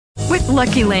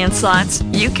Lucky Land Slots,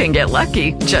 you can get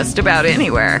lucky just about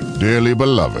anywhere. Dearly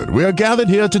beloved, we are gathered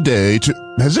here today to...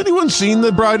 Has anyone seen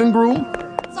the bride and groom?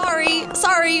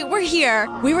 Sorry, we're here.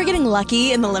 We were getting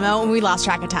lucky in the limo and we lost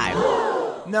track of time.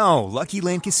 No, Lucky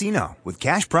Land Casino, with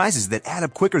cash prizes that add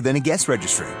up quicker than a guest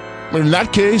registry. In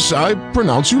that case, I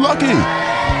pronounce you lucky.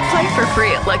 Play for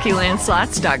free at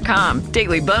LuckyLandSlots.com.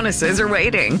 Daily bonuses are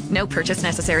waiting. No purchase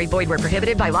necessary. Void where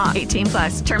prohibited by law.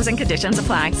 18+. Terms and conditions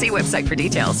apply. See website for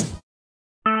details.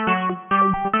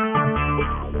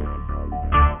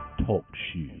 Talk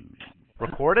shoes.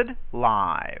 Recorded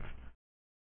live.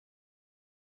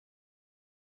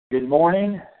 Good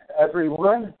morning,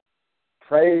 everyone.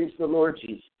 Praise the Lord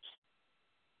Jesus.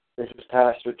 This is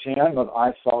Pastor Tim of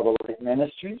I Saw the Light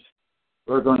Ministries.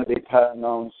 We're going to be putting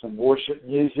on some worship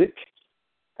music,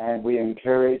 and we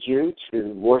encourage you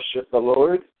to worship the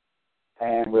Lord.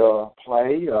 And we'll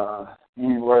play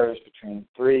anywhere between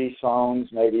 3 songs,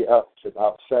 maybe up to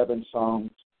about 7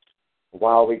 songs,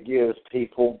 while we give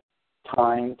people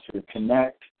time to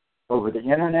connect over the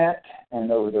internet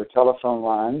and over their telephone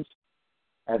lines.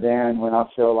 And then when I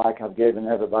feel like I've given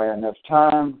everybody enough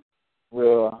time, we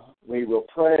will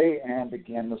pray and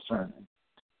begin the sermon.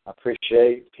 I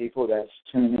appreciate people that's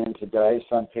tuning in today.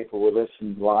 Some people will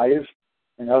listen live,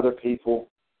 and other people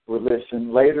will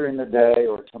listen later in the day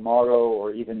or tomorrow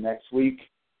or even next week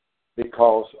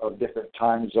because of different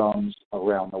time zones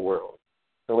around the world.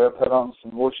 So we'll put on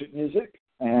some worship music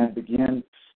and begin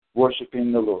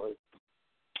worshiping the Lord.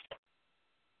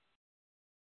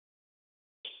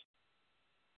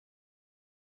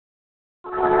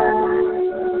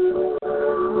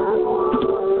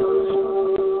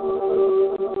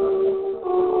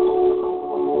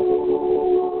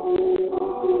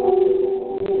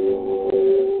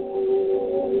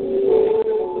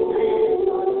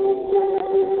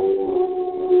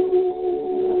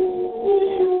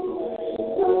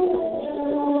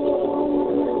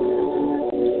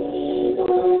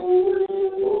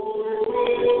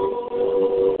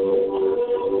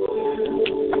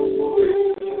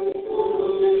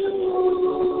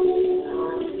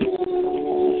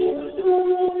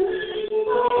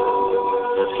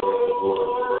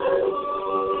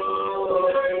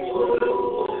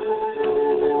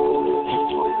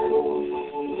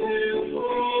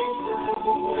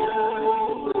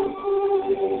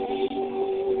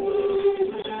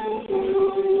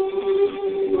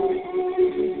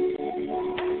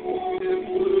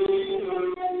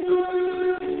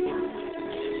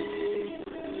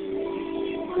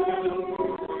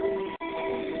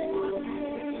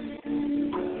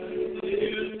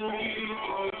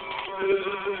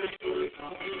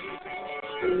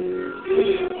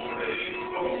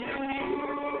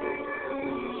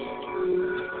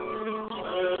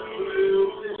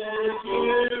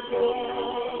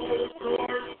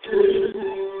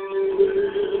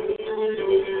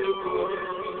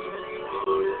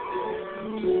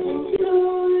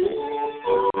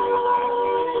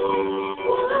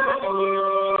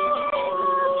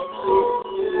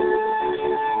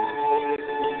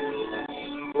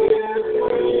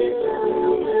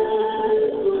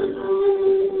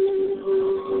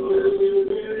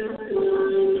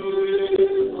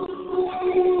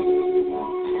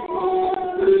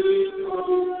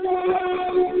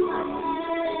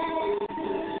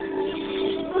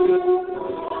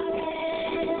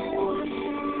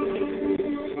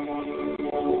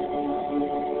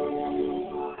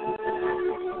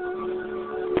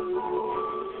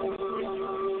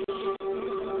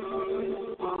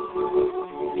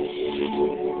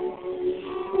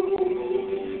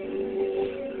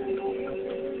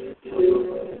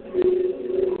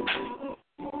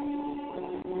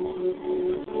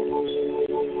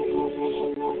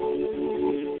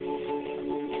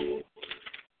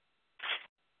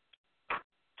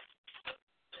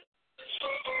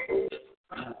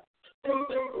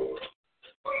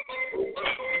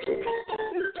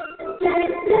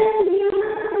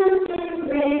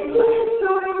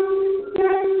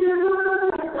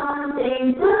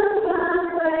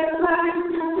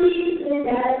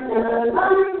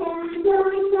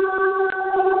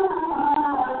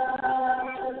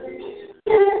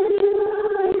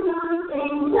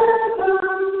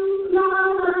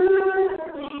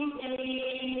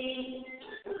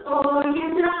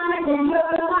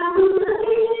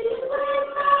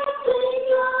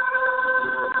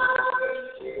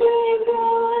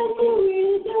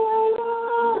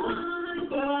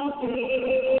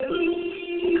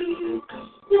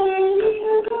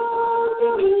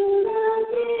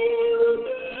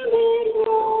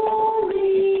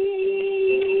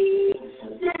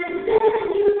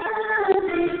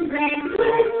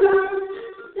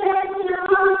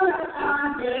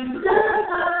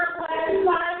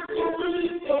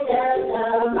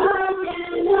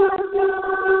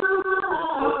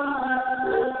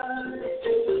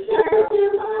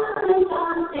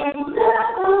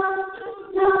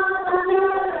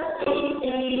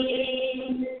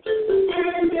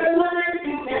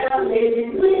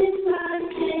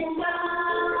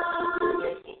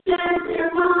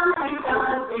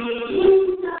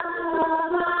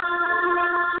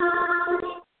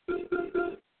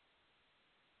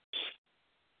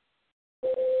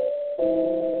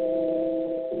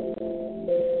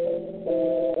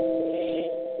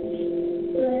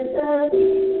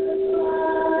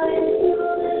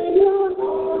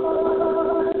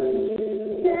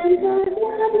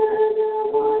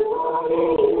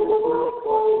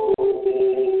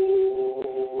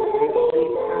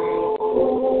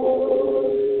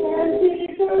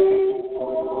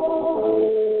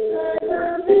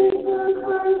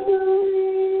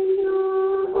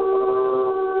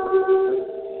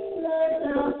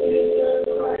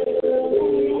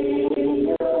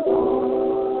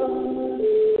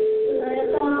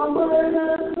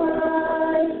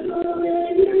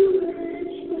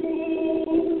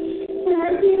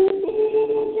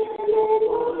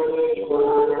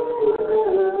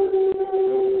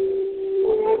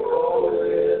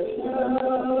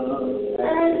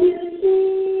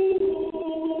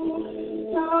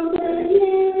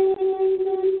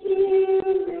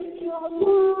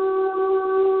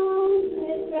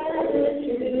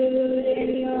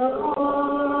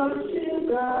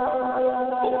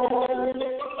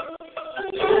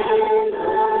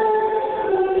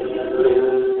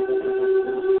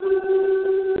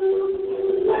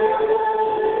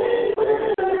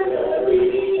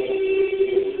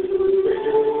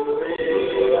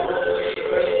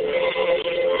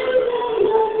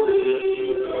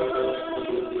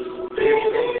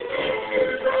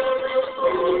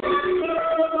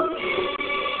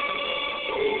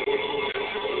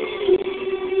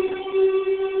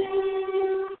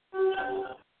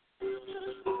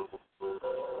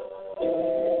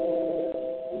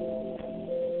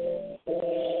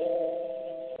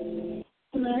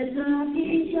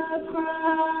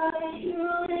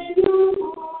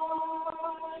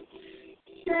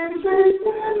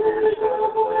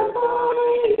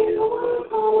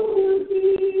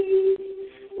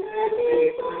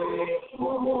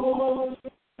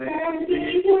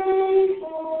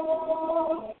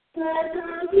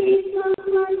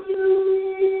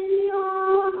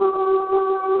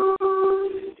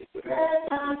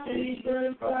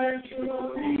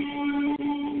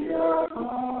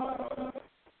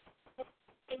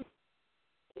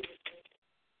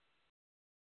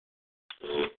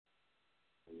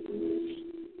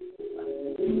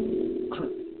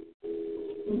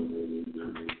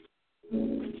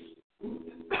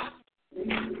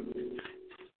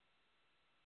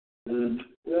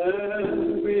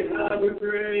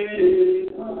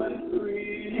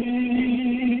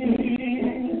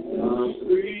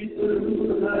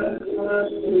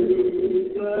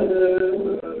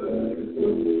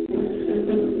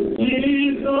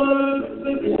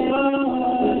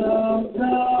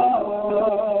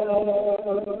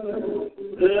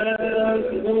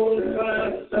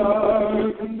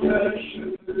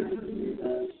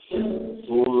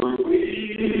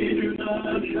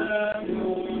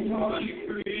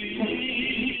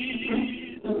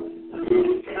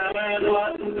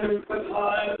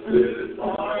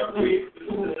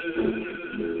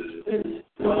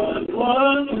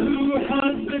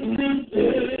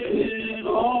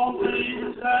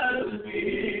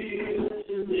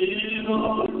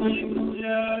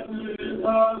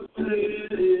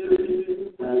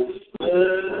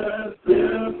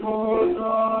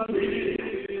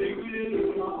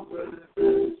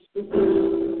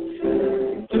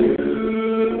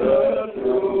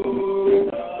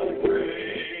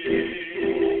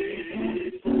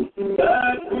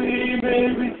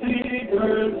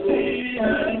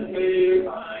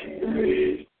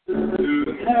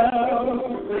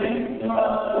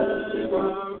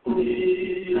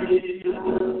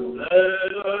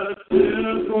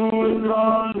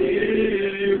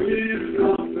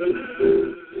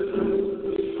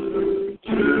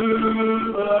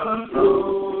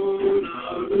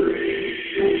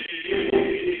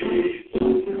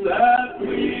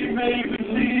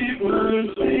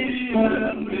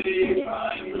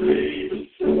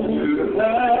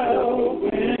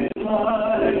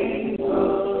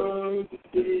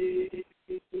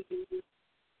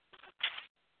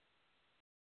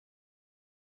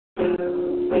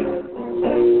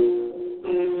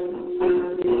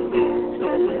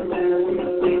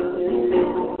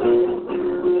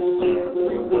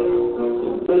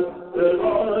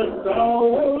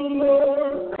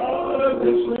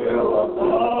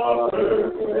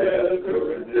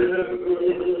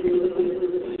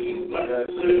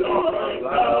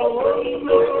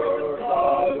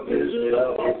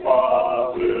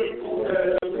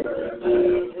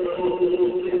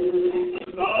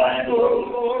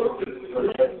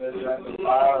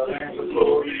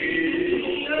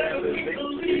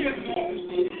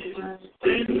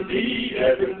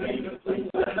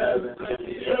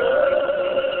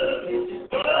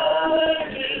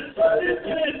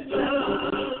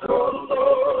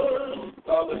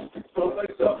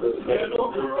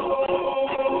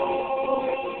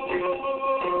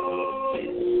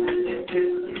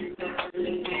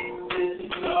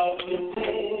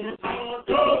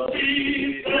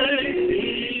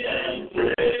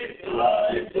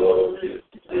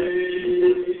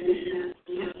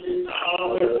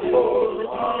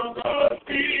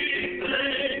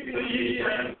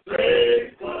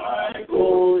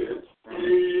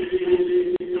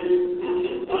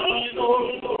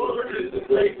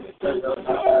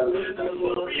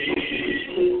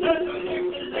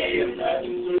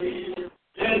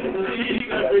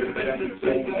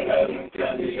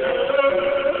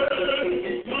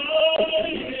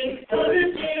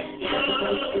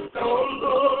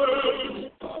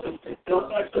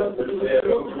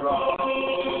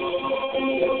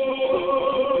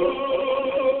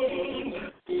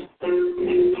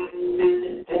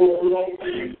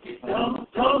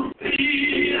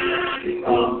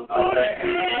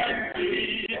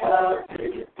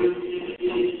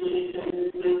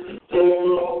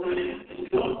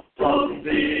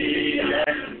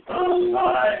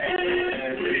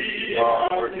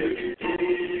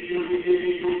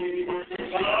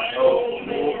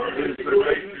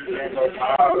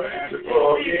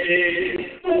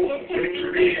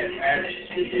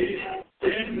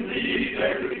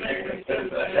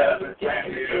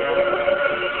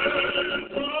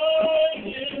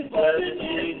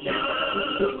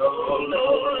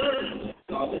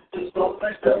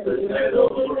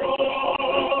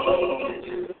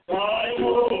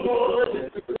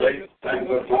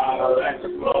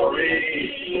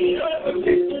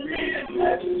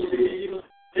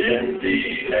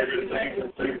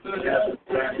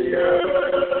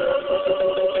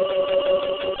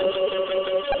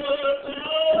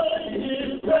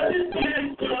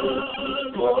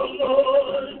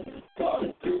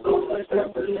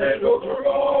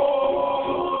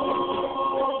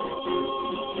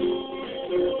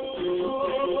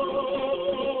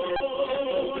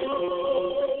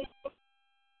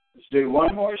 Do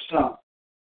one more song.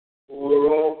 For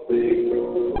all things,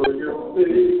 for your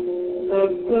sake,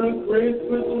 that's the grace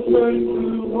which is right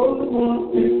to all the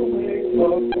one people make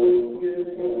possible,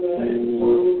 giving thanks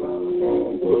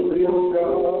for the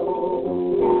God.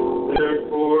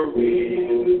 Therefore we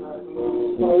do not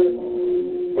lose heart,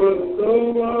 but so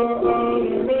our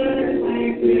honor and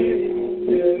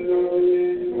redeeming in our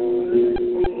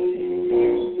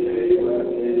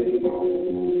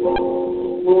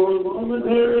for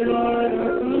momentary light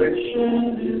affliction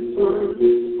is for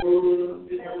the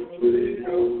beauty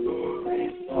of glory,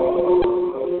 all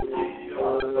of the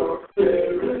honor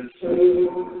perishes.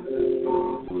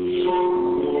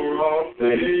 For all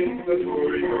things for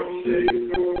your sake,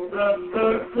 that the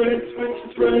grace which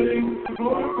is ready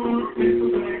for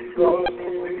people may cross the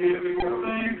giving of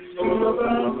thanks to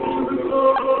abound to the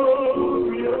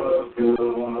glory of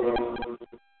God.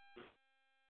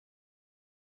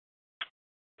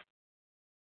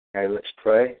 Okay, let's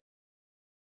pray.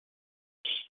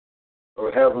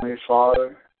 Our Heavenly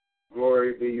Father,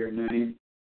 glory be your name.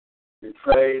 We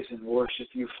praise and worship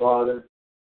you, Father.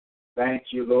 Thank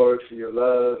you, Lord, for your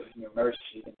love and your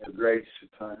mercy and your grace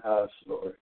upon us,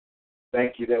 Lord.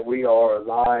 Thank you that we are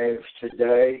alive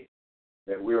today,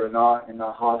 that we are not in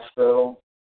the hospital,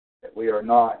 that we are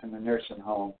not in the nursing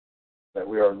home, that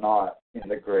we are not in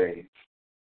the grave.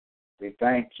 We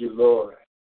thank you, Lord,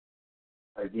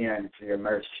 again for your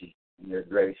mercy and your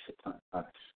grace upon us.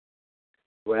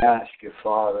 We ask you,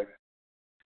 Father,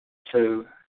 to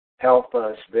help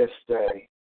us this day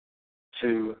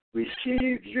to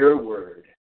receive your word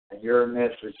and your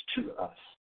message to us.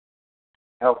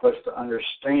 Help us to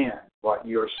understand what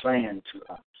you're saying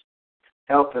to us.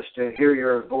 Help us to hear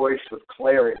your voice with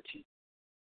clarity.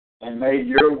 And may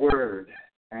your word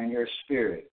and your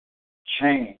spirit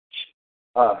change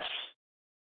us.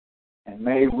 And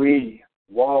may we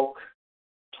walk,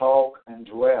 talk, and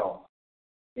dwell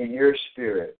in your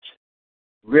spirit,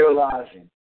 realizing,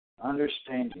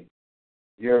 understanding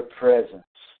your presence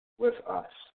with us.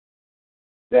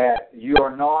 That you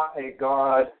are not a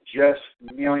God just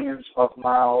millions of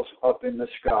miles up in the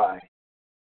sky,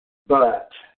 but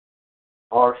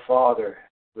our Father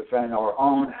within our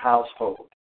own household.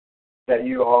 That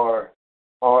you are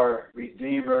our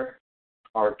Redeemer,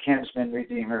 our kinsman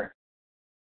Redeemer,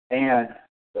 and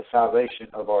the salvation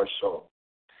of our soul.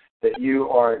 That you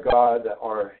are a God that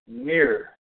are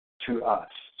near to us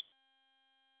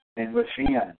and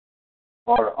within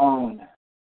our own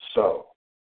soul.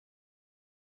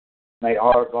 May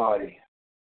our body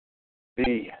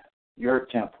be your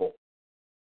temple,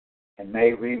 and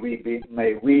may we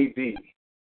be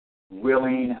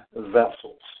willing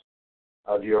vessels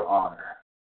of your honor.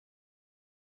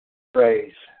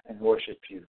 Praise and worship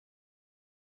you.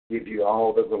 Give you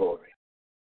all the glory.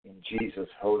 In Jesus'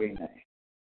 holy name,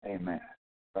 amen.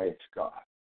 Praise God.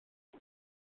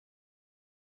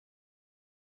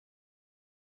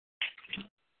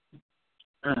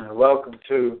 Welcome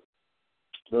to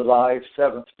the live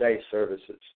Seventh Day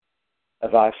services.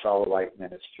 of I Follow Light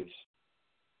Ministries.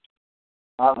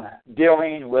 I'm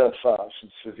dealing with some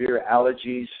severe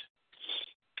allergies,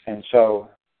 and so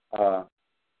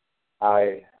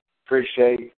I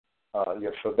appreciate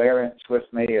your forbearance with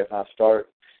me if I start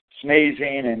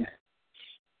sneezing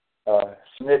and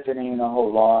sniffing a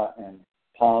whole lot and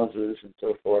pauses and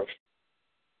so forth.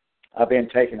 I've been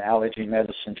taking allergy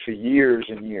medicine for years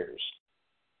and years,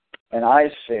 and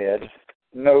I said,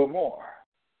 no more.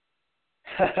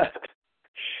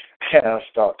 And I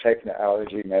stopped taking the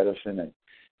allergy medicine and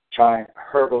trying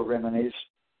herbal remedies,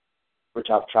 which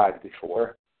I've tried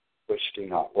before, which do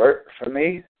not work for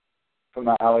me, for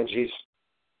my allergies.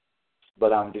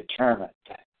 But I'm determined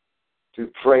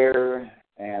through prayer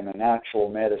and the natural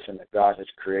medicine that God has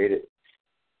created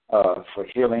for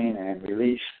healing and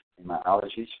relief in my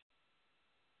allergies.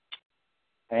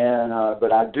 And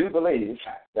but I do believe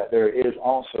that there is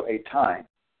also a time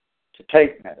to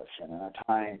take medicine and a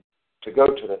time to go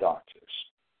to the doctors.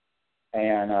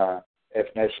 And if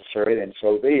necessary, then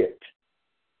so be it.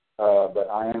 But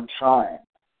I am trying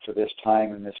for this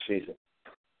time and this season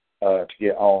to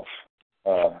get off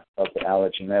of the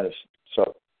allergy medicine.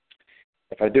 So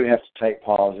if I do have to take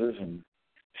pauses and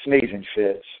sneezing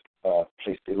fits,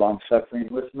 please be long-suffering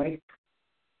with me.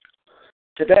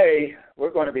 Today,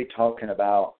 we're going to be talking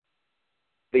about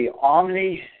the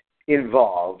Omni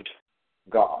Involved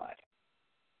God.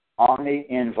 Omni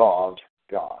Involved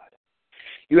God.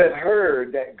 You have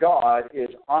heard that God is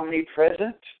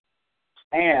omnipresent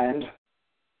and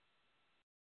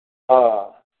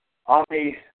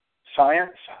omniscience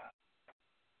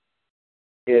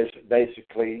is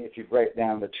basically, if you break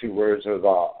down the two words of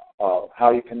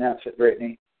how you pronounce it,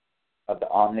 Brittany, of the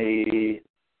omniscient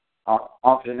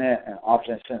and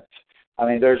omniscience. I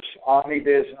mean, there's omni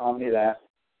this and omni that,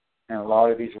 and a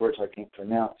lot of these words I can't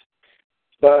pronounce.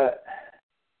 But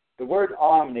the word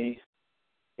omni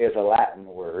is a Latin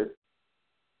word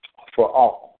for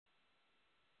all.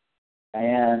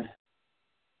 And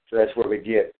so that's where we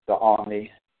get the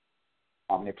omni,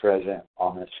 omnipresent,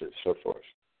 omniscient, so forth.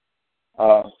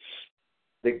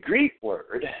 The Greek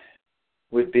word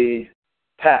would be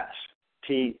pas,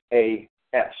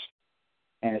 P-A-S.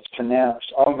 And it's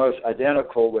pronounced almost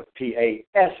identical with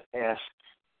P-A-S-S,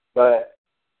 but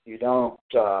you don't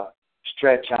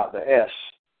stretch out the S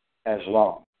as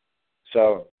long.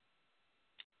 So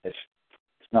it's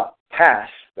not pass,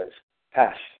 but it's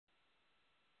pass.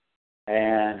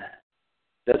 And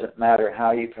it doesn't matter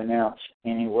how you pronounce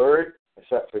any word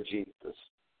except for Jesus.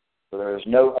 So there is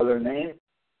no other name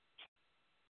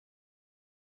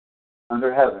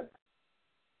under heaven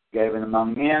given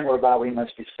among men whereby we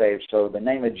must be saved. So the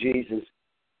name of Jesus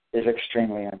is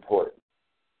extremely important.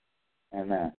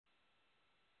 Amen.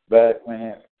 But when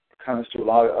it comes to a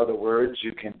lot of other words,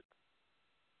 you can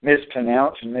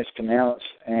mispronounce,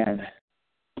 and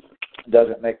it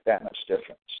doesn't make that much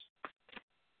difference.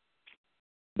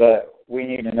 But we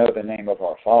need to know the name of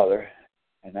our Father,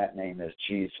 and that name is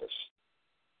Jesus.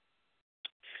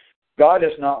 God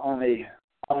is not only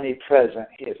omnipresent,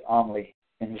 He is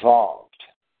omni-involved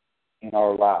in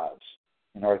our lives,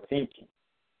 in our thinking,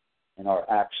 in our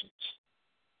actions.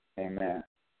 Amen.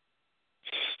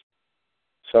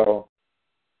 So,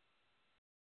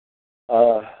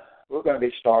 we're going to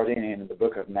be starting in the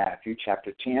book of Matthew,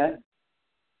 chapter 10. If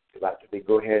you'd like to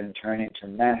go ahead and turn into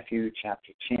Matthew,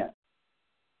 chapter 10.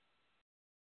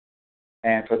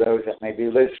 And for those that may be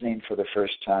listening for the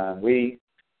first time, we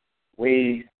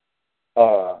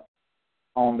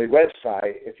on the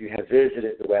website, if you have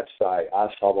visited the website, I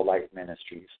Saw the Light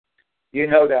Ministries, you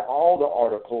know that all the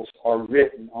articles are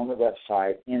written on the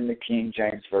website in the King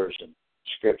James Version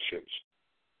Scriptures.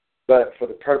 But for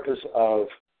the purpose of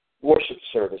worship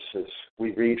services,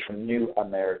 we read from New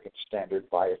American Standard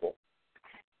Bible.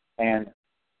 And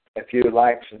if you would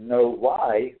like to know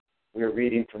why we're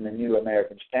reading from the New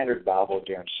American Standard Bible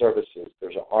during services,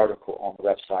 there's an article on the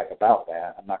website about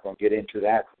that. I'm not going to get into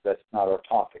that because that's not our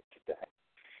topic today.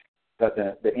 But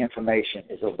the information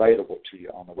is available to you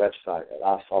on the website at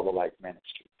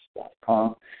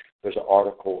ISawTheLightMinistries.com. There's an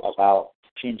article about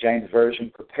King James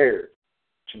Version compared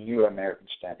to New American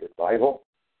Standard Bible.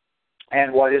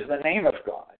 And what is the name of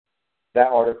God? That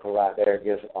article right there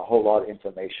gives a whole lot of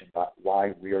information about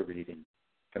why we are reading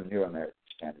from New American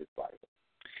Standard Bible.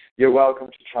 You're welcome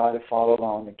to try to follow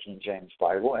along the King James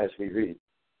Bible as we read.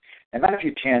 In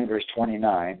Matthew 10, verse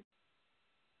 29,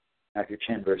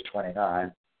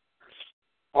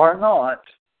 are not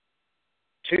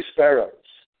two sparrows,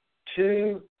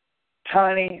 two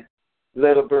tiny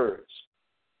little birds.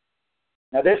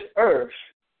 Now this earth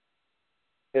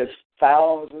is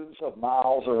thousands of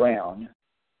miles around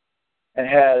and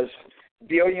has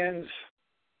billions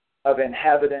of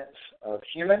inhabitants of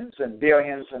humans and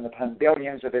billions and upon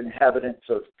billions of inhabitants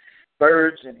of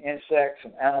birds and insects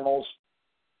and animals.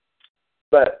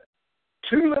 But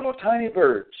 2 little tiny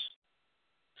birds,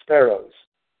 sparrows,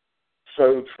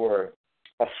 sowed for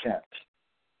a cent.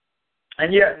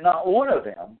 And yet not one of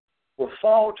them will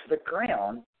fall to the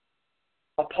ground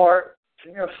apart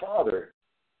from your Father.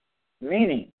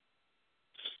 Meaning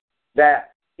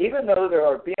that even though there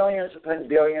are billions upon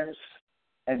billions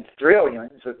and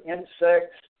trillions of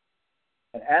insects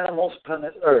and animals upon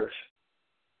this earth,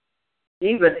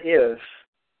 even if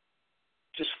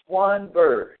just one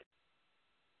bird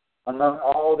among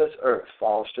all this earth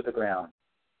falls to the ground,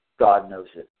 God knows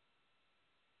it.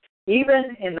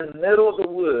 Even in the middle of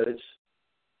the woods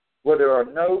where there are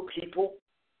no people,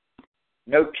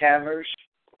 no cameras,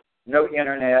 no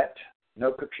internet,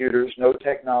 no computers, no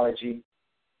technology,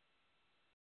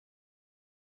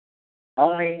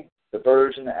 only the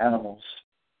birds and the animals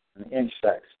and the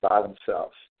insects by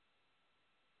themselves.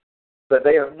 But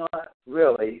they are not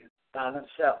really by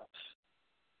themselves.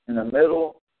 In the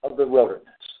middle of the wilderness,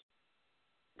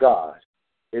 God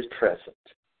is present.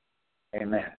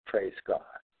 Amen. Praise God.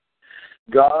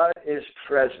 God is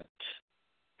present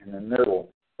in the middle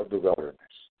of the wilderness.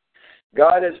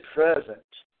 God is present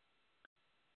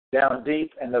down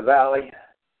deep in the valley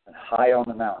and high on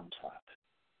the mountaintop.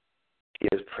 He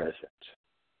is present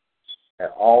at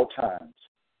all times,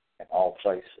 in all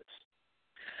places.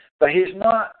 But He's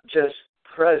not just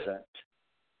present,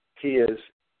 He is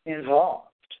involved.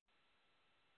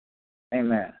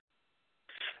 Amen.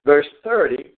 Verse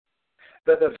 30,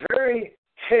 that the very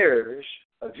hairs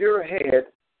of your head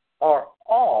are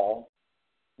all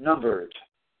numbered.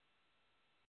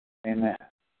 Amen.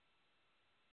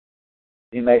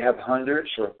 You may have hundreds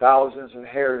or thousands of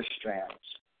hair strands,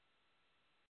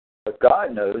 but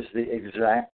God knows the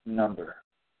exact number.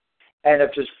 And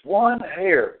if just one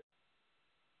hair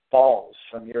falls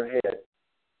from your head,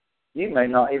 you may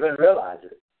not even realize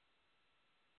it,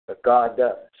 but God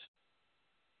does.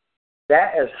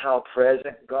 That is how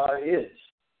present God is,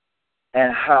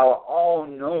 and how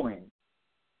all-knowing,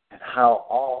 and how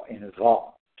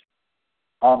all-involved,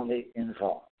 Omni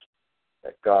Involved,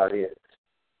 that God is.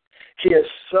 He is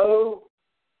so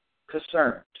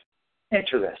concerned,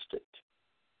 interested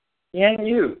in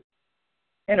you,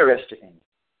 interested in you,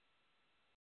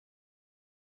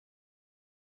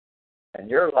 and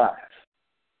your life,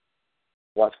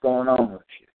 what's going on with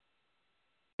you.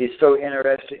 He's so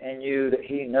interested in you that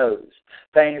He knows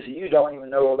things that you don't even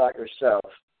know about yourself,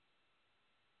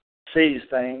 sees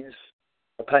things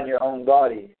upon your own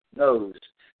body, knows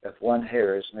if one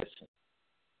hair is missing.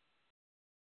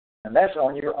 And that's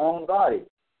on your own body,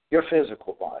 your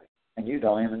physical body. And you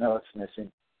don't even know it's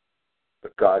missing,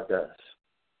 but God does.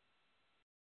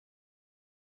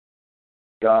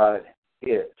 God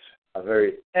is a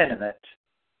very intimate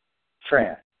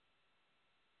friend.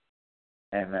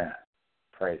 Amen.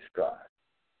 Praise God.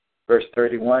 Verse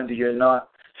 31, do not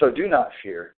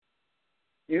fear.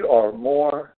 You are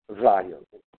more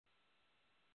valuable.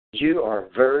 You are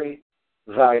very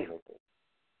valuable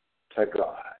to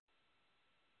God.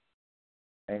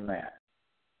 Amen.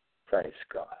 Praise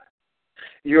God.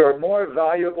 You are more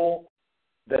valuable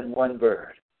than one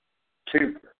bird,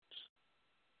 2 birds,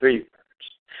 3 birds.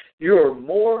 You are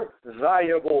more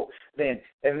valuable than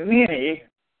many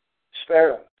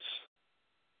sparrows.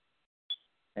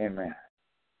 Amen.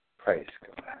 Praise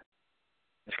God.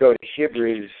 Let's go to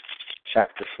Hebrews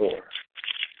chapter 4.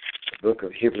 The book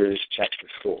of Hebrews chapter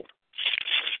 4.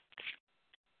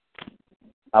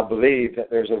 I believe that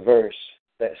there's a verse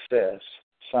that says,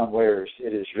 somewhere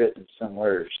it is written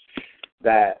somewhere,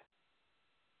 that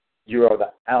you are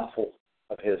the apple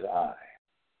of His eye.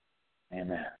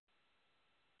 Amen.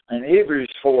 In Hebrews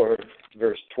 4,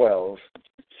 verse 12,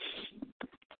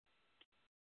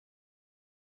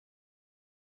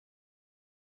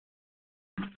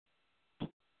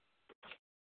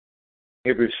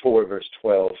 Hebrews 4, verse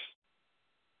 12,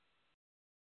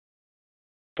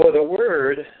 for the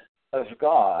word of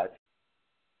God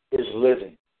is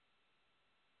living.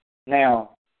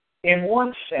 Now, in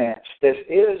one sense, this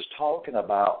is talking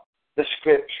about the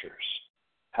Scriptures,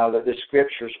 how the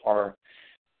Scriptures are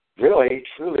really,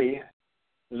 truly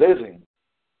living.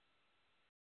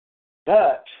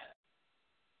 But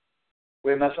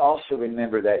we must also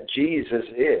remember that Jesus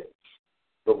is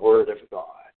the Word of God.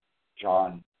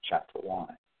 John chapter 1.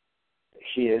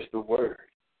 He is the Word.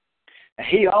 And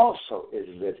He also is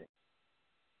living.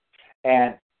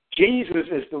 And Jesus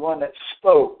is the one that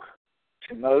spoke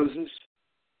to Moses,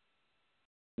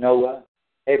 Noah,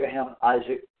 Abraham,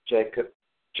 Isaac, Jacob,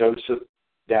 Joseph,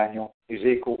 Daniel,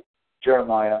 Ezekiel,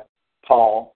 Jeremiah,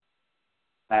 Paul,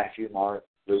 Matthew, Mark,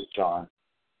 Luke, John,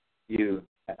 you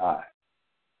and I.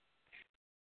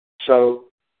 So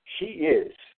he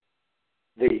is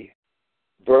the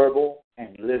verbal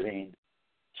and living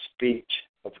speech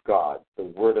of God, the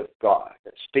Word of God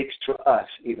that speaks to us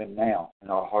even now in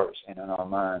our hearts and in our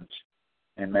minds.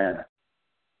 Amen.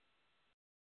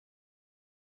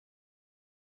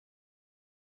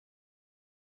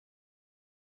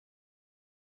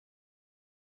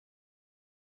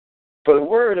 For the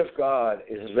Word of God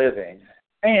is living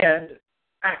and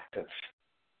active.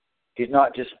 He's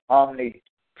not just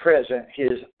omnipresent, he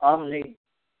is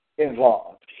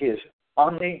omni-involved. He is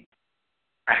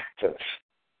omni-active.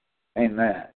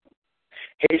 Amen.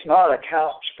 He's not a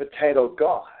couch potato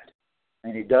God,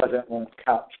 and he doesn't want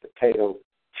couch potato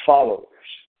followers.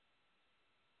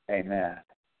 Amen.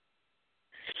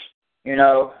 You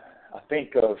know, I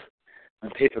think of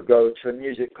when people go to a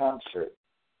music concert.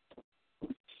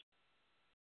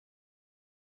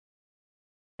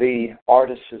 The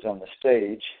artist is on the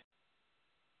stage,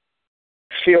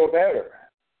 feel better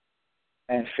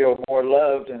and feel more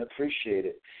loved and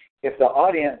appreciated if the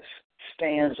audience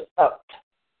stands up.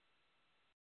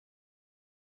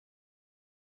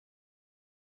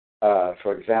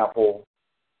 For example,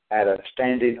 at a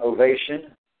standing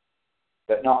ovation,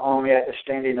 but not only at a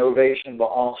standing ovation, but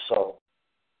also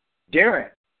during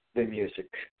the music,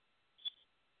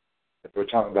 if we're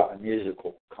talking about a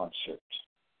musical concert.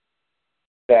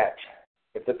 That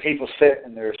if the people sit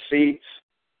in their seats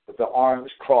with the arms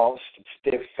crossed and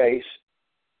stiff face,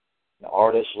 the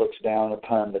artist looks down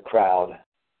upon the crowd.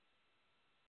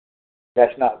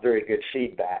 That's not very good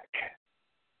feedback.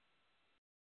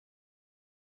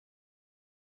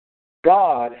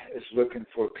 God is looking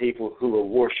for people who will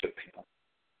worship Him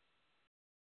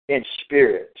in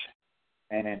spirit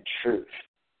and in truth.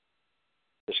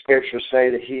 The scriptures say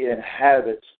that He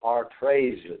inhabits our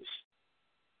praises.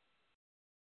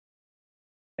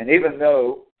 And even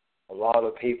though a lot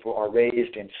of people are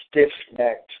raised in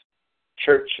stiff-necked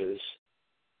churches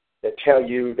that tell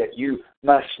you that you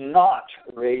must not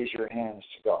raise your hands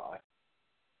to God,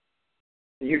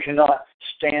 you cannot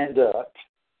stand up,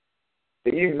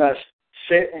 that you must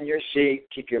sit in your seat,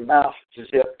 keep your mouth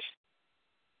zipped,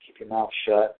 keep your mouth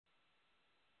shut.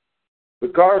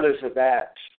 Regardless of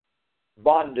that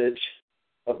bondage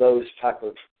of those type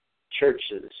of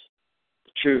churches,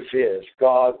 the truth is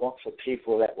God wants a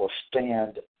people that will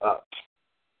stand up.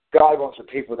 God wants a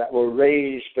people that will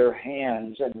raise their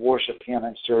hands and worship Him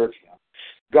and serve Him.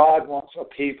 God wants a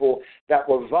people that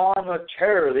will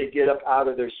voluntarily get up out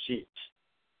of their seats.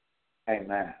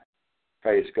 Amen.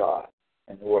 Praise God.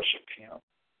 And worship Him.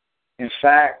 In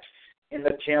fact, in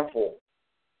the temple,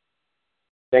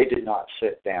 they did not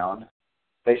sit down.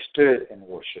 They stood and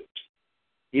worshiped.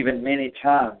 Even many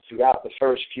times throughout the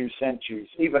first few centuries,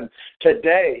 even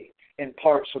today in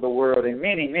parts of the world, in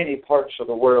many, many parts of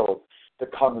the world, the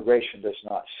congregation does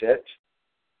not sit,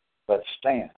 but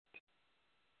stand.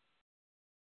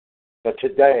 But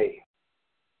today,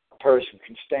 a person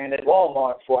can stand at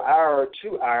Walmart for an hour or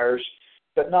 2 hours,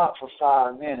 but not for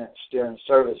 5 minutes during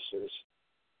services,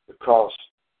 because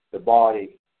the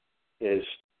body is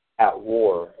at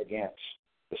war against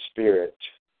the spirit.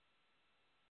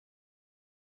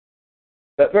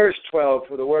 But verse 12,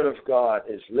 for the word of God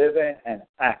is living and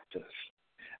active,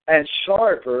 and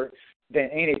sharper than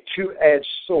any two-edged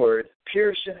sword,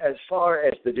 piercing as far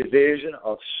as the division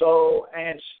of soul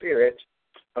and spirit,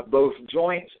 of both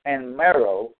joints and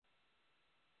marrow.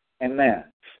 Amen.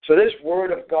 So this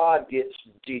word of God gets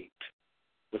deep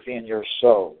within your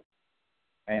soul.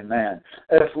 Amen.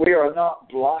 If we are not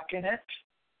blocking it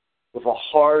with a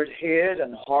hard head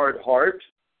and hard heart,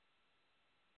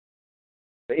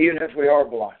 but even if we are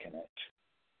blocking it,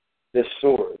 this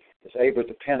sword is able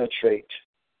to penetrate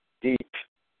deep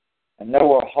and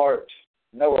know our heart,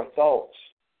 know our thoughts.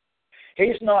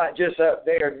 He's not just up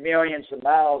there millions of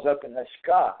miles up in the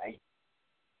sky,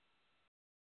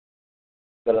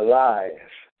 but alive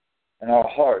in our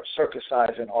heart,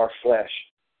 circumcising our flesh,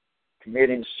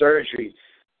 committing surgery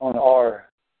on our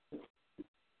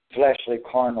fleshly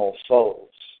carnal souls.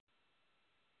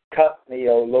 Cut me,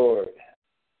 O Lord.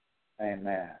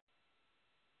 Amen.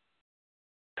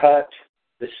 Cut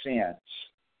the sins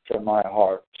from my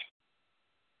heart.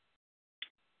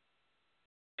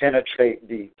 Penetrate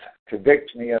deep.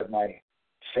 Convict me of my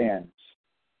sins.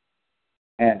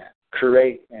 And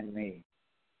create in me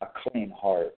a clean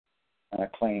heart and a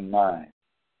clean mind.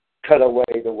 Cut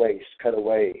away the waste. Cut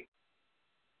away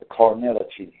the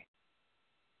carnality.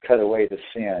 Cut away the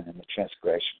sin and the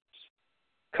transgressions.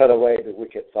 Cut away the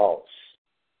wicked thoughts.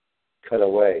 Cut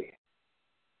away,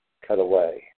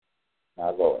 my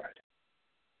Lord.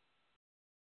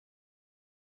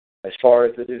 as far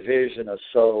as the division of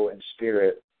soul and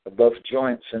spirit, of both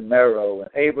joints and marrow, and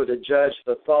able to judge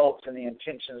the thoughts and the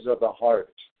intentions of the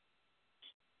heart.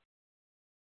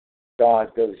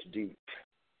 God goes deep.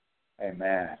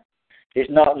 Amen. He's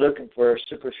not looking for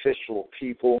superficial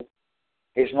people.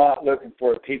 He's not looking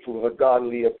for people with a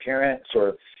godly appearance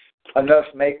or enough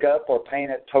makeup or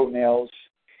painted toenails.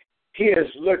 He is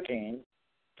looking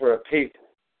for a people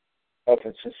of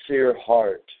a sincere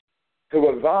heart who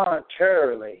will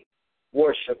voluntarily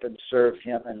worship and serve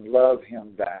Him and love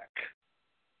Him back.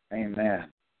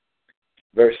 Amen.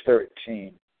 Verse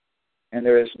 13. And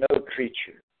there is no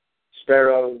creature,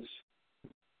 sparrows,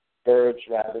 birds,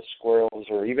 rabbits, squirrels,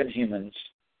 or even humans,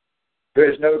 there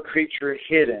is no creature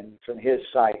hidden from His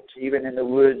sight, even in the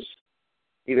woods,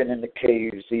 even in the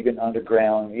caves, even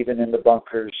underground, even in the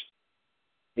bunkers,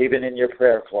 even in your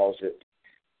prayer closet.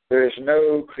 There is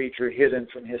no creature hidden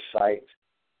from His sight,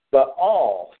 but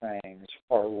all things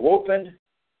are open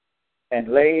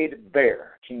and laid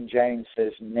bare, King James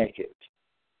says naked,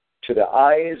 to the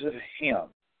eyes of Him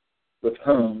with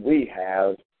whom we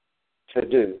have to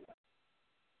do.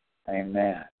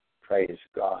 Amen. Praise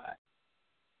God.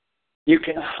 You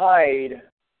can hide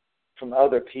from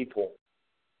other people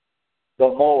the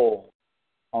mole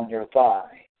on your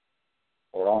thigh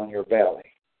or on your belly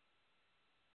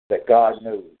that God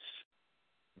knows,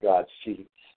 God sees.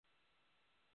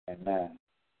 Amen.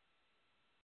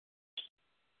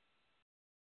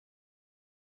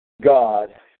 God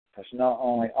is not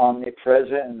only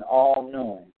omnipresent and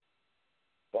all-knowing,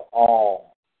 but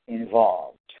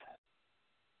all-involved.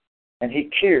 And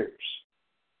He cares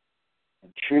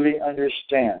and truly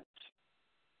understands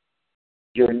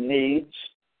your needs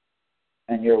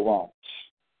and your wants.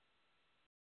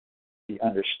 He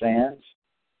understands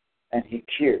and He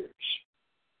cares.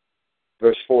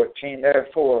 Verse 14,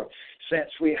 therefore, since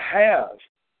we have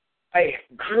a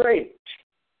great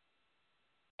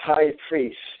high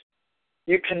priest,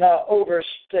 you cannot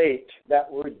overstate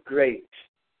that word great.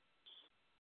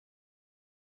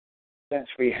 Since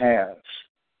we have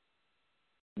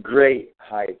great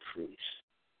high priest.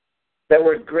 That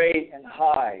word great and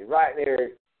high, right there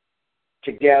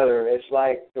together, it's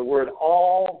like the word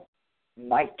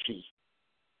almighty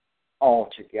all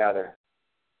together.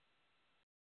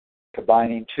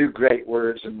 Combining two great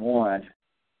words in one.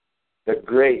 The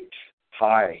great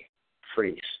high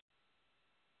priest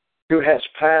who has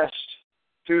passed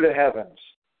through the heavens.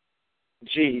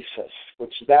 Jesus,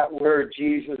 which that word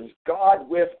Jesus is God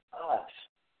with us.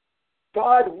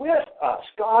 God with us,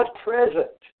 God present.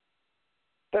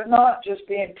 But not just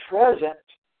being present,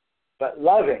 but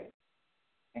loving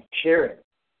and caring.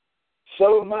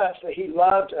 So much that He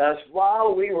loved us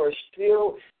while we were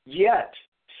still yet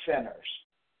sinners,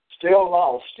 still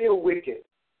lost, still wicked.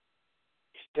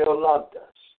 He still loved us,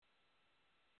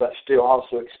 but still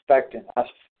also expecting us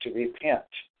to repent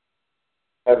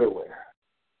everywhere.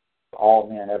 All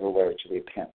men everywhere to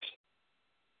repent.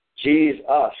 Jesus,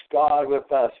 God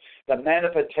with us, the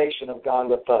manifestation of God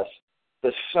with us,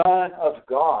 the Son of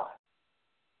God,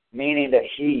 meaning that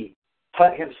He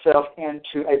put Himself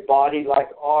into a body like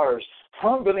ours,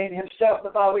 humbling Himself. The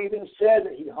Bible even said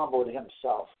that He humbled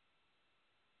Himself.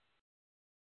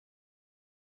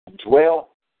 And dwelt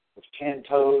with 10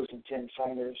 toes and 10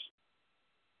 fingers,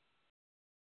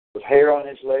 with hair on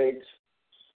His legs,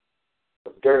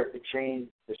 with dirt between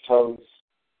His toes.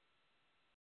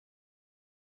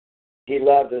 He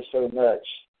loved us so much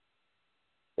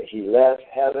that He left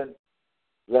heaven,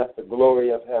 left the glory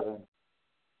of heaven,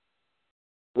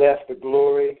 left the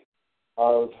glory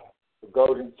of the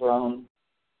golden throne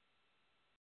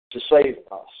to save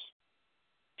us.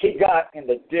 He got in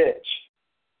the ditch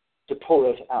to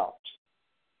pull us out.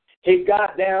 He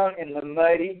got down in the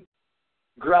muddy,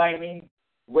 grimy,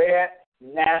 wet,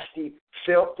 nasty,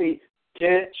 filthy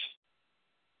ditch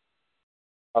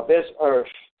of this earth,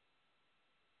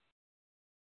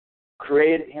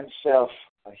 created Himself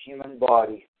a human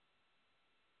body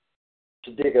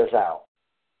to dig us out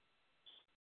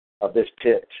of this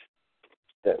pit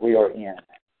that we are in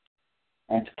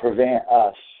and to prevent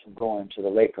us from going to the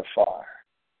lake of fire.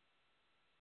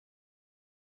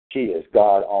 He is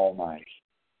God Almighty.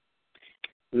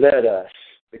 Let us,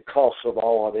 because of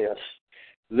all of this,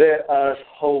 let us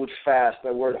hold fast.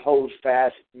 The word hold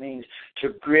fast means to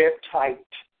grip tight.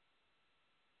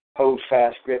 Hold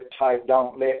fast, grip tight,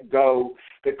 don't let go,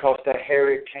 because the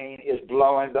hurricane is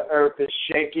blowing, the earth is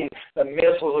shaking, the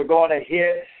missiles are going to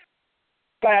hit.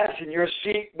 Fasten your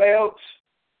seat belts.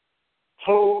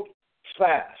 Hold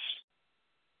fast.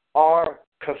 Our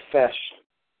confession.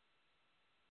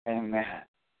 Amen.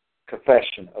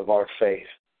 Confession of our faith.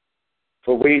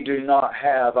 For we do not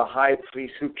have a high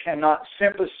priest who cannot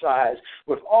sympathize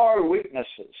with our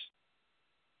weaknesses,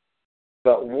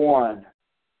 but one,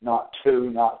 not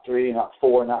two, not three, not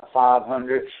four, not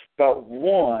 500, but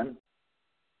one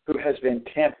who has been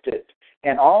tempted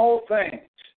in all things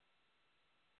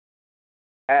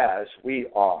as we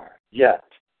are, yet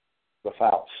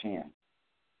without sin.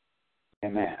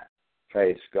 Amen.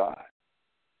 Praise God.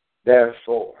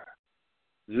 Therefore,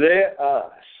 let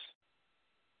us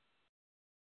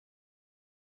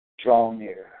draw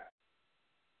near.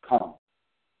 Come.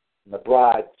 And the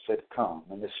bride said, come.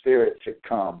 And the Spirit said,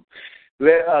 come.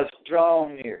 Let us draw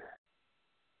near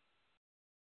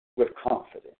with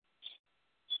confidence.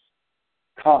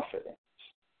 Confidence.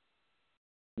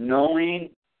 Knowing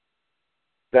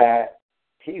that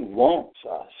He wants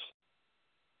us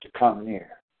to come near.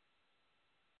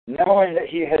 Knowing that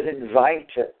He has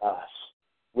invited us.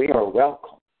 We are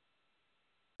welcome.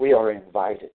 We are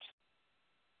invited.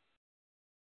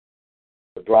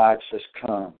 The bride says,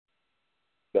 come.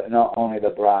 But not only the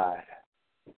bride,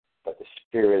 but the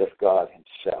Spirit of God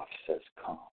Himself says,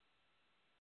 come.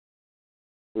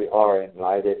 We are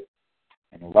invited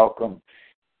and welcome.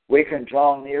 We can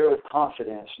draw near with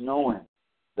confidence, knowing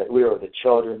that we are the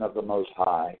children of the Most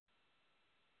High,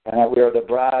 and that we are the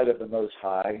bride of the Most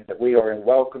High, that we are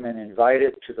welcome and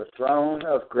invited to the throne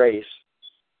of grace,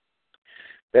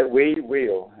 that we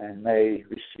will and may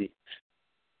receive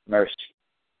mercy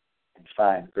and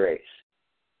find grace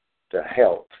to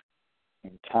help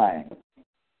in time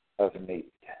of need.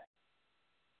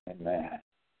 Amen.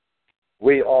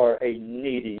 We are a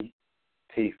needy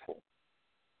people.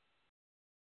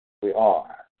 We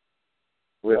are.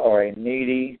 We are a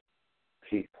needy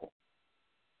people.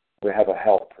 We have a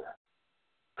helper,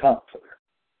 comforter,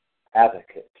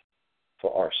 advocate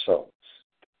for our souls.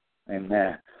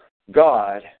 Amen.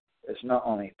 God is not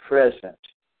only present,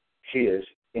 He is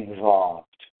involved.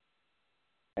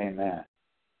 Amen.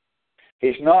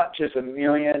 He's not just a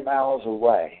million miles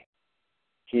away.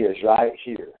 He is right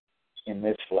here in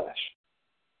this flesh,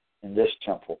 in this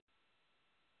temple.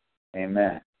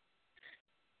 Amen.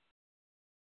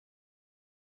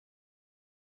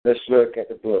 Let's look at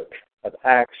the book of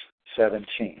Acts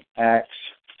 17. Acts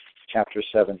chapter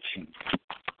 17.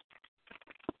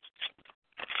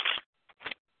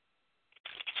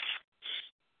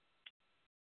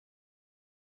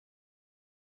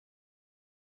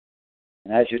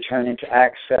 And as you turn into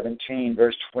Acts 17,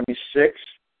 verse 26,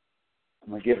 I'm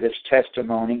going to give this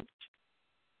testimony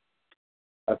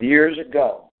of years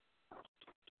ago,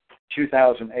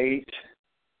 2008.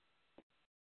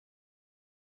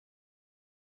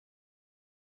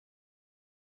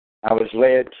 I was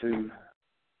led to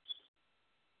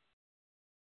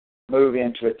move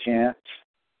into a tent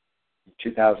in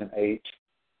 2008.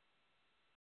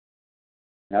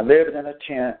 And I lived in a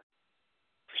tent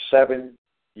for 7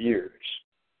 years.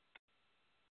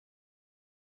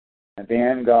 And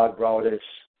then God brought us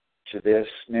to this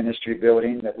ministry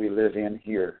building that we live in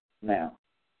here now.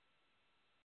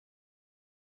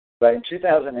 But in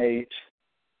 2008,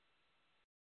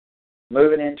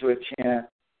 moving into a tent,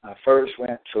 I first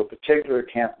went to a particular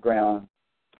campground.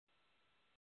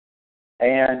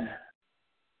 And,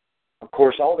 of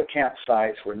course, all the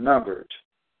campsites were numbered.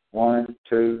 1,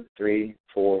 2, 3,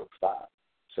 4, 5,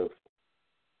 so forth.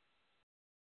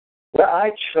 Well,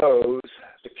 I chose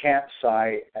the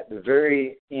campsite at the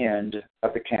very end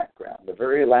of the campground, the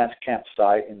very last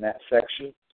campsite in that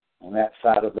section, on that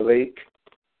side of the lake.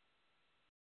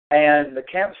 And the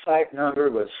campsite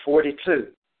number was 42.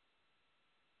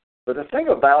 But the thing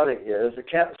about it is the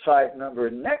campsite number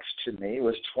next to me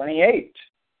was 28.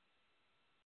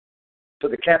 So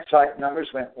the campsite numbers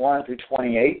went 1 through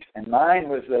 28, and mine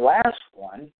was the last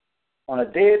one on a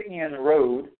dead-end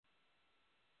road.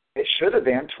 It should have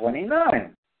been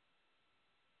 29.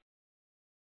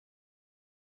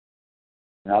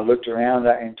 And I looked around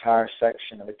that entire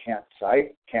section of the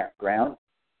campground,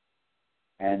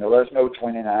 and there was no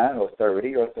 29 or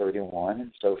 30 or 31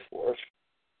 and so forth.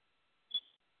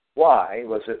 Why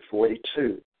was it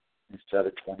 42 instead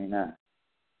of 29?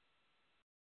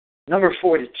 Number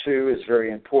 42 is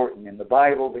very important in the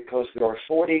Bible because there are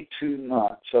 42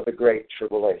 months of the Great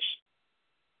Tribulation.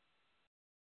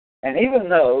 And even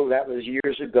though that was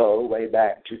years ago, way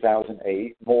back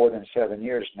 2008, more than 7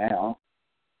 years now,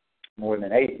 more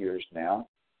than 8 years now,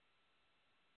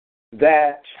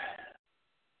 that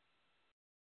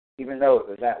even though it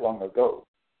was that long ago,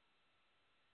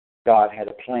 God had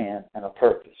a plan and a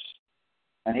purpose.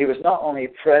 And He was not only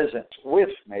present with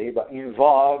me, but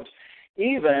involved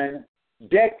even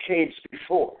decades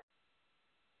before.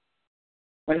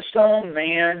 when some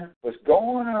man was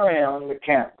going around the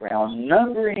campground,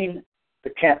 numbering the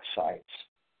campsites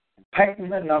and painting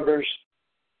the numbers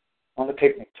on the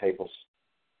picnic tables,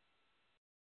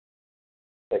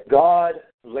 that God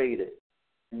laid it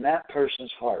in that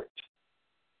person's heart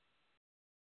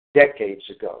decades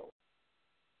ago,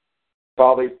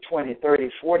 probably 20, 30,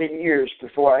 40 years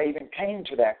before I even came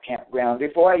to that campground,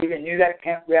 before I even knew that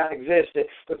campground existed,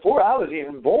 before I was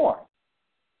even born.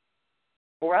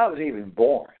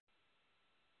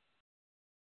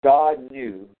 God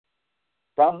knew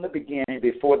from the beginning,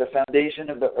 before the foundation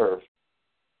of the earth,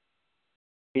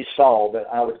 He saw that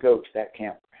I would go to that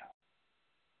campground.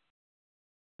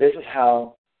 This is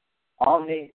how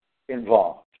Omni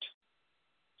Involved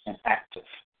and active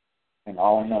and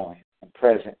all-knowing and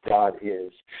present God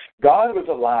is. God was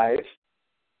alive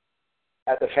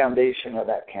at the foundation of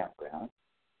that campground.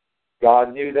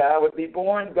 God knew that I would be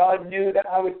born. God knew that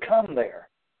I would come there.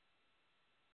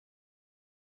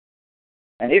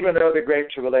 And even though the Great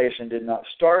Tribulation did not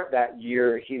start that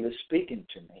year, He was speaking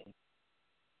to me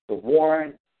to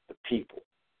warn the people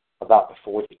about the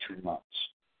 42 months.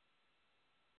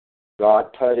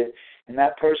 God put it in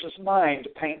that person's mind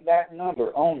to paint that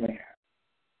number on there.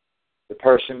 The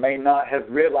person may not have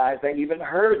realized they even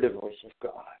heard the voice of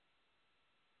God.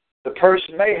 The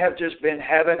person may have just been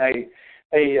having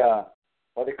a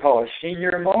what they call a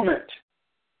senior moment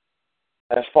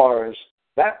as far as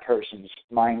that person's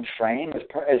mind frame,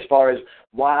 as far as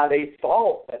why they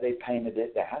thought that they painted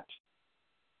it that.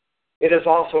 It is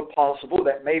also possible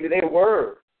that maybe they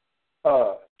were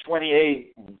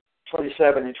 28 and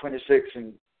 27 and 26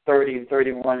 and 30 and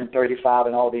 31 and 35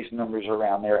 and all these numbers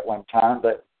around there at one time,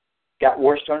 but got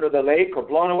washed under the lake or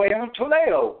blown away in a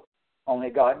tornado. Only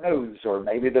God knows, or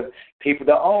maybe the people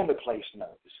that own the place knows.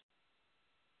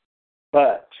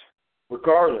 But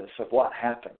regardless of what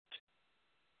happened,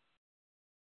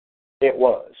 it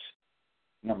was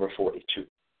number 42.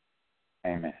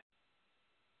 Amen.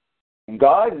 And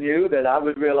God knew that I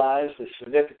would realize the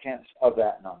significance of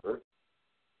that number.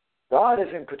 God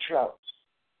is in control.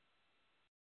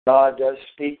 God does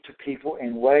speak to people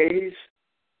in ways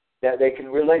that they can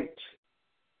relate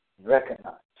and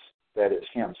recognize that it's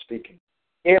Him speaking.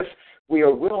 If we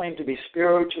are willing to be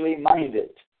spiritually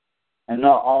minded and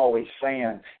not always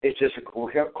saying it's just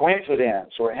a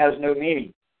coincidence or it has no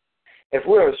meaning. If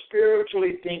we're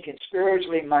spiritually thinking,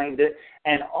 spiritually minded,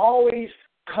 and always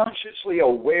consciously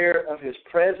aware of His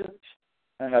presence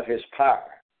and of His power,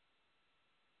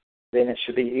 then it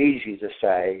should be easy to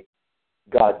say,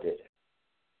 God did it.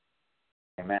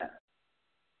 Amen.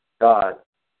 God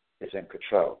is in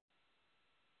control.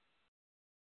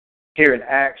 Here in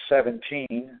Acts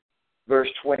 17, verse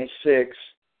 26,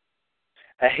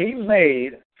 and He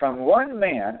made from one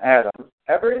man, Adam,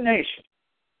 every nation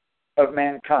of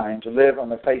mankind to live on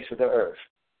the face of the earth.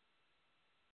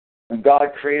 When God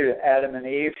created Adam and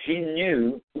Eve, He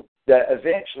knew that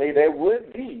eventually there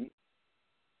would be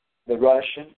the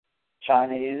Russian,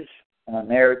 Chinese, and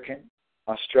American,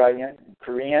 Australian, and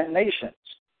Korean nations.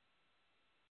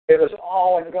 It was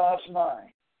all in God's mind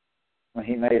when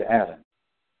He made Adam.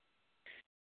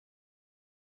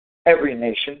 Every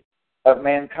nation of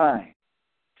mankind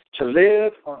to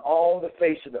live on all the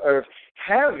face of the earth,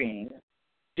 having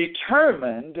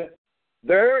determined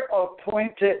their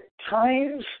appointed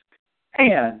times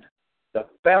and the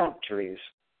boundaries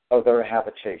of their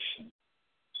habitation.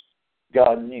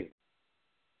 God knew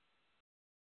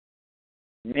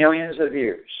millions of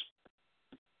years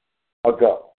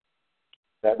ago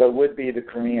that there would be the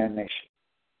Korean nation,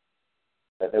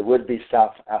 that there would be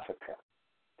South Africa,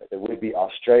 that there would be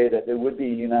Australia, that there would be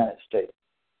the United States.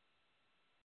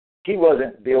 He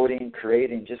wasn't building,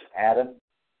 creating just Adam.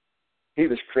 He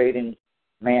was creating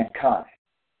mankind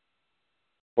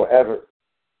forever.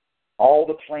 All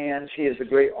the plans, He is the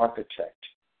great architect.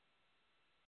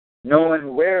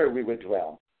 Knowing where we would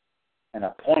dwell and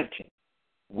appointing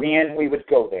when we would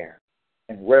go there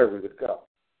and where we would go.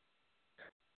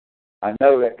 I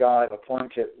know that God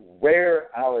appointed where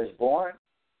I was born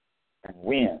and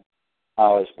when I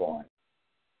was born.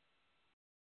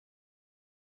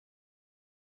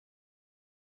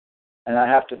 And I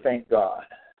have to thank God.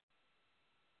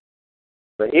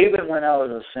 But even when I was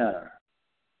a sinner,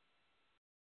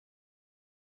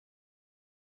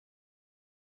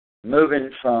 moving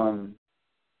from,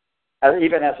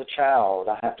 even as a child,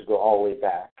 I have to go all the way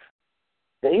back.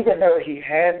 That even though He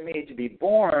had me to be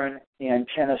born in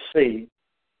Tennessee,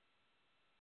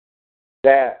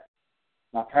 that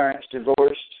my parents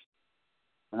divorced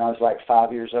when I was like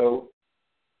 5 years old.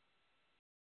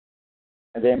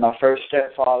 And then my first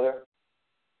stepfather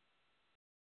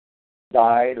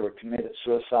died or committed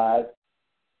suicide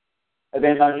And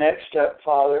then my next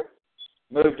stepfather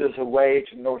moved us away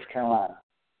to North Carolina.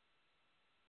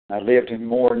 I lived in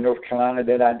more North Carolina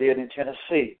than I did in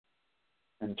Tennessee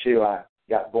until I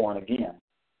got born again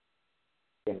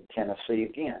in Tennessee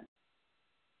again.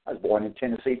 I was born in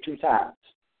Tennessee 2 times.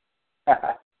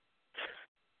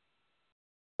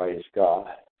 Praise God.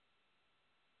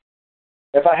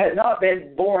 If I had not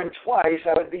been born twice,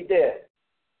 I would be dead.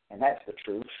 And that's the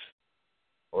truth.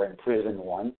 Or in prison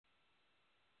one.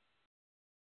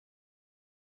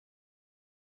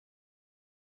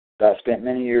 So I spent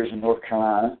many years in North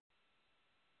Carolina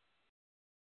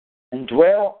and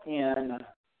dwelt in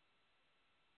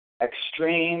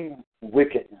extreme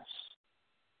wickedness.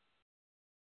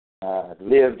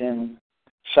 Lived in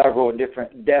several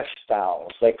different death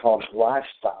styles. They call it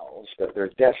lifestyles, but they're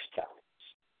death styles.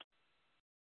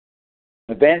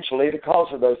 Eventually, because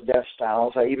of those death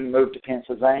styles, I even moved to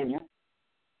Pennsylvania,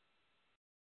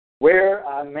 where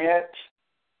I met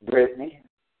Brittany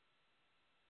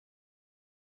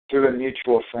through a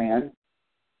mutual friend,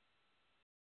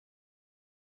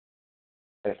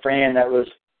 a friend that was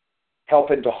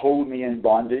helping to hold me in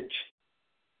bondage.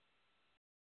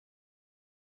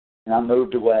 And I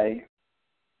moved away,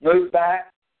 moved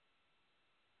back,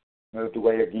 moved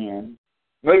away again,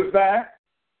 moved back,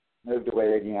 moved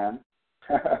away again.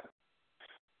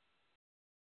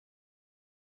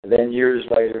 Then years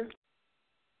later,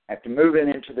 after moving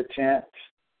into the tent,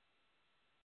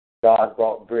 God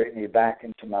brought Brittany back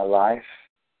into my life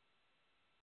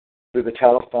through the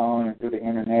telephone and through the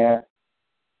internet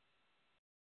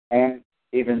and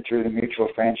even through the mutual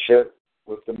friendship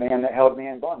with the man that held me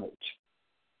in bondage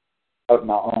of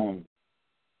my own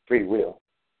free will.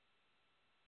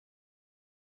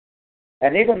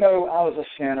 And even though I was a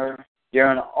sinner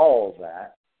during all of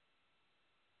that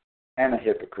and a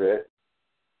hypocrite,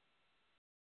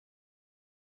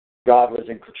 God was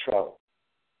in control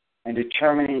and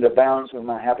determining the bounds of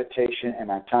my habitation and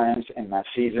my times and my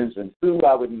seasons and who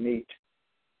I would meet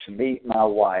to meet my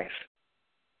wife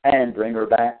and bring her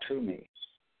back to me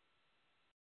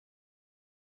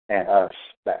and us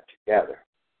back together.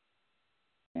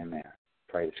 Amen.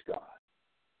 Praise God.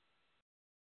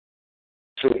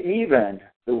 So even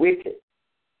the wicked,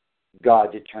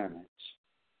 God determines.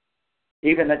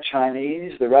 Even the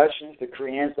Chinese, the Russians, the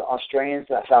Koreans, the Australians,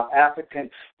 the South African,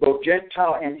 both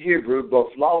Gentile and Hebrew, both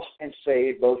lost and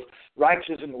saved, both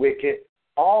righteous and wicked,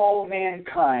 all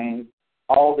mankind,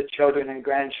 all the children and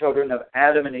grandchildren of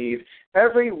Adam and Eve,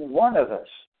 every one of us,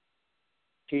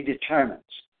 He determines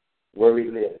where we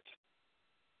live.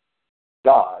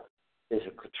 God is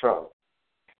in control.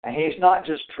 And He's not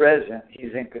just present,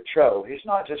 He's in control. He's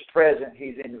not just present,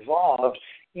 He's involved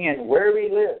in where we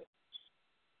live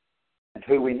and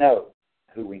who we know,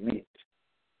 who we meet.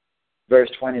 Verse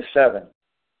 27,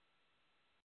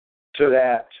 so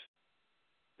that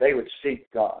they would seek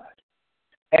God.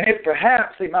 And if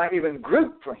perhaps they might even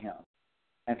group for Him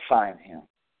and find Him,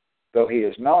 though He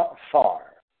is not far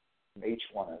from each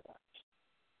one of us.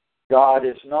 God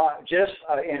is not just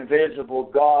an invisible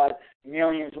God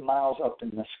millions of miles up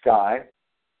in the sky,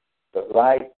 but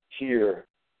right here,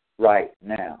 right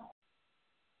now.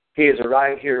 He is a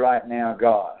right here, right now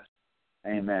God.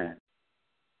 Amen.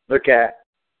 Look at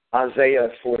Isaiah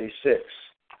 46.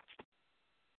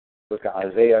 Look at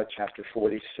Isaiah chapter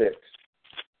 46.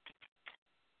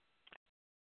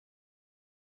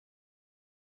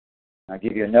 I'll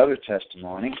give you another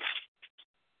testimony.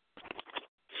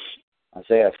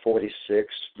 Isaiah 46,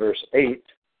 verse 8.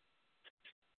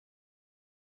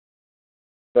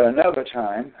 But another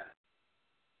time,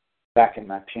 back in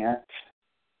my tent,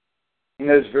 in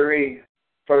those very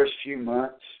first few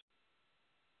months,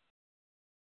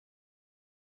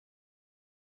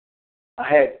 I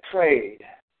had prayed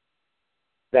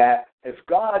that if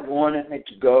God wanted me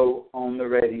to go on the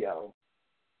radio,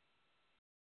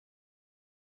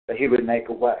 that He would make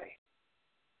a way.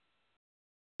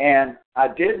 And I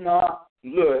did not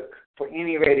look for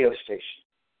any radio station.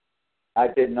 I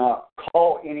did not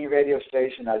call any radio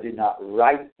station. I did not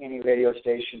write any radio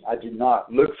station. I did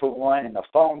not look for one in the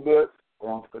phone book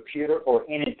or on the computer or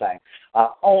anything. I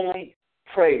only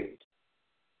prayed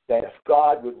that if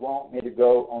God would want me to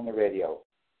go on the radio,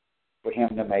 for Him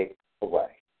to make a way.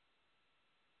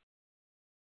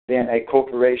 Then a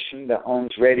corporation that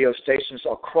owns radio stations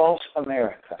across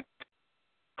America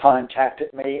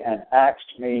contacted me and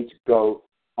asked me to go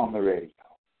on the radio.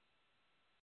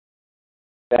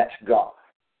 That's God.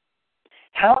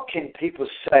 How can people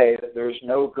say that there's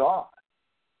no God?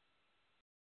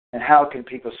 And how can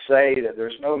people say that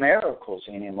there's no miracles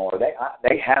anymore?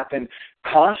 They happen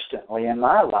constantly in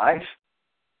my life,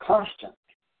 constantly.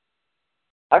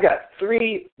 I got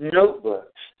 3 notebooks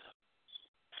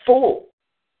full,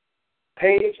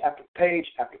 page after page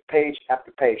after page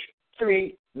after page,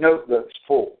 3 notebooks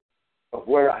full of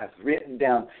where I have written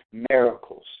down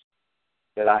miracles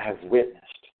that I have witnessed.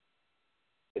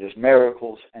 It is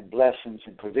miracles and blessings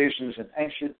and provisions and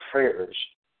ancient prayers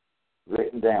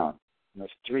written down in those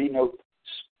 3 notebooks.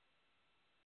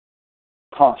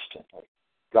 Constantly,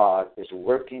 God is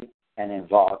working and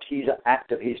involved. He's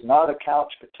active. He's not a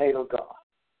couch potato God.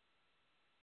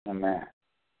 Amen.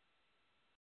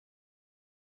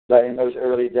 But in those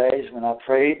early days when I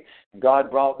prayed and God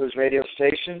brought those radio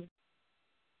stations,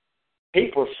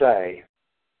 people say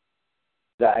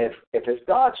that if it's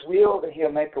God's will, that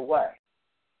He'll make a way.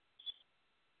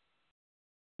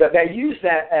 But they use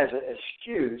that as an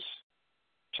excuse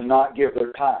to not give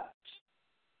their tithes,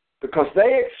 because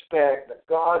they expect that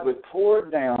God would pour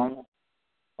down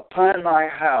upon my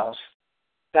house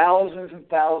thousands and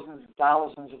thousands and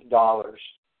thousands of dollars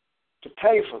to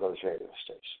pay for those radio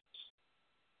stations.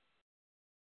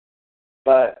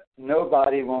 But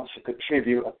nobody wants to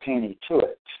contribute a penny to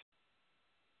it.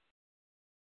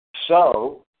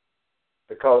 So,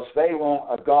 because they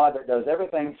want a God that does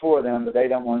everything for them, but they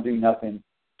don't want to do nothing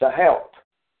to help.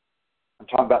 I'm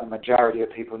talking about the majority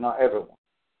of people, not everyone.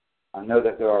 I know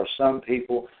that there are some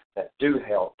people that do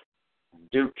help and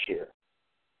do care.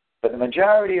 But the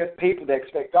majority of people, they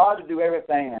expect God to do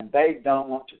everything, and they don't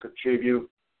want to contribute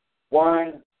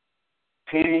one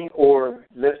penny or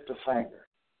lift a finger.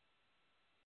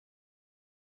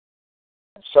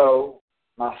 So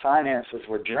my finances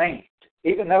were drained,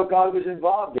 even though God was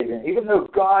involved in it, even though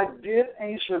God did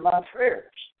answer my prayers.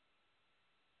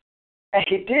 And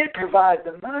He did provide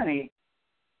the money,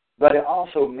 but it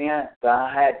also meant that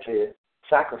I had to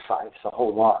sacrifice a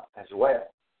whole lot as well.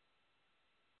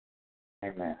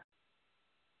 Amen.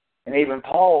 And even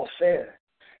Paul said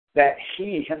that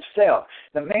he himself,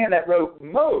 the man that wrote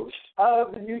most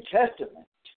of the New Testament,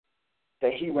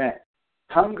 that he went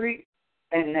hungry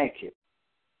and naked.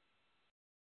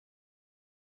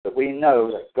 But we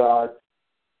know that God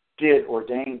did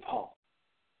ordain Paul,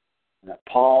 and that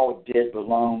Paul did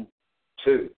belong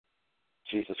to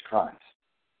Jesus Christ.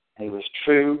 He was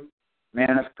true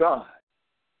man of God,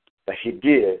 but he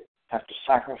did have to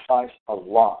sacrifice a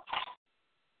lot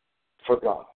for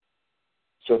God.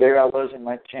 So there I was in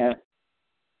my tent,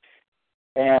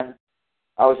 and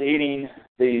I was eating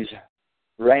these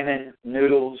ramen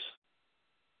noodles,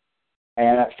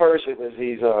 and at first it was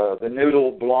these the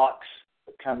noodle blocks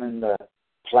that come in the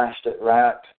plastic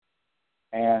wrap,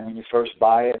 and when you first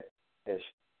buy it, it's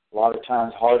a lot of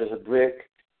times hard as a brick,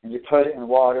 and you put it in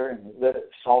water and you let it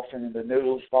soften and the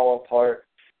noodles fall apart,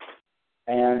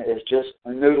 and it's just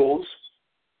noodles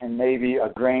and maybe a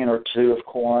grain or two of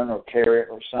corn or carrot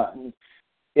or something.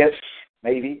 If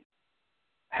maybe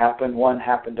one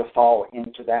happened to fall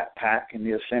into that pack in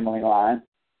the assembly line.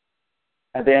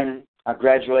 And then I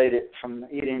graduated from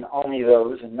eating only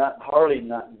those and hardly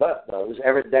nothing but those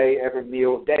every day, every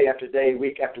meal, day after day,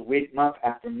 week after week, month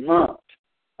after month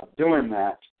of doing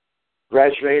that.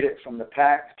 Graduated from the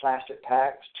plastic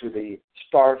packs to the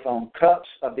styrofoam cups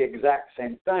of the exact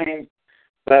same thing,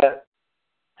 but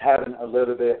having a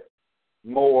little bit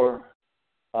more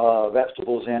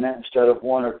vegetables in it instead of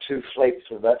 1 or 2 flakes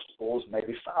of vegetables,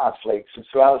 maybe 5 flakes. And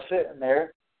so I was sitting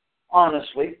there,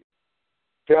 honestly,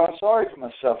 feeling sorry for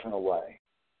myself in a way,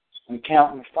 and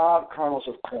counting 5 kernels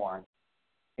of corn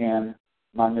in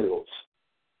my noodles.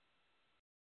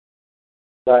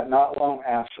 But not long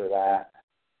after that,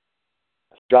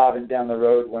 I was driving down the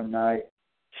road one night,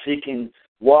 seeking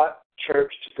what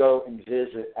church to go and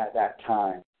visit at that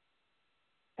time.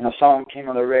 And a song came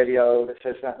on the radio that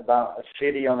says something about a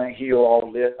city on a hill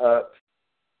all lit up.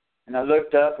 And I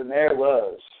looked up, and there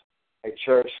was a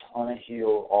church on a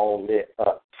hill all lit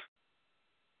up.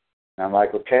 And I'm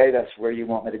like, okay, that's where you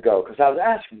want me to go. Because I was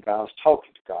asking God, I was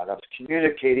talking to God, I was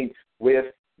communicating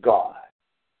with God.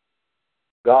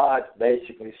 God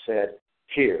basically said,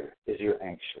 here is your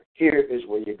answer. Here is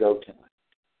where you go tonight.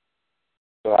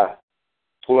 So I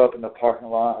pull up in the parking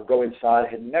lot, I go inside. I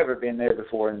had never been there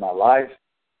before in my life.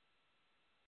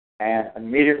 And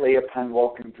immediately upon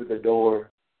walking through the door,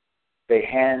 they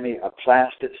hand me a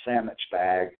plastic sandwich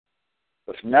bag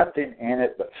with nothing in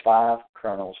it but 5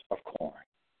 kernels of corn.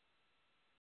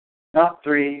 Not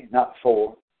 3, not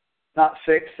 4, not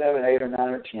 6, 7, 8, or 9,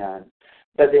 or 10,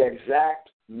 but the exact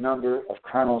number of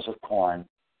kernels of corn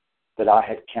that I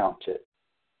had counted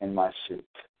in my soup.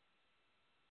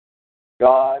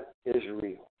 God is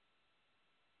real.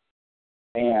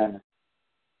 And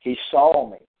He saw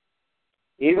me.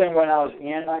 Even when I was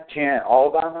in my tent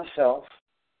all by myself,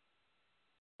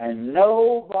 And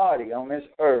nobody on this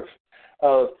earth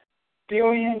of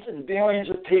billions and billions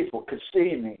of people could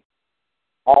see me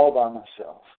all by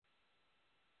myself.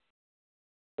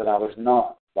 But I was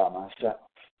not by myself.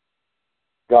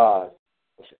 God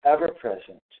was ever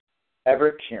present,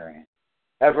 ever caring,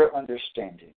 ever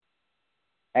understanding,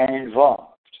 and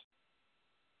involved.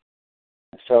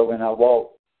 And so when I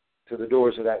walked through the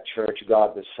doors of that church,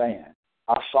 God was saying,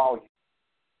 I saw you,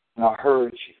 and I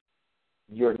heard you.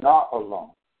 You're not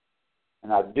alone,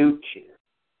 and I do care.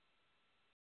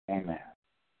 Amen.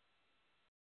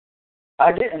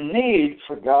 I didn't need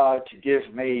for God to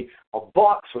give me a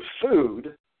box of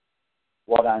food.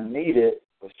 What I needed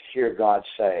was to hear God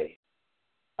say,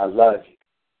 I love you.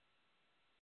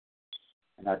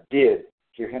 And I did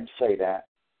hear him say that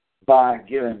by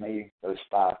giving me those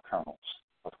 5 kernels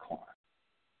of corn.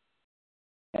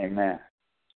 Amen.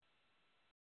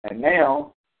 And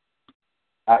now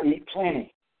I eat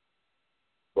plenty,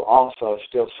 but also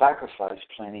still sacrifice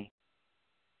plenty,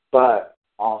 but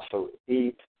also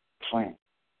eat plenty.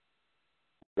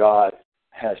 God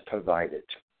has provided.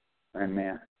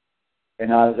 Amen.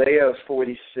 In Isaiah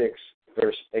 46,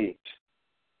 verse 8,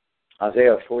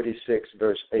 Isaiah 46,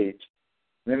 verse 8,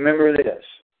 remember this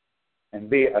and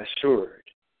be assured.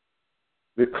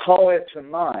 Recall it to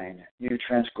mind, you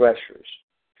transgressors.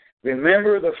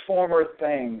 Remember the former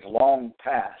things long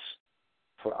past,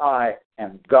 for I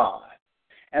am God.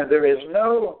 And there is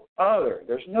no other.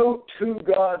 There's no 2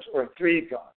 gods or 3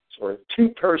 gods, or a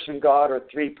 2-person God or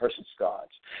 3-person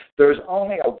gods. There's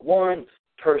only a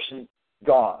 1-person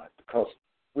God, because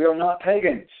we are not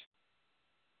pagans.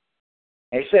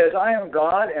 And he says, I am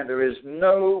God, and there is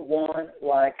no one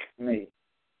like me,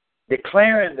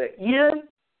 declaring the end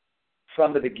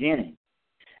from the beginning,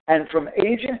 and from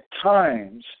ancient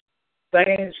times,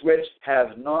 things which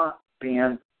have not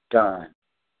been done.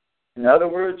 In other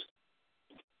words,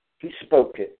 he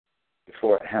spoke it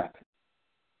before it happened,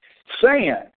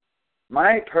 saying,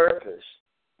 my purpose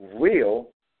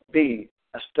will be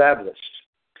established,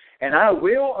 and I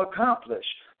will accomplish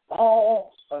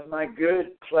all of my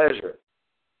good pleasure.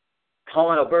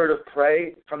 Calling a bird of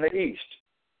prey from the east,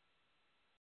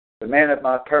 the man of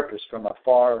my purpose from a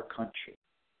far country.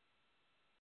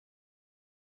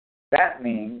 That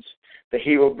means that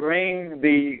he will bring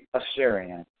the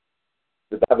Assyrian,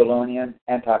 the Babylonian,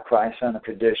 Antichrist, son of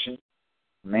perdition,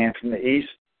 man from the east,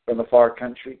 from a far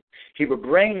country. He will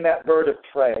bring that bird of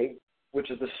prey,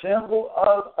 which is the symbol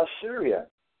of Assyria,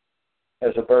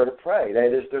 as a bird of prey. That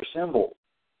is their symbol.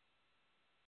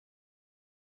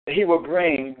 He will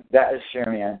bring that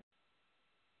Assyrian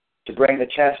to bring the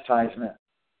chastisement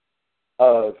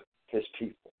of his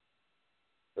people,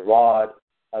 the rod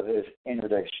of his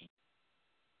indignation.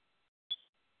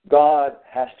 God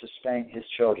has to spank his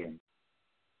children,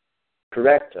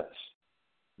 correct us,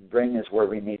 bring us where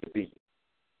we need to be.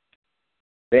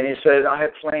 Then he says, I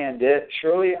have planned it.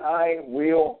 Surely I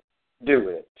will do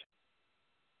it.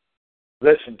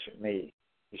 Listen to me,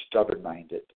 you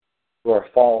stubborn-minded, who are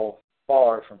far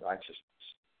from righteousness.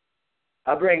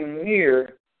 I bring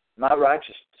near my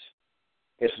righteousness.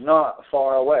 It's not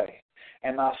far away.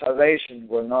 And my salvation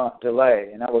will not delay.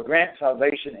 And I will grant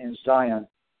salvation in Zion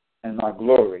and my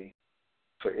glory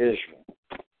for Israel.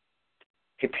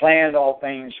 He planned all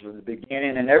things from the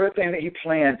beginning, and everything that he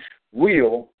planned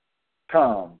will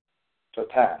come to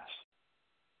pass.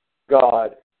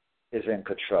 God is in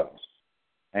control.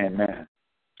 Amen.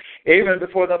 Even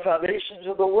before the foundations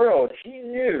of the world, he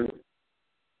knew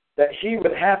that he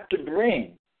would have to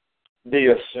bring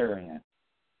the Assyrian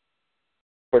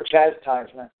for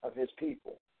chastisement of his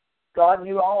people. God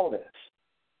knew all this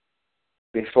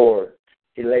before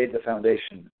he laid the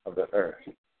foundation of the earth.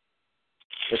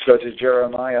 Let's go to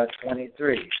Jeremiah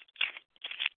 23.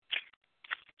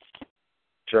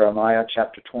 Jeremiah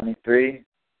chapter 23.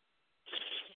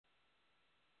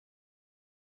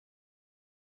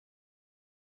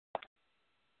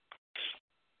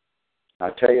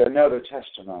 I'll tell you another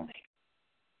testimony.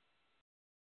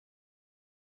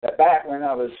 That back when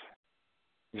I was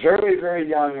very, very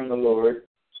young in the Lord,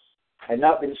 had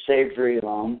not been saved very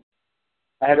long,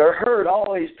 I had heard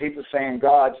all these people saying,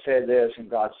 God said this and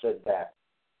God said that.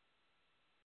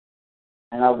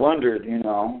 And I wondered,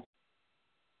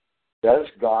 does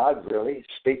God really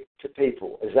speak to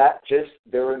people? Is that just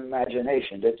their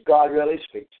imagination? Does God really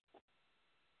speak to them?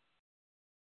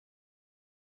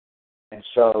 And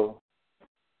so,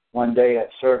 one day at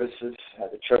services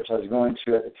at the church I was going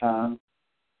to at the time,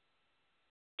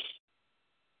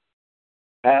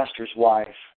 pastor's wife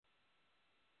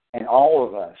and all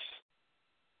of us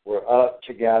were up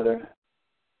together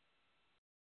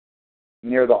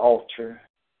near the altar.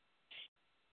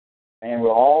 And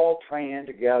we're all praying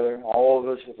together, all of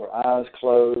us with our eyes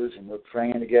closed, and we're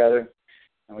praying together.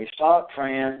 And we start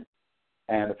praying,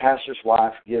 and the pastor's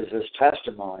wife gives us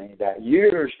testimony that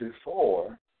years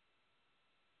before,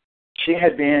 she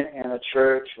had been in a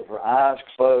church with her eyes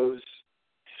closed,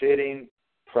 sitting,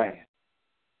 praying.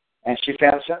 And she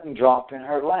found something drop in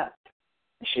her lap.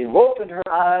 She opened her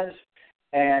eyes,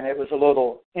 and it was a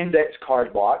little index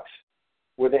card box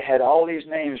where they had all these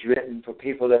names written for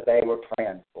people that they were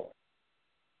praying for.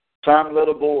 Some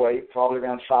little boy, probably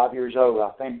around 5 years old, I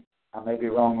think, I may be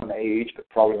wrong on the age, but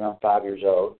probably around 5 years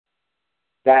old,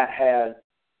 that had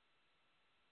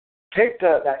picked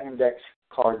up that index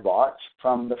card box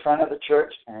from the front of the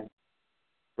church and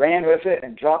ran with it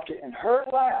and dropped it in her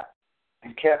lap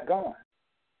and kept going.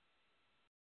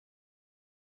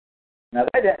 Now,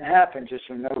 that didn't happen just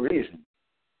for no reason.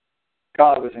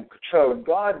 God was in control, and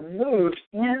God moved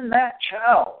in that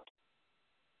child,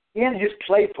 in his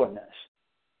playfulness,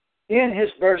 in his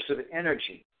burst of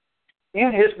energy,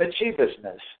 in his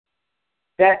mischievousness,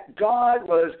 that God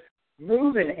was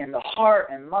moving in the heart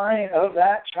and mind of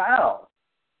that child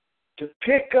to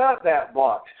pick up that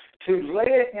box, to lay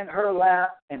it in her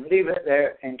lap and leave it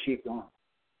there and keep going.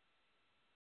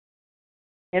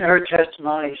 In her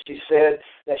testimony, she said,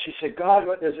 God,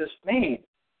 what does this mean?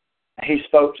 And he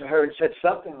spoke to her and said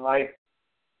something like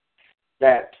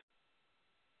that,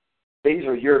 these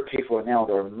are your people and now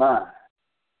they're mine.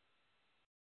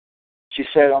 She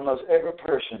said almost every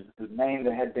person whose name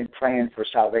they had been praying for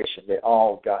salvation, they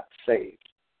all got saved,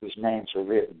 whose names are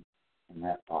written in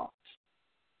that box.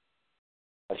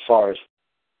 As far as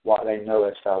what they know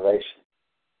as salvation,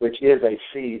 which is a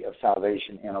seed of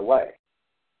salvation in a way.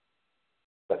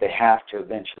 But they have to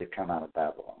eventually come out of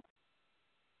Babylon.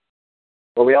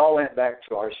 Well, we all went back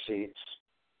to our seats.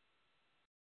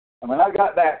 And when I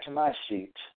got back to my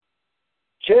seat,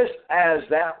 just as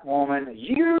that woman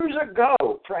years ago,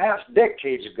 perhaps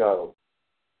decades ago,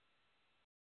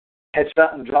 had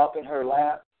something drop in her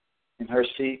lap, in her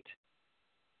seat,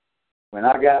 when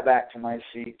I got back to my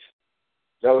seat,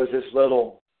 there was this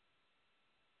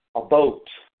a boat,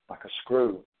 like a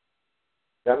screw,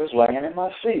 that was laying in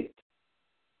my seat.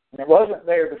 And it wasn't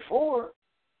there before.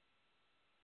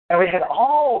 And we had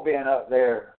all been up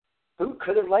there. Who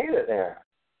could have laid it there?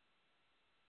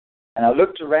 And I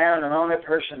looked around, and the only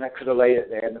person that could have laid it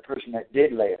there, and the person that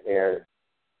did lay it there,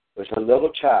 was a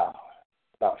little child,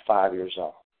 about 5 years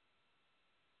old.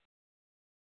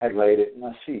 Had laid it in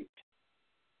my seat.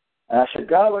 And I said,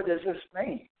 God, what does this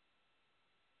mean?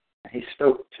 And he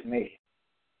spoke to me.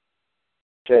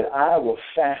 He said, I will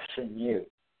fasten you.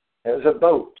 It was a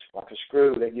boat, like a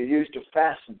screw that you use to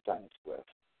fasten things with.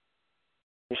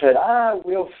 He said, I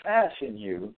will fasten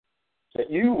you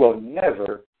that you will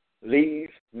never leave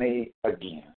me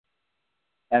again.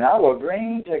 And I will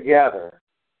bring together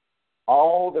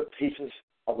all the pieces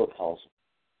of the puzzle.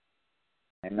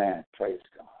 Amen. Praise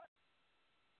God.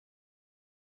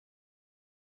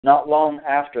 Not long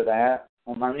after that,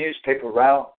 on my newspaper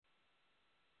route,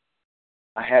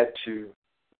 I had to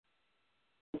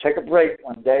take a break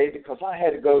one day because I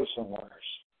had to go somewhere.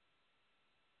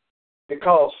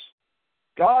 Because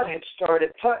God had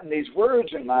started putting these words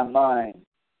in my mind.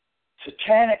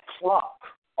 Satanic clock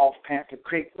off Panther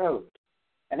Creek Road.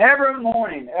 And every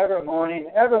morning,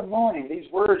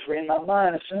 these words were in my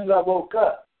mind as soon as I woke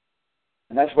up.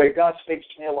 And that's the way God speaks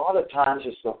to me a lot of times.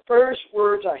 It's the first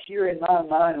words I hear in my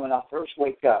mind when I first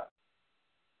wake up.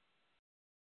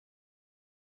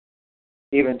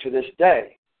 Even to this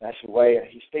day, that's the way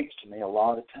he speaks to me a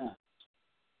lot of times.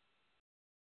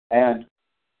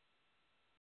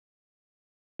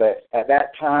 But at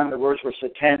that time, the words were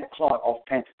satanic clock off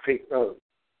Panther Creek Road.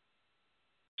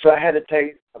 So I had to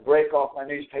take a break off my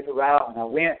newspaper route, and I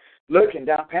went looking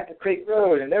down Panther Creek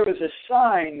Road, and there was a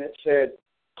sign that said,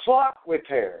 clock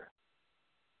repair.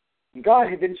 And God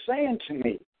had been saying to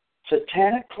me,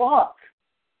 satanic clock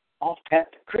off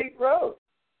Panther Creek Road.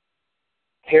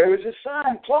 Here was a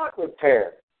sign, clock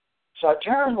repair. So I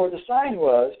turned where the sign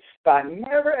was, but I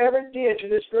never ever did to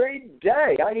this very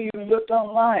day. I even looked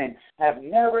online. I have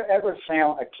never ever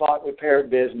found a clock repair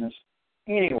business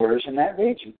anywhere in that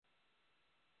region.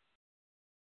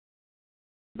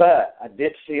 But I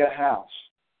did see a house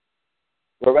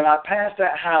where when I passed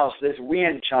that house, this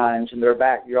wind chimes in their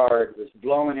backyard was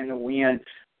blowing in the wind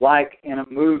like in a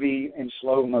movie in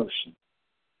slow motion.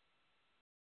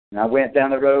 And I went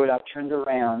down the road, I turned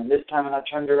around, and this time when I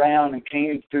turned around and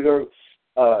came through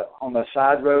on the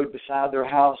side road beside their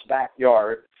house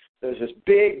backyard, there was this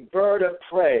big bird of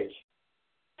prey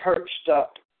perched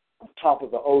up on top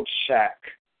of the old shack,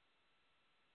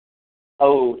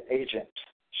 old agent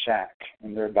shack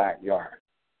in their backyard.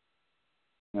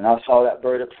 When I saw that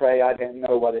bird of prey, I didn't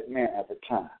know what it meant at the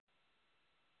time.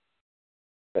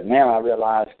 But now I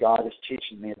realize God is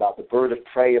teaching me about the bird of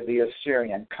prey of the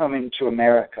Assyrian coming to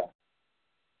America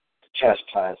to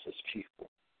chastise his people.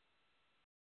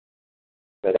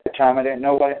 But at the time I didn't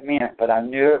know what it meant, but I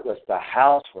knew it was the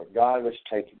house where God was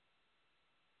taking me.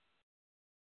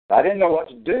 I didn't know what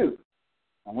to do.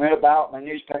 I went about my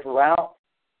newspaper route,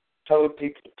 told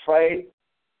people to pray.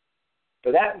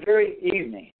 But that very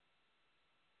evening,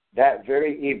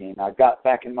 I got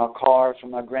back in my car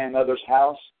from my grandmother's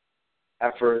house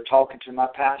after talking to my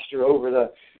pastor over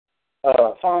the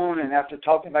phone, and after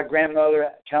talking to my grandmother,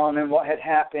 telling them what had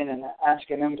happened and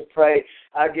asking them to pray.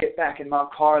 I get back in my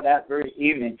car that very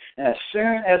evening, and as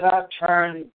soon as I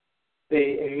turned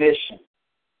the ignition,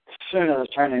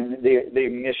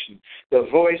 the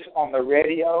voice on the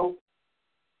radio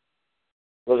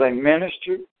was a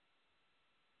minister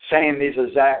saying these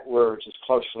exact words as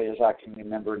closely as I can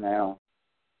remember now.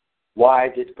 Why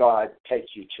did God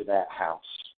take you to that house?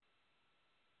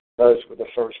 Those were the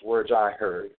first words I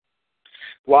heard.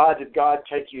 Why did God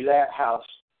take you to that house?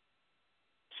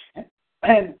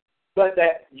 But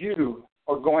that you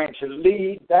are going to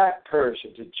lead that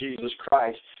person to Jesus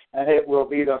Christ, and it will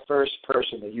be the first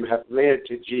person that you have led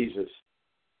to Jesus.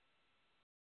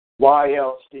 Why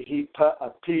else did he put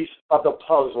a piece of the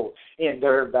puzzle in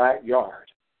their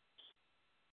backyard?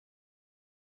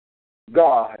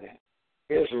 God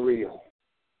is real.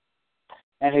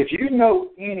 And if you know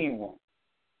anyone,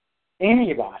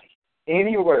 anybody,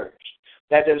 anywhere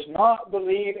that does not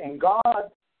believe in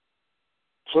God,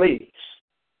 please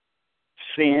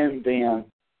send them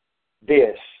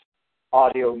this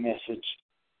audio message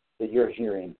that you're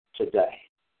hearing today.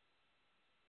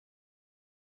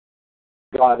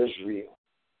 God is real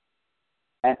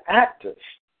and active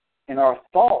in our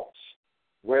thoughts,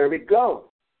 where we go,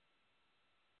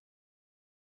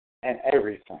 and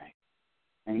everything.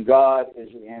 And God is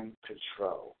in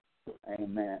control.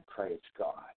 Amen. Praise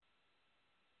God.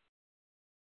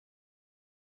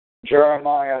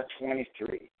 Jeremiah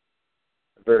 23,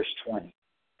 verse 20.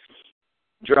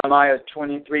 Jeremiah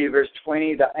 23, verse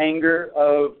 20, the anger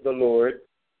of the Lord,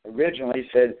 originally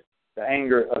said the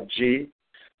anger of G,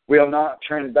 will not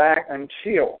turn back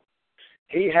until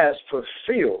he has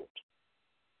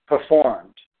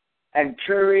performed, and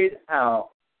carried out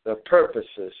the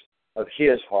purposes of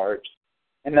his heart.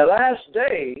 In the last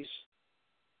days,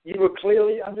 you will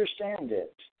clearly understand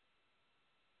it.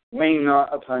 Lean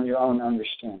not upon your own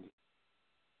understanding.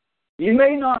 You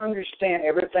may not understand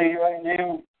everything right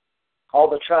now, all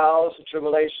the trials and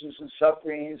tribulations and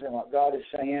sufferings and what God is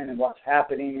saying and what's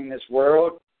happening in this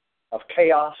world of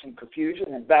chaos and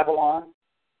confusion in Babylon.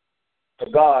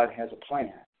 But God has a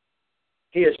plan.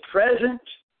 He is present,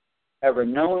 ever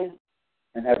knowing,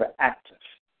 and ever active.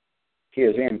 He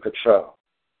is in control.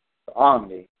 The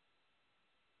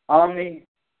Omni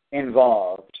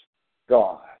Involved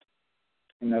God.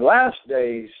 In the last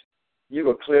days, you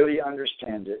will clearly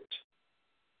understand it.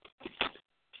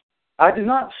 I did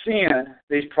not send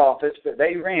these prophets, but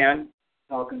they ran,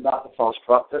 talking about the false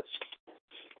prophets.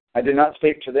 I did not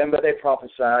speak to them, but they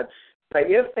prophesied. But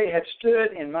if they had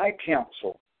stood in my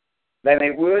counsel, then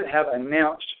they would have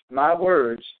announced my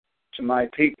words to my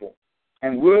people,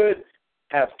 and would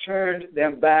have turned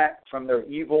them back from their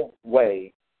evil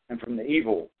way and from the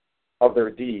evil of their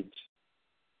deeds.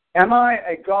 Am I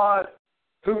a God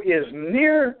who is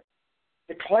near,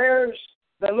 declares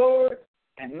the Lord,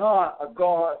 and not a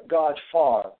God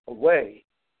far away?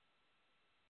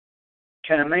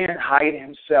 Can a man hide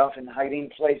himself in hiding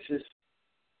places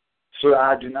so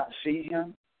I do not see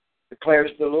him,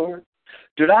 declares the Lord?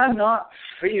 Did I not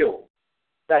feel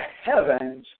the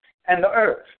heavens and the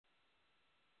earth?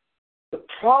 The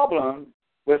problem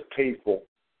with people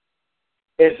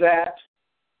is that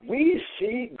we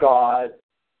see God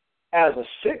as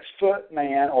a 6-foot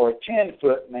man or a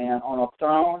 10-foot man on a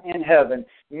throne in heaven,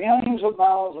 millions of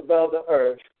miles above the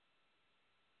earth.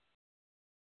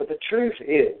 But the truth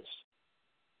is,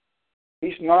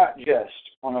 he's not just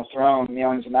on a throne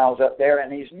millions of miles up there,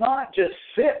 and he's not just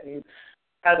sitting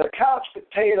as a couch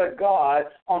potato God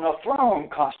on a throne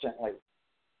constantly.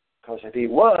 Because if he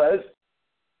was,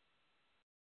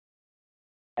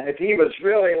 and if he was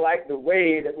really like the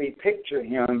way that we picture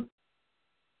him,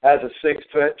 as a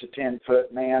 6-foot to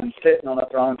 10-foot man sitting on a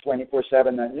throne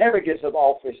 24/7 that never gets up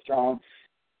off his throne,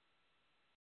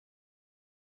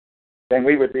 then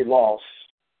we would be lost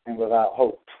and without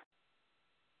hope.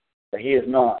 But he is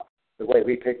not the way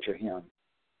we picture him.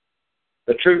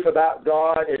 The truth about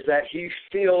God is that he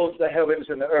fills the heavens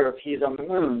and the earth. He's on the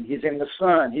moon. He's in the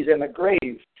sun. He's in the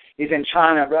grave. He's in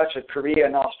China, Russia, Korea,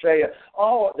 and Australia,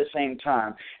 all at the same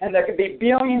time. And there could be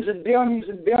billions and billions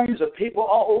and billions of people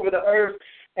all over the earth.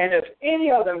 And if any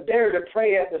of them dare to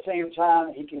pray at the same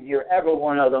time, he can hear every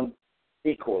one of them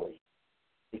equally.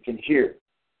 He can hear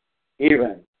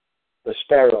even the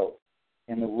sparrow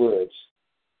in the woods.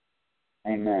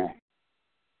 Amen.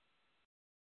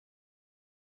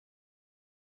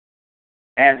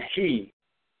 And he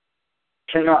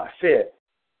cannot fit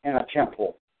in a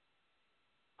temple.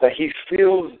 That he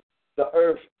fills the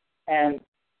earth and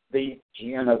the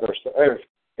universe. The earth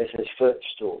is his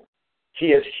footstool. He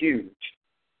is huge.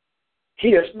 He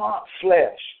is not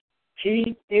flesh.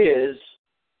 He is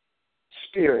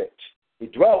spirit. He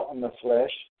dwelt in the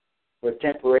flesh for a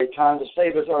temporary time to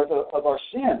save us of our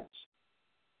sins.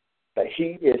 But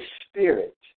he is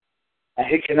spirit. And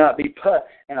he cannot be put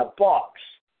in a box.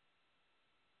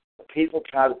 People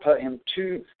try to put him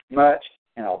too much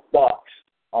in a box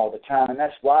all the time, and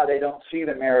that's why they don't see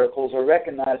the miracles or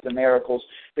recognize the miracles,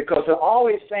 because they're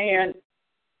always saying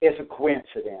it's a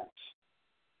coincidence.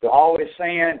 They're always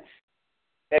saying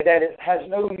that it has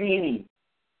no meaning.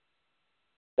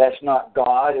 That's not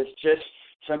God. It's just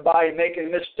somebody making a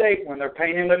mistake when they're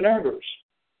painting the numbers.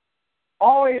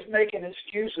 Always making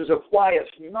excuses of why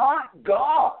it's not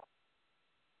God.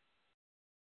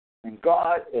 And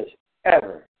God is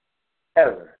ever,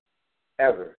 ever,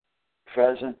 ever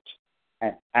present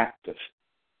and active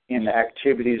in the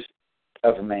activities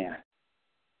of man.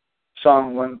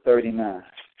 Psalm 139.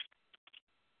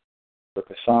 Book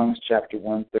of Songs, chapter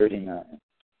 139.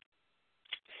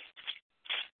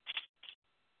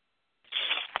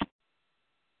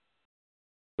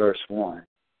 Verse 1.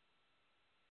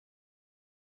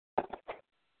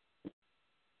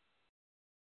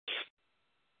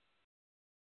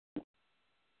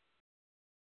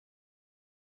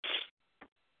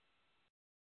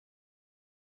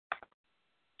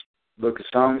 Book of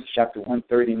Psalms, chapter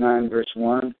 139, verse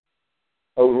 1.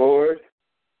 O Lord,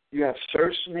 you have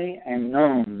searched me and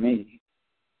known me.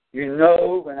 You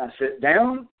know when I sit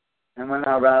down and when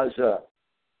I rise up.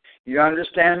 You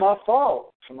understand my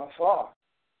fault from afar.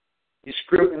 You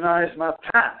scrutinize my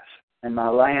path and my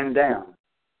lying down,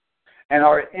 and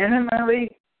are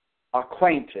intimately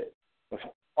acquainted with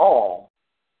all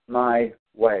my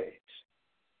ways.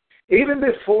 Even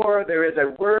before there is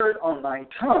a word on my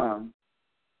tongue,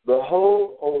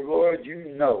 behold, O Lord,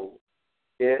 you know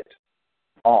it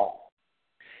all.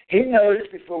 He knows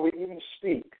before we even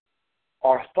speak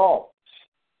our thoughts.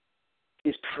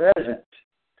 He's present.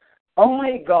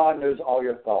 Only God knows all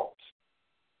your thoughts.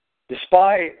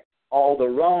 Despite all the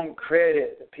wrong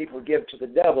credit that people give to the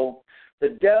devil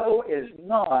is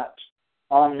not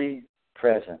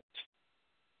omnipresent.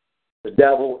 The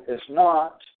devil is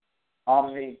not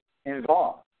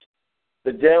omni-involved.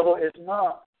 The devil is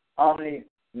not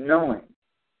omni-knowing.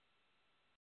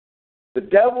 The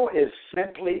devil is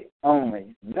simply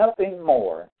only nothing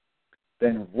more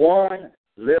than one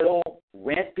little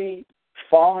wimpy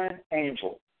fallen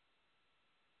angel.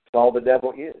 That's all the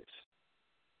devil is.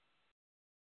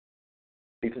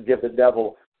 People give the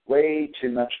devil way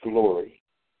too much glory.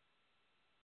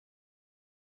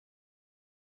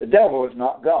 The devil is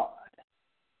not God.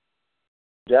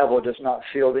 The devil does not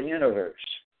fill the universe.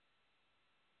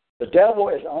 The devil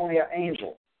is only an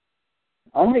angel.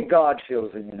 Only God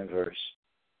fills the universe.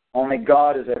 Only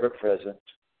God is ever present.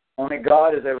 Only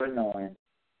God is ever knowing.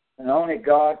 And only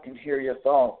God can hear your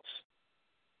thoughts.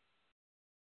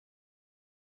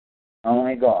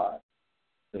 Only God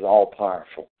is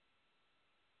all-powerful.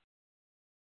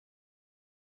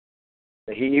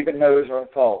 But He even knows our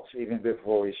thoughts even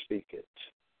before we speak it.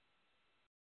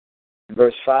 In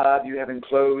verse 5, you have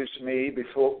enclosed me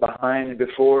behind and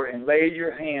before and laid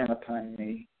your hand upon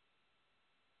me.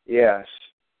 Yes,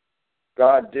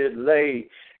 God did lay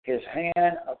His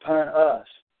hand upon us.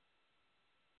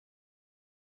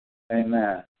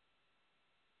 Amen.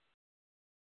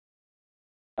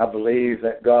 I believe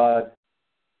that God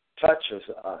touches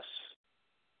us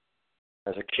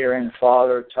as a caring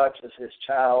father touches his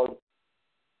child,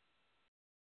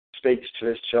 speaks to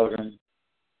his children,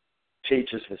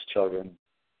 teaches his children,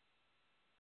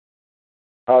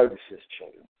 hugs his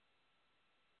children.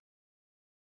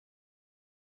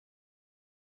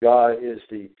 God is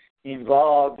the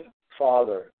involved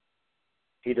Father.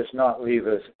 He does not leave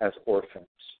us as orphans.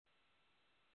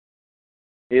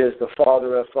 He is the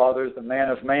Father of fathers, the man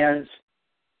of mans.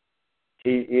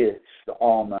 He is the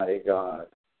Almighty God.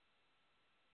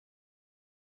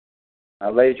 I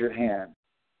laid your hand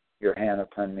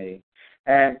upon me.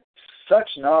 And such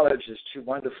knowledge is too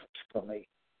wonderful for me.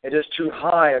 It is too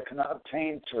high. I cannot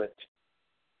obtain to it.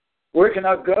 Where can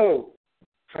I go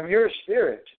from your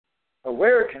Spirit? Or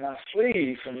where can I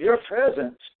flee from your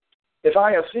presence? If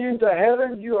I ascend to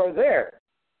heaven, you are there.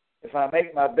 If I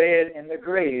make my bed in the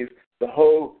grave,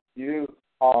 behold, you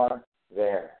are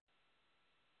there.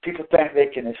 People think they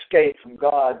can escape from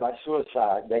God by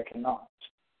suicide. They cannot.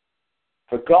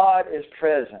 For God is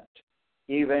present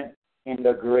even in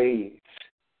the grave.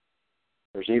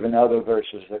 There's even other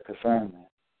verses that confirm that.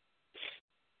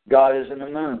 God is in the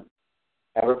moon,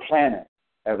 every planet,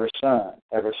 every sun,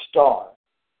 every star,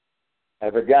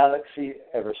 every galaxy,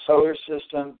 every solar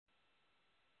system,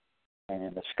 and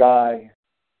in the sky,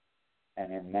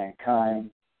 and in mankind,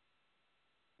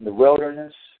 in the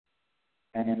wilderness,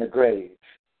 and in the grave.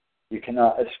 You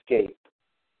cannot escape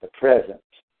the presence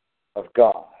of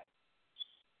God.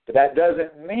 But that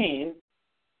doesn't mean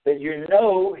that you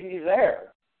know He's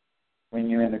there when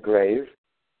you're in the grave.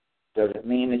 Doesn't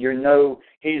mean that you know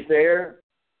He's there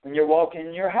when you're walking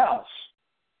in your house.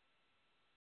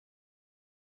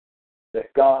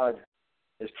 That God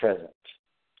is present.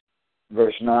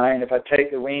 Verse 9, if I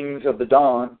take the wings of the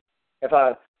dawn, if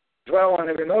I dwell in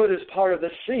the remotest part of the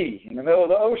sea, in the middle of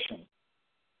the ocean,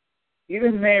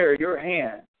 even there your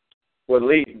hand will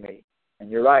lead me, and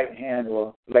your right hand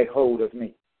will lay hold of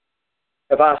me.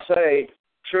 If I say,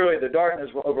 surely the darkness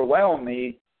will overwhelm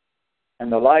me,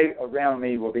 and the light around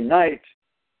me will be night,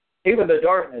 even the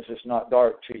darkness is not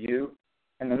dark to you,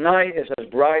 and the night is as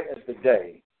bright as the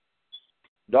day.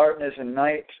 Darkness and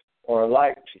night are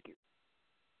alike to you.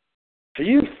 For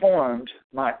you formed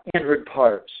my inward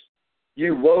parts.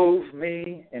 You wove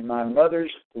me in my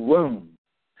mother's womb.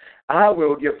 I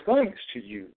will give thanks to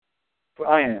you, for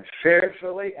I am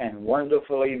fearfully and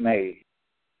wonderfully made.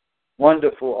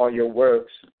 Wonderful are your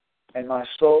works, and my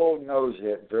soul knows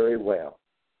it very well.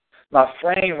 My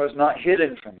frame was not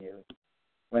hidden from you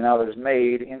when I was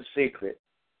made in secret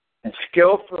and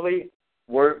skillfully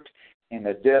worked in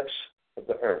the depths of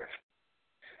the earth.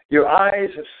 Your eyes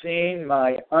have seen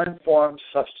my unformed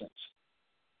substance,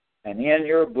 and in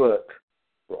your book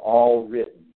were all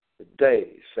written the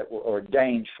days that were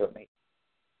ordained for me.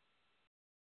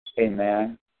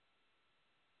 Amen.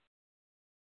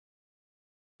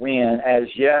 When as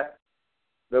yet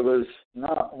there was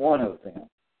not one of them,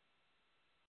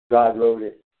 God wrote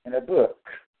it in a book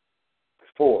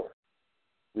before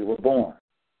we were born.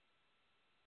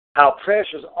 How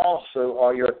precious also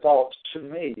are your thoughts to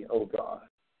me, O God.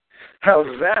 How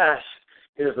vast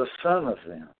is the sum of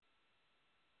them.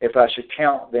 If I should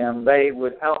count them, they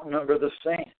would outnumber the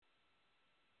sand.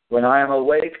 When I am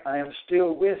awake, I am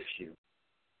still with you.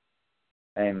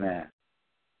 Amen.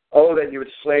 Oh, that you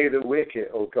would slay the wicked,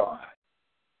 O God.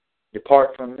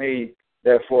 Depart from me,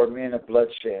 therefore, men of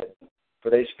bloodshed, for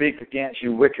they speak against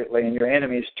you wickedly, and your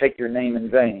enemies take your name in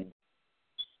vain.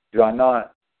 Do I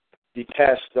not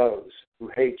detest those who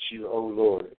hate you, O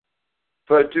Lord?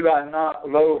 For do I not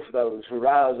loathe those who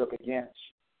rise up against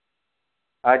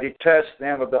you? I detest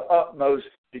them of the utmost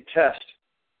detest.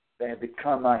 They have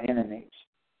become my enemies.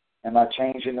 Am I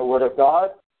changing the Word of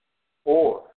God?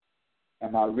 Or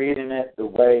am I reading it the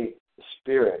way the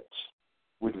Spirit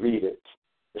would read it?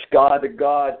 Is God the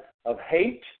God of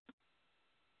hate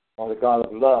or the God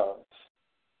of love?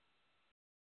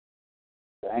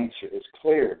 The answer is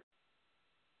clear.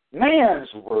 Man's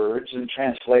words and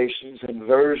translations and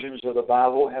versions of the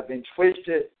Bible have been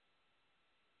twisted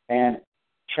and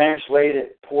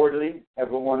translated poorly,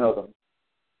 every one of them.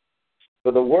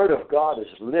 But the Word of God is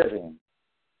living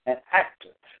and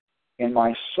active in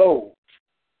my soul,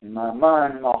 in my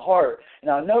mind, in my heart.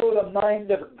 And I know the mind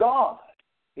of God,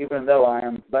 even though I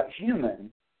am but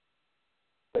human,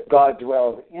 but God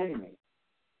dwells in me.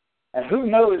 And who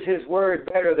knows His Word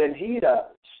better than He does?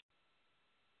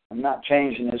 I'm not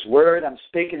changing His Word. I'm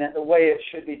speaking it the way it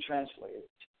should be translated.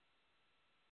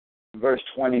 Verse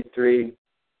 23,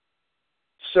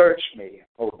 search me,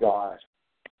 O God,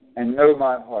 and know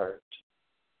my heart.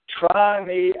 Try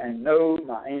me and know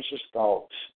my anxious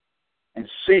thoughts, and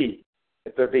see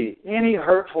if there be any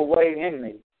hurtful way in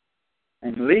me,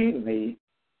 and lead me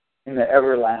in the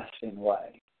everlasting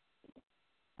way.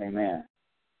 Amen.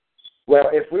 Well,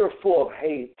 if we're full of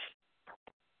hate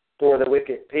for the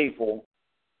wicked people,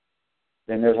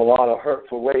 then there's a lot of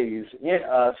hurtful ways in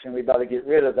us, and we've got to get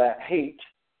rid of that hate.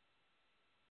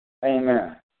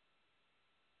 Amen.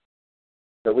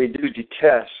 But we do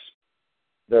detest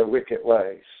their wicked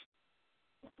ways.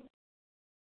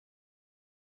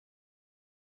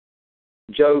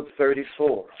 Job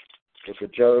 34. Look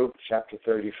at Job chapter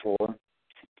 34.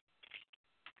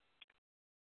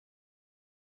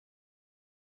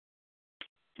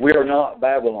 We are not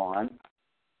Babylon.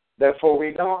 Therefore,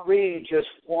 we don't read just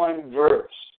one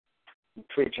verse and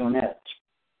preach on it,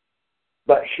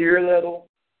 but hear little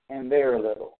and there a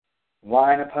little,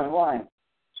 line upon line,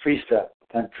 precept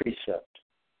upon precept.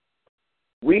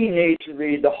 We need to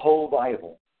read the whole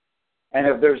Bible. And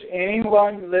if there's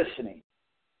anyone listening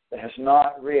that has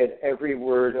not read every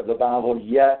word of the Bible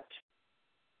yet,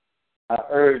 I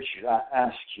urge you, I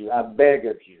ask you, I beg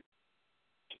of you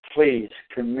to please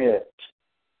commit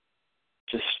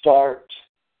to start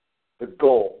the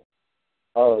goal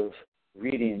of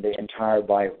reading the entire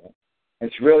Bible.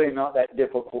 It's really not that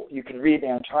difficult. You can read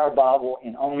the entire Bible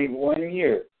in only 1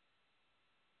 year.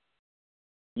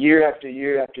 Year after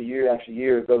year after year after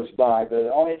year goes by, but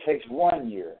it only takes 1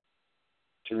 year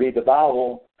to read the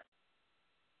Bible.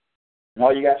 And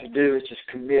all you got to do is just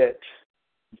commit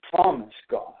and promise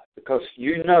God. Because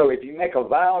you know if you make a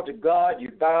vow to God,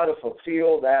 you've got to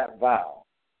fulfill that vow.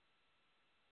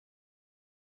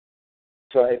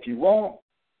 So if you want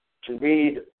to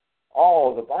read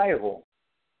all the Bible,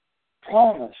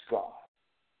 promise God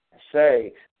and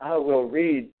say, I will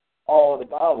read all the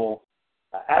Bible.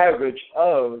 An average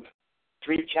of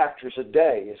 3 chapters a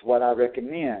day is what I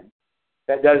recommend.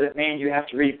 That doesn't mean you have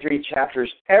to read 3 chapters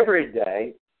every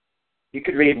day. You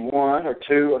could read 1 or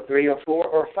 2 or 3 or 4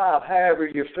 or 5, however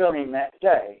you're feeling that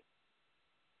day.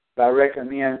 But I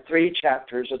recommend 3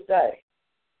 chapters a day.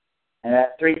 And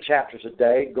at 3 chapters a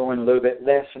day, going a little bit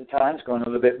less sometimes, going a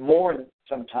little bit more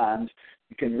sometimes,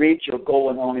 you can reach your goal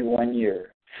in only 1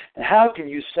 year. And how can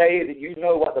you say that you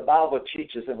know what the Bible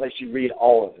teaches unless you read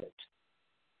all of it?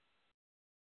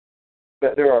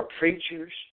 But there are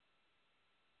preachers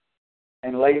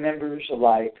and lay members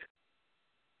alike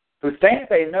who think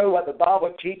they know what the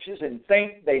Bible teaches and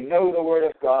think they know the Word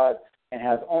of God and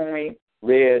have only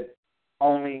read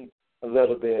only a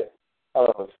little bit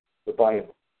of the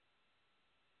Bible.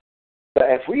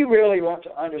 But if we really want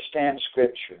to understand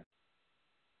Scripture,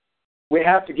 we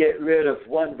have to get rid of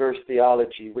one-verse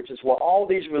theology, which is what all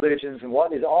these religions and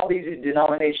all these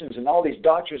denominations and all these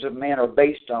doctrines of man are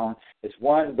based on, is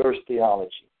one-verse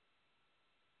theology.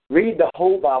 Read the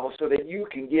whole Bible so that you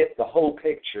can get the whole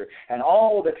picture and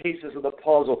all the pieces of the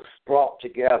puzzle brought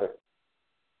together.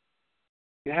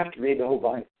 You have to read the whole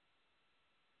Bible.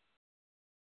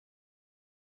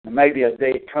 There may be a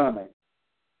day coming,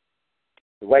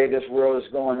 the way this world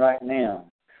is going right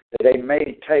now, that they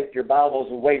may take your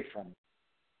Bibles away from you.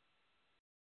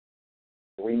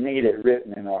 We need it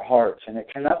written in our hearts, and it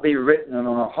cannot be written in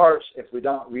our hearts if we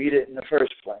don't read it in the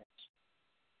first place.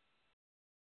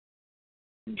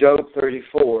 Job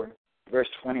 34, verse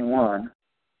 21.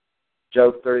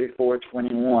 Job 34,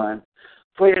 21.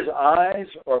 For his eyes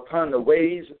are upon the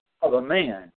ways of a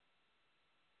man,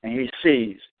 and he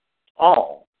sees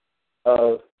all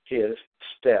of his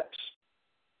steps.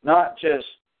 Not just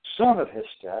some of his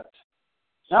steps,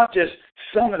 not just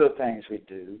some of the things we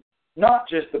do, not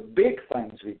just the big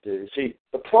things we do. See,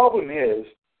 the problem is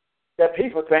that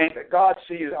people think that God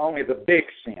sees only the big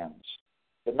sins,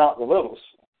 but not the little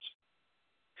sins.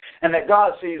 And that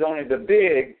God sees only the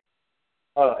big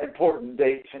important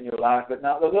dates in your life, but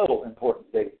not the little important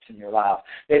dates in your life.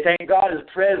 They think God is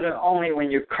present only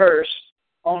when you curse,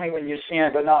 only when you sin,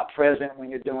 but not present when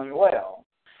you're doing well.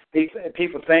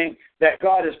 People think that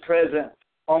God is present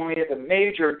only at the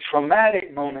major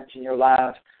traumatic moments in your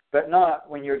life, but not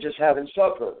when you're just having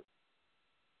supper.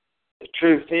 The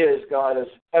truth is God is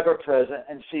ever present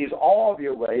and sees all of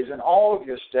your ways and all of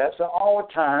your steps at all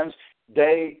times,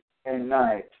 day and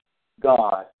night.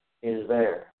 God is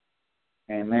there.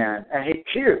 Amen. And He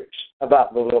cares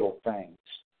about the little things.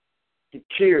 He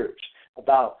cares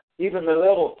about even the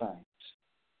little things.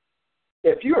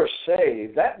 If you are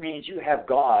saved, that means you have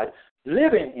God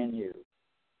living in you.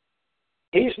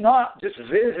 He's not just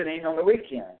visiting on the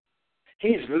weekend.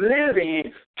 He's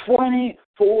living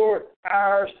 24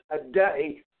 hours a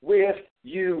day with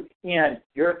you in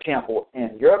your temple,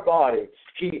 in your body.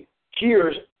 He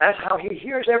hears, that's how He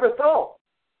hears every thought.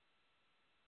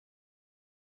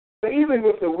 But even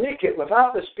with the wicked,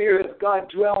 without the Spirit of God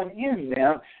dwelling in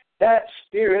them, that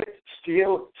Spirit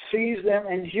still sees them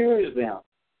and hears them.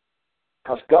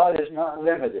 Because God is not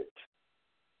limited.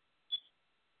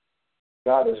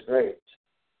 God is great.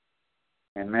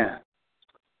 Amen.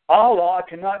 Allah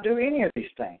cannot do any of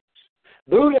these things.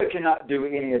 Buddha cannot do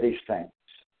any of these things.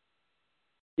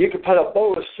 You could put a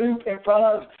bowl of soup in front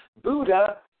of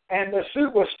Buddha, and the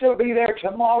soup will still be there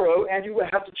tomorrow, and you will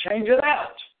have to change it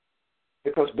out.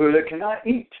 Because Buddha cannot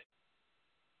eat.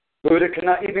 Buddha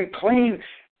cannot even clean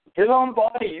his own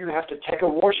body. You have to take a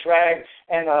wash rag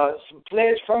and some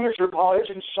pledge furniture polish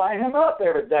and shine him up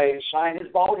every day and shine his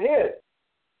bald head.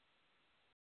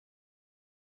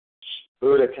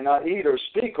 Buddha cannot eat or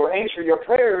speak or answer your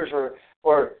prayers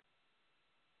or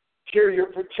hear your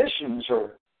petitions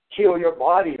or heal your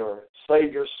body or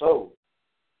save your soul.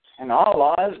 And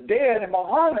Allah is dead and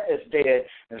Muhammad is dead.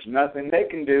 There's nothing they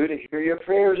can do to hear your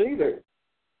prayers either.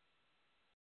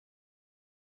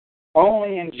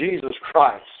 Only in Jesus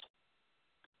Christ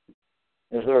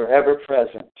is there ever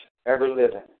present, ever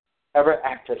living, ever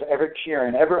active, ever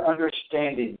caring, ever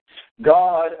understanding,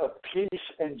 God of peace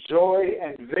and joy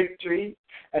and victory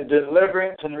and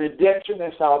deliverance and redemption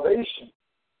and salvation.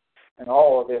 And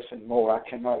all of this and more, I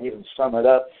cannot even sum it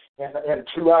up in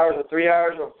 2 hours or 3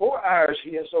 hours or 4 hours.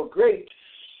 He is so great.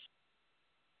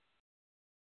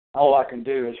 All I can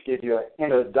do is give you an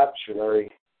introduction to him.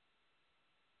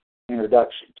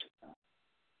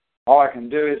 All I can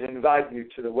do is invite you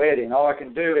to the wedding. All I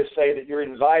can do is say that you're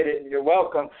invited and you're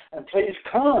welcome, and please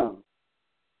come.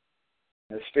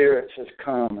 The Spirit says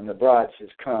come, and the bride says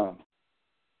come.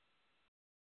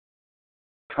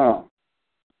 Come.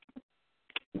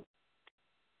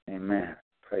 Amen.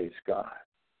 Praise God.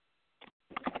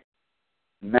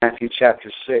 Matthew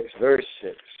chapter 6, verse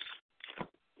 6.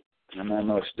 I'm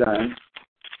almost done.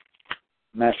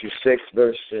 Matthew 6,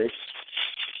 verse 6.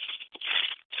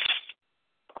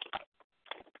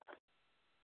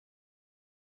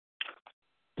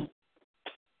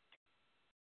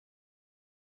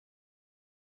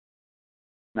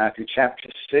 Matthew chapter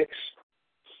 6,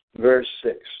 verse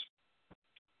 6.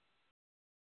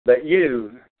 But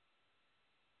you,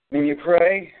 when you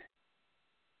pray,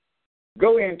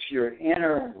 go into your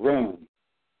inner room,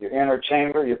 your inner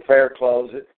chamber, your prayer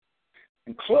closet,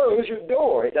 and close your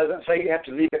door. It doesn't say you have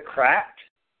to leave it cracked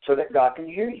so that God can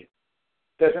hear you.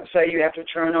 It doesn't say you have to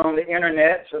turn on the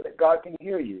internet so that God can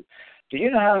hear you. Do you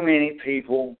know how many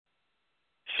people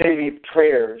send me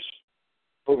prayers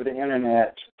over the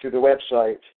internet, through the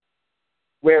website,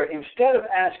 where instead of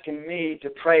asking me to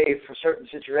pray for certain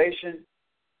situation,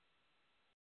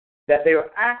 that they are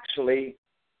actually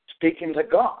speaking to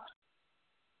God?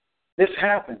 This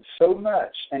happens so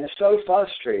much, and it's so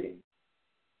frustrating.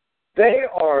 They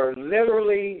are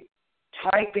literally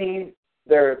typing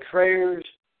their prayers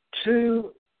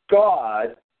to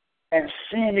God and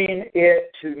sending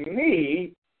it to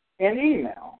me in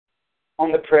email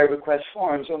on the prayer request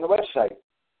forms on the website,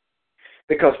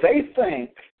 because they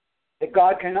think that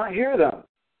God cannot hear them,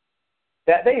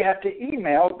 that they have to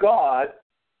email God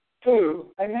through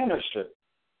a minister.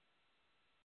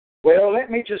 Well,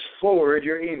 let me just forward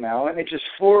your email. Let me just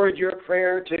forward your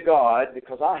prayer to God,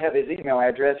 because I have his email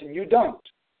address and you don't.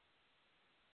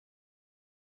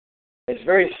 It's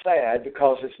very sad,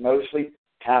 because it's mostly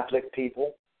Catholic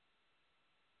people,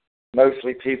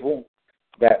 mostly people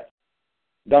that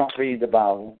don't read the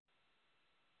Bible,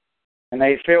 and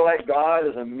they feel like God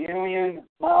is a million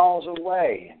miles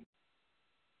away,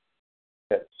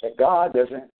 that God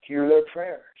doesn't hear their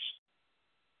prayers.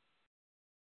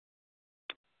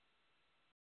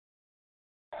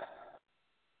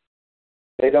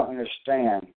 They don't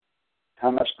understand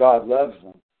how much God loves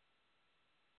them,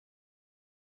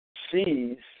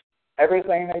 sees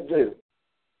everything they do,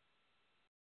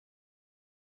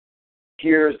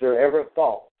 hears their every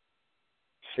thought,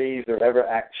 sees their every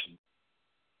action,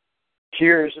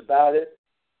 hears about it,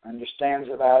 understands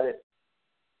about it.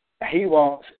 He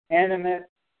wants intimate,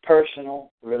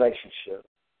 personal relationship.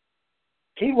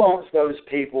 He wants those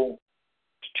people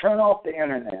to turn off the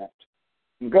internet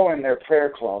and go in their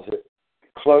prayer closet,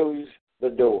 close the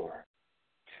door,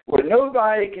 where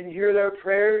nobody can hear their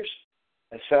prayers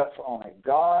except for only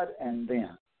God and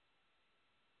them.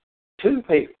 Two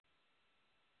people,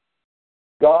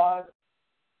 God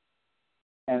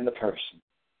and the person.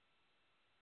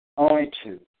 Only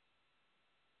two.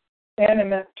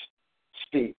 Intimate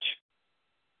speech.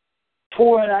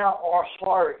 Pouring out our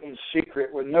heart in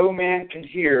secret where no man can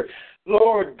hear.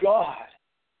 Lord God,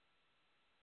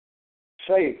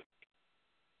 save.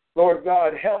 Lord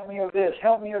God, help me of this,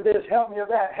 help me of this, help me of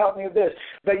that, help me of this.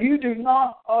 But you do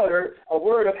not utter a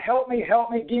word of help me,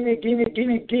 give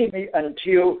me,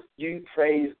 until you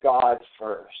praise God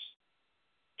first.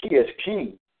 He is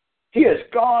King. He is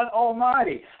God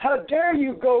Almighty. How dare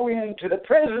you go into the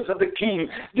presence of the King,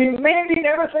 demanding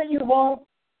everything you want?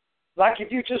 Like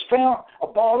if you just found a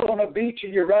bottle on a beach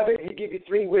and you rub it, he'd give you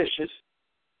 3 wishes.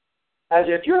 As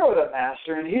if you're the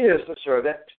master and he is the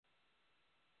servant.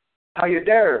 How you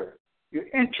dare you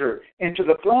enter into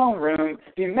the throne room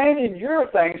demanding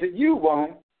your things that you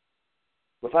want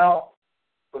without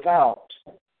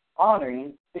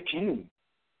honoring the King.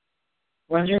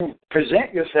 When you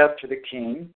present yourself to the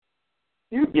King,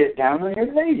 you get down on your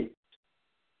knees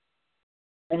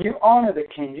and you honor the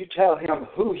King. You tell him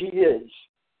who he is.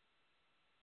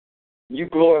 You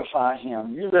glorify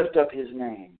him. You lift up his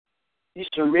name. You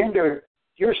surrender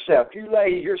yourself. You lay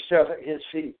yourself at his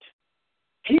feet.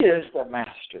 He is the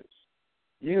master.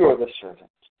 You are the servant.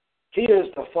 He is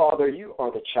the father. You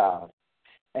are the child.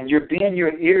 And you bend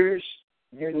your ears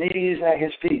and your knees at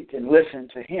his feet and listen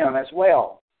to him as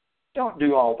well. Don't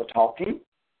do all the talking.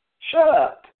 Shut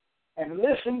up and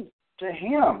listen to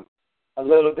him a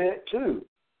little bit too.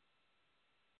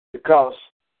 Because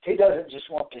he doesn't just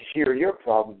want to hear your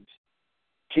problems.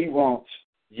 He wants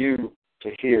you to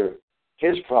hear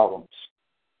his problems.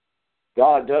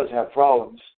 God does have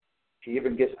problems. He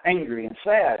even gets angry and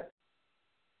sad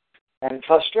and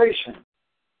frustration.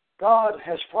 God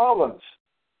has problems.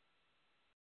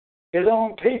 His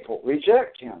own people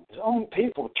reject him. His own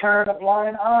people turn a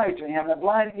blind eye to him, a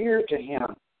blind ear to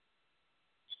him.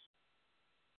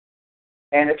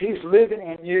 And if he's living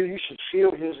in you, you should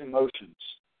feel his emotions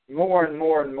more and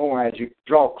more and more as you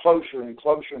draw closer and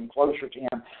closer and closer to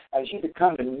him, as you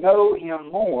become to know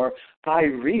him more by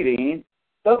reading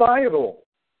the Bible.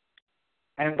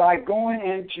 And by going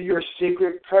into your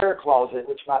secret prayer closet,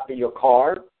 which might be your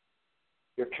car,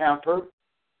 your camper,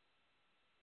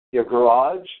 your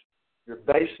garage, your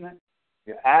basement,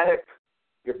 your attic,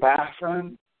 your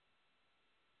bathroom,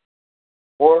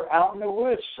 or out in the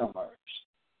woods somewhere.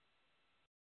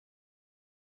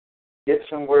 Get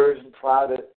some words in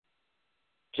private,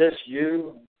 just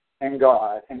you and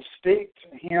God, and speak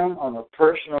to him on a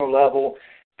personal level,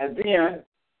 and then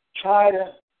try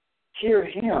to hear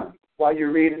him while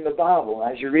you're reading the Bible.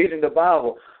 As you're reading the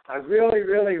Bible, I really,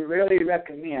 really, really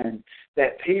recommend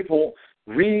that people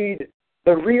read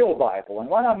the real Bible. And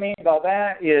what I mean by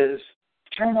that is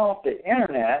turn off the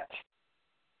internet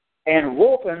and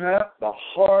open up the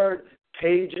hard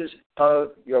pages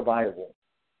of your Bible.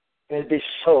 It'd be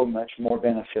so much more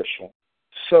beneficial.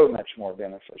 So much more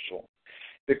beneficial.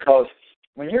 Because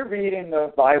when you're reading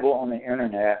the Bible on the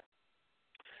internet,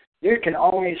 you can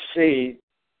only see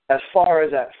as far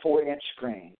as that 4-inch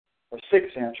screen, or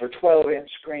 6-inch, or 12-inch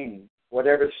screen,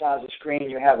 whatever size of screen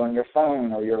you have on your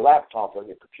phone or your laptop or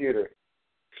your computer.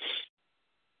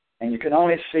 And you can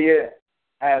only see it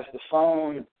as the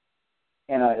phone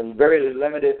in a very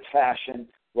limited fashion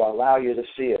will allow you to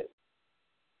see it.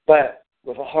 But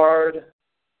with a hard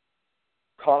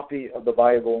copy of the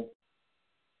Bible,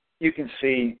 you can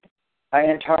see an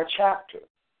entire chapter,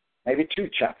 maybe 2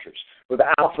 chapters. With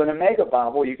the Alpha and Omega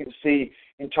Bible, you can see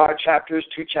entire chapters,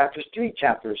 2 chapters, 3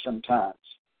 chapters sometimes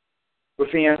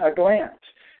within a glance.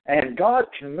 And God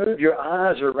can move your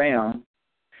eyes around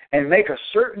and make a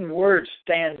certain word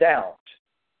stand out,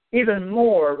 even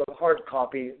more with a hard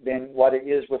copy than what it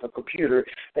is with a computer,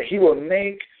 that he will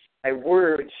make a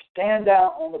word stand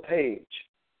out on the page,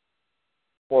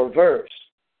 or a verse,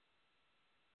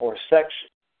 or a section,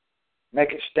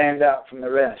 make it stand out from the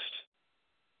rest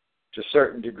to a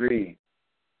certain degree.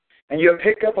 And you'll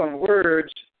pick up on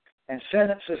words and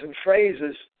sentences and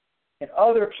phrases in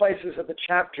other places of the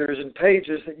chapters and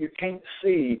pages that you can't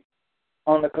see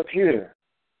on the computer.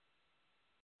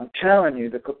 I'm telling you,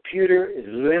 the computer is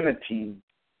limiting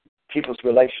people's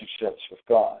relationships with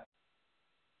God.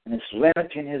 And it's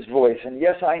limiting his voice. And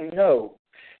yes, I know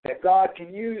that God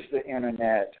can use the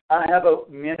internet. I have a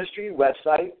ministry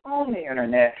website on the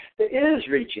internet that is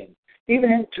reaching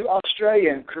even into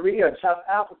Australia and Korea and South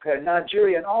Africa and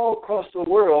Nigeria and all across the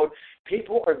world.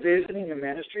 People are visiting the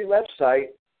ministry website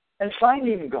and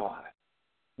finding God,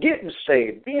 getting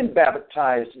saved, being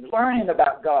baptized, learning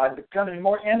about God, becoming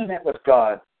more intimate with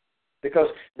God, because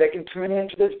they can tune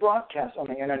into this broadcast on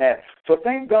the internet. So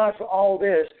thank God for all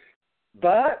this.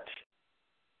 But,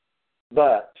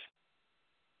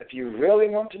 if you really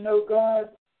want to know God,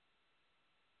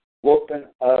 open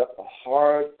up a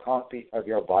hard copy of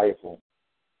your Bible.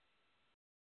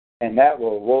 And that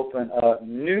will open up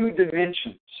new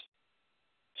dimensions,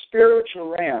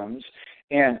 spiritual realms,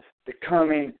 and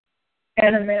becoming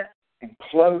intimate and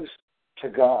close to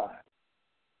God.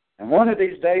 And one of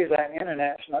these days, that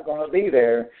internet's not going to be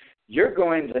there. You're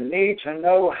going to need to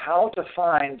know how to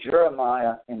find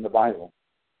Jeremiah in the Bible.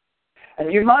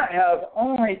 And you might have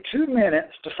only 2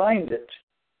 minutes to find it,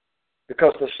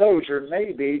 because the soldier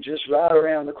may be just right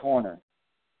around the corner.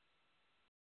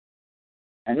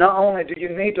 And not only do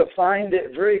you need to find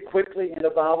it very quickly in the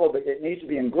Bible, but it needs to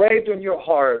be engraved on your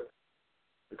heart,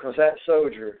 because that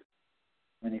soldier,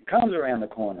 when he comes around the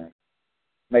corner,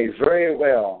 may very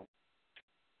well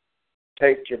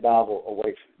take your Bible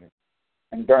away from you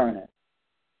and burn it.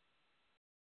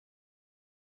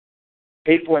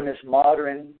 People in this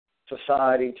modern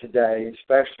society today,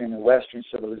 especially in the Western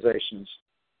civilizations,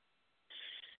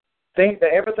 think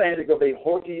that everything's going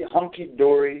to be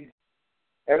hunky-dory,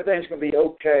 everything's going to be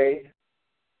okay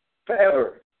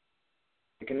forever.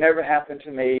 It can never happen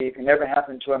to me. It can never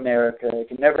happen to America. It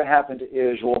can never happen to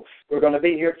Israel. We're going to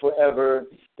be here forever.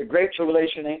 The Great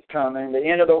Tribulation ain't coming. The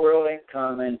end of the world ain't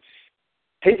coming.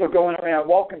 People are going around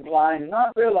walking blind,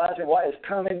 not realizing what is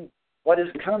coming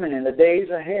in the days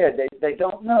ahead. They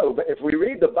don't know. But if we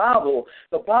read the Bible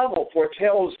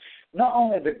foretells not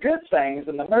only the good things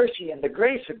and the mercy and the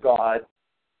grace of God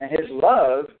and His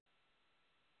love,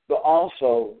 but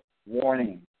also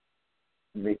warning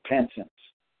and repentance,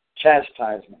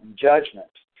 chastisement and judgment.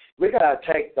 We got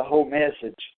to take the whole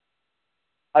message.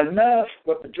 Enough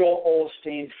with the Joel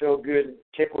Osteen feel good,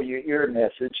 tickle your ear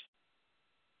message.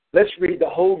 Let's read the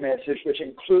whole message, which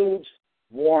includes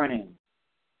warning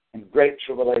and great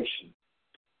tribulation.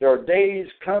 There are days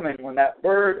coming when that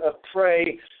bird of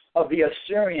prey of the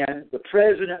Assyrian, the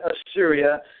president of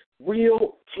Syria,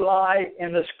 will fly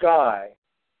in the sky.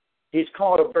 He's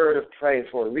called a bird of prey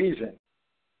for a reason.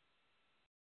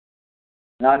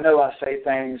 And I know I say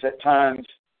things at times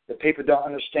that people don't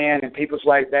understand, and people's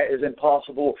like, that is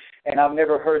impossible, and I've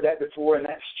never heard that before, and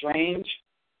that's strange.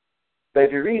 But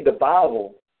if you read the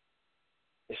Bible,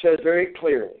 it says very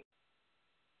clearly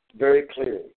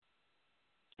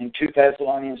in 2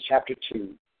 Thessalonians chapter 2,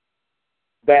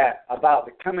 that about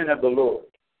the coming of the Lord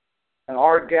and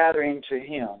our gathering to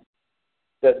Him,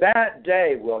 that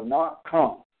day will not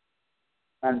come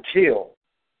until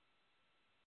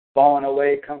falling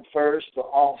away come first, but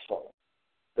also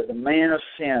that the man of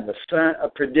sin, the son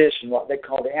of perdition, what they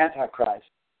call the Antichrist,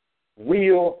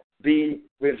 will be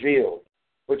revealed,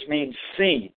 which means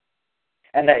seen,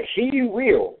 and that he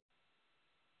will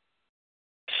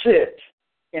sit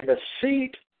in the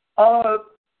seat of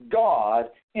God,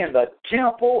 in the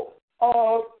temple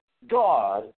of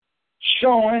God,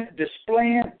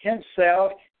 displaying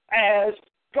himself as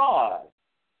God.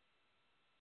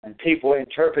 And people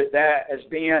interpret that as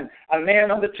being a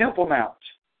man on the Temple Mount.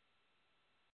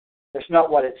 That's not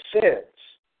what it says.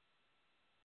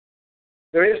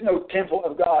 There is no temple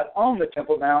of God on the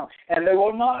Temple Mount, and there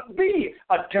will not be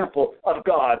a temple of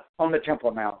God on the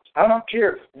Temple Mount. I don't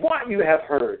care what you have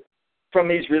heard from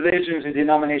these religions and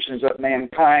denominations of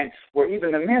mankind, where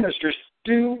even the ministers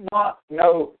do not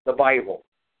know the Bible.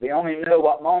 They only know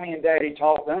what Mommy and Daddy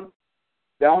taught them.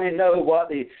 They only know what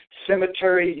the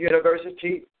seminary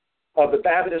university of the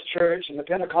Baptist Church and the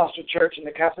Pentecostal Church and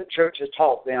the Catholic Church has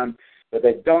taught them, but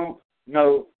they don't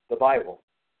know the Bible.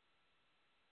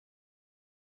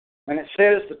 When it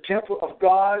says the temple of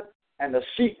God and the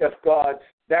seat of God,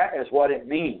 that is what it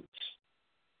means.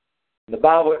 The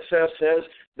Bible itself says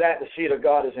that the seat of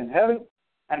God is in heaven,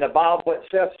 and the Bible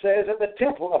itself says that the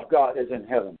temple of God is in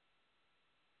heaven.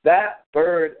 That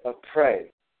bird of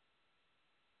prey,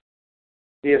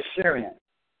 the Assyrian,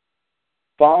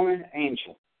 fallen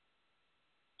angel,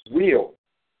 will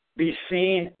be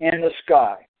seen in the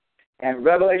sky. And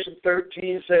Revelation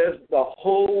 13 says the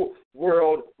whole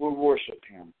world will worship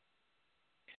him.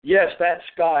 Yes, that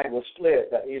sky was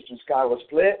split, that eastern sky was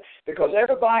split, because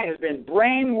everybody has been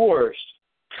brainwashed,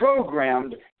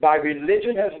 programmed by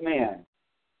religion of men,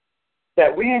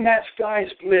 that when that sky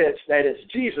splits, that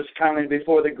it's Jesus coming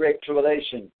before the Great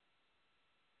Tribulation,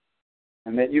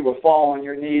 and that you will fall on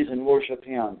your knees and worship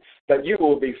him. That you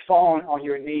will be falling on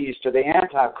your knees to the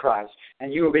Antichrist,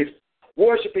 and you will be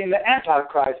worshiping the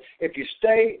Antichrist if you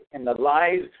stay in the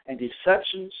lies and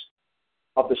deceptions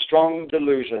of the strong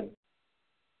delusion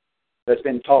that's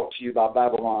been taught to you by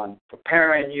Babylon,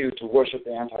 preparing you to worship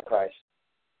the Antichrist.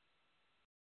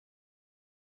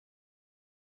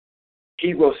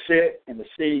 He will sit in the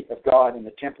seat of God, in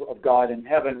the temple of God in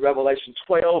heaven. Revelation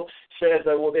 12 says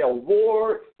there will be a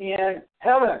war in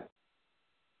heaven.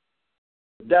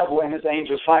 The devil and his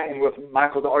angels fighting with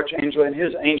Michael the archangel and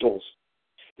his angels.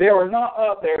 They are not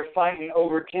up there fighting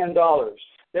over $10.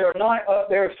 They are not up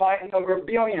there fighting over $1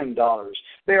 billion.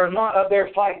 They are not up there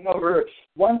fighting over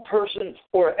one person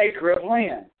or an acre of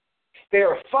land. They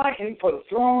are fighting for the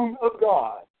throne of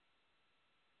God.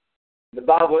 The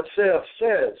Bible itself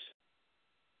says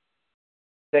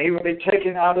that he will be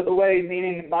taken out of the way,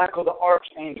 meaning Michael the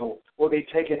archangel will be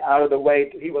taken out of the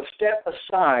way. He will step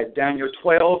aside. Daniel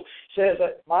 12 says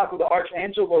that Michael the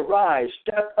archangel will rise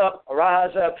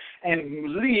up,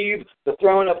 and leave the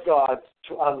throne of God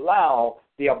to allow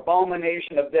the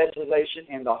abomination of desolation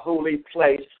in the holy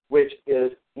place, which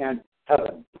is in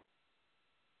heaven.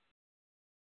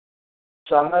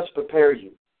 So I must prepare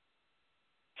you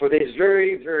for these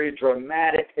very, very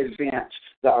dramatic events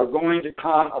that are going to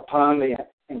come upon the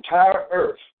entire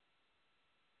earth,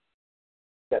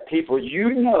 that people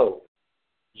you know,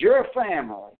 your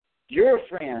family, your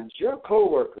friends, your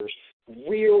co-workers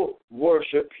will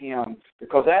worship him,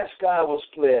 because that sky will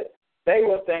split. They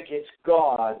will think it's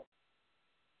God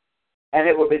And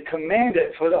it will be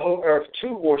commanded for the whole earth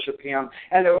to worship him.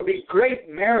 And there will be great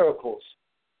miracles.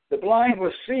 The blind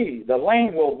will see. The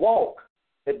lame will walk.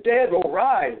 The dead will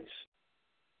rise.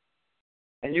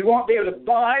 And you won't be able to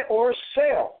buy or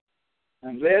sell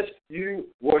unless you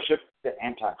worship the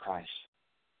Antichrist.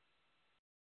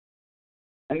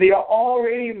 And they are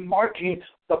already marking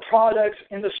the products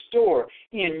in the store.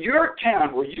 In your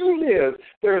town where you live,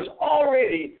 there's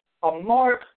already a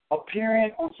mark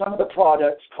appearing on some of the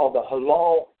products called the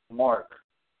halal mark.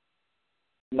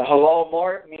 And the halal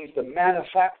mark means the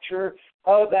manufacturer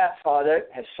of that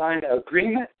product has signed an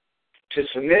agreement to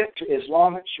submit to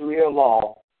Islamic Sharia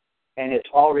law, and it's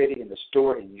already in the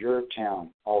store in your town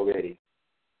already.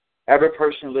 Every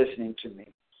person listening to me,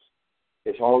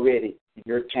 it's already in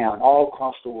your town all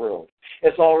across the world.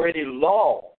 It's already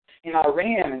law in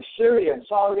Iran and Syria and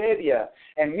Saudi Arabia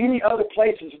and many other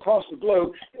places across the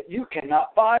globe that you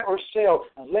cannot buy or sell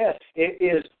unless it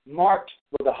is marked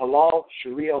with a halal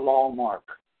Sharia law mark.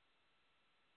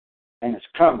 And it's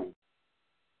coming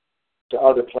to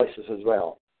other places as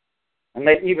well. And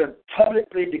they even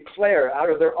publicly declare out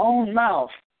of their own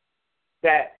mouth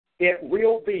that it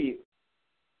will be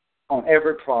on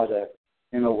every product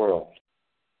in the world.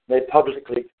 They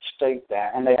publicly state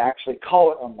that, and they actually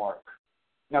call it a mark.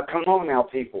 Now, come on now,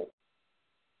 people.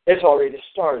 It's already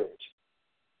started.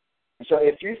 And so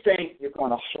if you think you're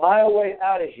going to fly away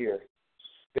out of here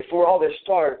before all this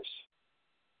starts,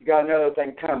 you got another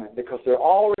thing coming, because there are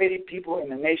already people in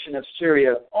the nation of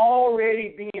Syria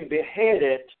already being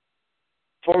beheaded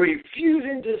for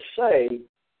refusing to say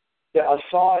that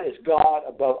Assad is God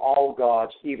above all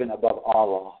gods, even above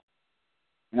Allah.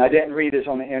 And I didn't read this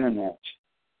on the internet.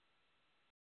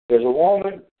 There's a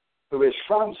woman who is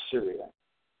from Syria,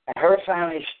 and her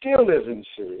family still lives in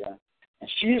Syria,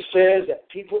 and she says that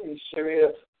people in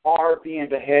Syria are being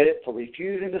beheaded for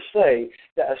refusing to say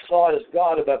that Assad is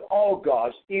God above all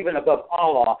gods, even above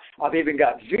Allah. I've even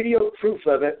got video proof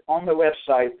of it on the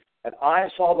website at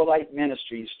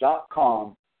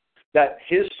ISawTheLightMinistries.com that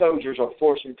his soldiers are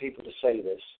forcing people to say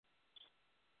this.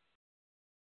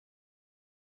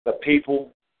 But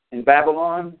people in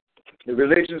Babylon, the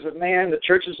religions of men, the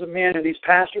churches of men, and these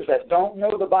pastors that don't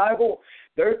know the Bible,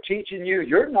 they're teaching you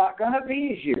you're not going to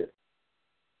be here.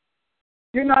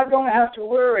 You're not going to have to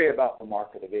worry about the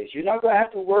mark of the beast. You're not going to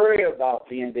have to worry about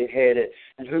being beheaded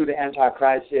and who the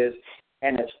Antichrist is.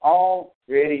 And it's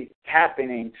already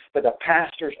happening, but the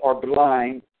pastors are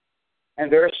blind.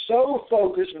 And they're so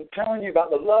focused on telling you about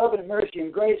the love and mercy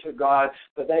and grace of God,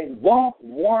 but they won't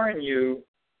warn you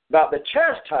about the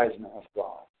chastisement of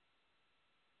God.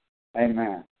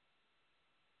 Amen.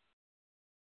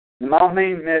 My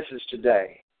main message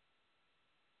today,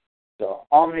 the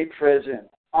omnipresent,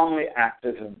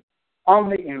 omni-active, and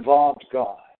omni-involved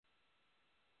God.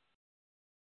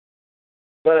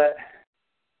 But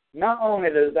not only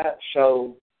does that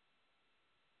show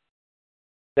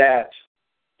that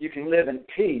you can live in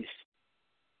peace,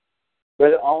 but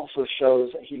it also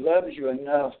shows that He loves you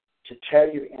enough to tell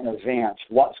you in advance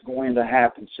what's going to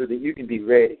happen so that you can be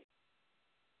ready.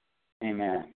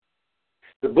 Amen.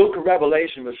 The book of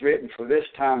Revelation was written for this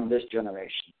time and this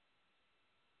generation.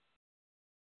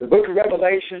 The book of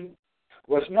Revelation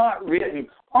was not written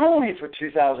only for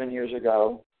 2,000 years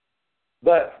ago,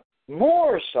 but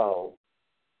more so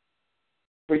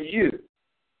for you.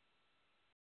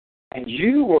 And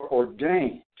you were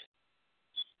ordained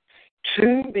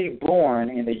to be born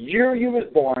in the year you was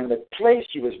born, the place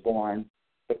you was born,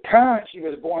 the parents you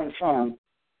was born from,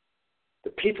 the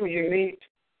people you meet,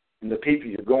 and the people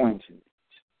you're going to meet.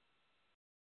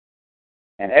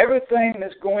 And everything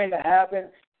that's going to happen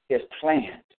is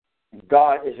planned, and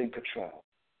God is in control.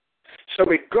 So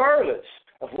regardless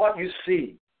of what you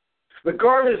see,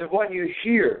 regardless of what you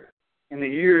hear in the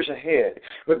years ahead,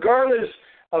 regardless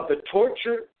of the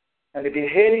torture and the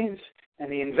beheadings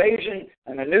and the invasion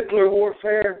and the nuclear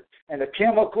warfare and the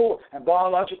chemical and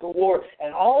biological war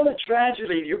and all the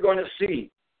tragedy you're going to see,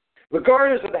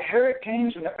 regardless of the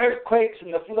hurricanes and the earthquakes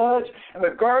and the floods, and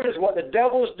regardless of what the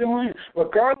devil's doing,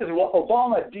 regardless of what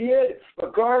Obama did,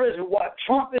 regardless of what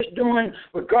Trump is doing,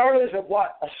 regardless of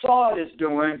what Assad is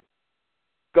doing,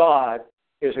 God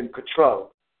is in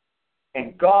control.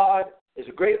 And God is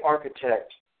a great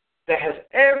architect that has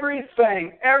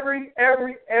everything, every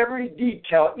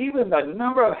detail, even the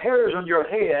number of hairs on your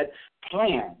head,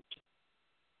 planned.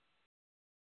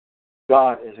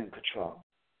 God is in control.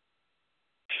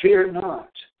 Fear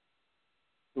not.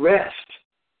 Rest.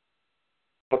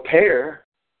 Prepare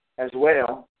as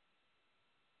well.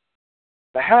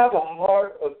 But have a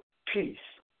heart of peace.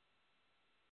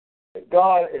 That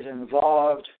God is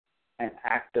involved and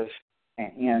active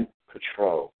and in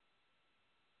control.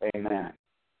 Amen.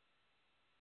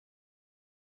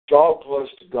 Draw close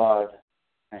to God,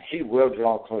 and He will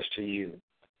draw close to you.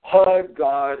 Hug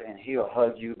God, and He'll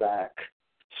hug you back.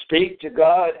 Speak to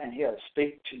God, and He'll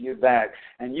speak to you back.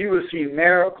 And you will see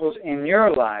miracles in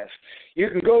your life. You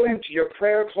can go into your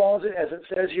prayer closet, as it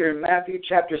says here in Matthew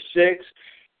chapter 6,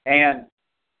 and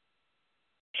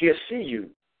He'll see you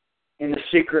in the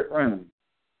secret room.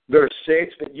 Verse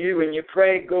 6, but you, when you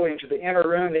pray, go into the inner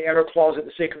room, the inner closet,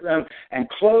 the secret room, and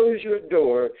close your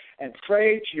door and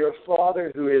pray to your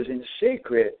Father who is in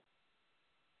secret.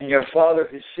 And your Father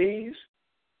who sees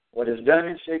what is done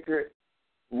in secret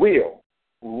will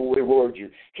reward you.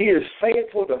 He is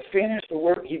faithful to finish the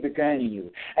work He began in you.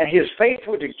 And He is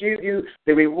faithful to give you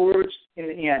the rewards in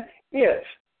the end. If.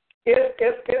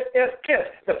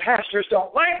 The pastors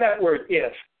don't like that word,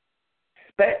 if.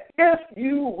 But if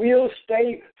you will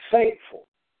stay faithful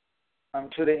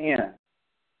unto the end,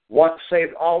 once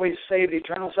saved, always saved,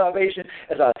 eternal salvation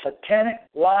is a satanic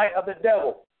lie of the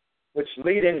devil, which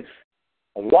leading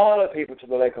a lot of people to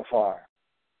the lake of fire.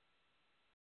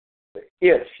 But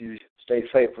if you stay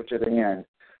faithful to the end,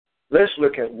 let's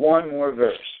look at one more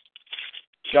verse.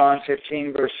 John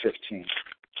 15, verse 15.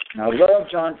 And I love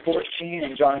John 14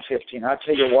 and John 15. I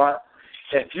tell you what,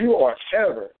 if you are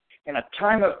ever in a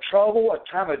time of trouble,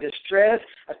 a time of distress,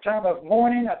 a time of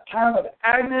mourning, a time of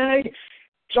agony,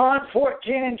 John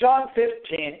 14 and John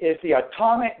 15 is the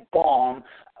atomic bomb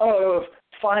of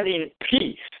finding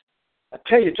peace. I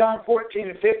tell you, John 14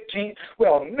 and 15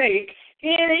 will make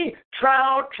any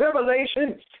trial,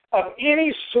 tribulation of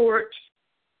any sort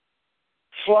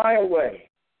fly away.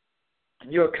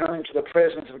 And you'll come into the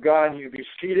presence of God and you'll be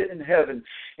seated in heaven,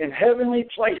 in heavenly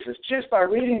places, just by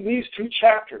reading these two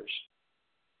chapters.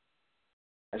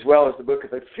 As well as the book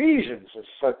of Ephesians.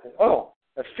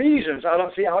 Ephesians, I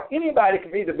don't see how anybody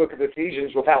can read the book of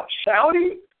Ephesians without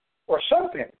shouting or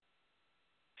something.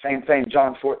 Same thing,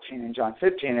 John 14 and John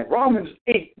 15, and Romans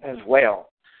 8 as well.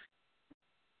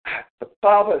 The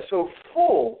Bible is so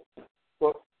full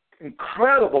of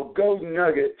incredible gold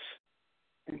nuggets,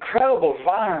 incredible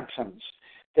vitamins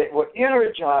that will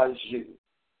energize you.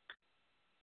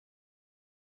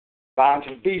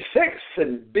 Vitamin B6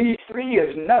 and B3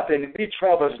 is nothing, and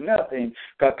B12 is nothing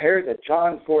compared to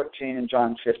John 14 and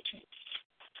John 15.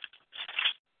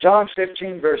 John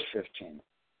 15, verse 15.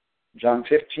 John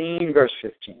 15, verse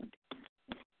 15.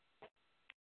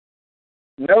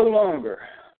 No longer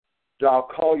do I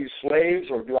call you slaves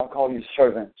or do I call you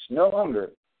servants. No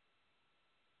longer.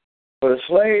 For the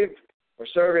slave or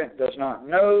servant does not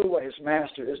know what his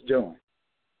master is doing.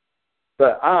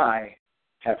 But I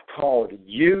have called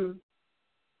you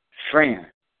friend.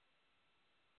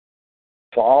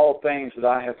 For all things that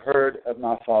I have heard of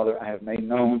my Father, I have made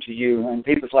known to you. And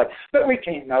people's like, but we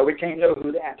can't know. We can't know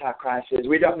who the Antichrist is.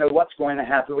 We don't know what's going to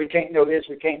happen. We can't know this.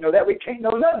 We can't know that. We can't know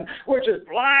nothing. We're just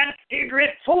blind,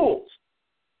 ignorant fools,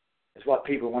 is what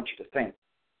people want you to think.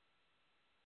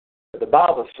 But the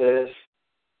Bible says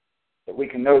that we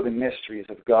can know the mysteries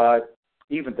of God,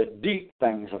 even the deep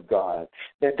things of God,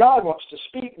 that God wants to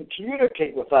speak and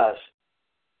communicate with us.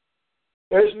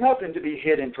 There's nothing to be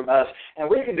hidden from us, and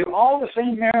we can do all the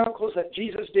same miracles that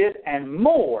Jesus did and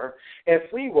more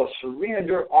if we will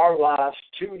surrender our lives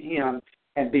to Him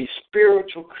and be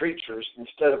spiritual creatures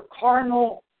instead of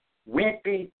carnal,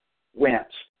 wimpy wimps.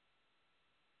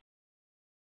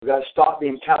 We've got to stop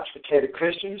being couch potato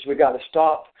Christians. We've got to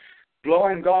stop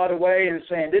blowing God away and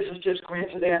saying this is just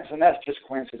coincidence and that's just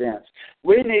coincidence.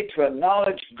 We need to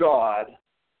acknowledge God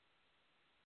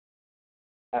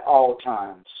at all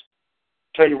times.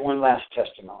 Tell you one last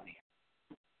testimony.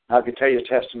 I could tell you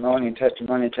testimony and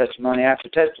testimony and testimony after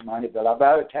testimony, but I'd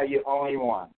rather tell you only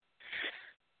one.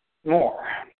 More.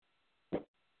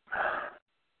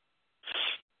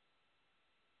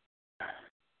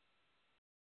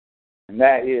 And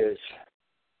that is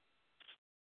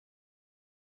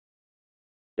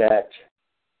that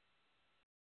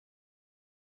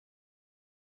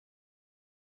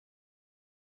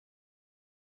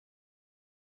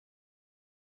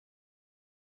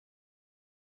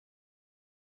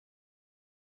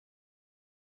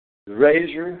the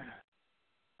razor,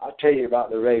 I'll tell you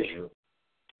about the razor.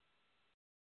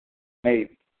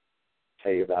 Maybe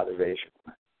tell you about the razor.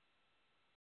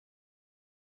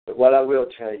 But what I will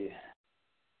tell you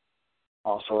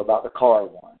also about the car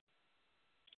one.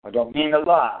 I don't mean to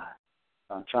lie.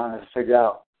 I'm trying to figure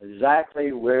out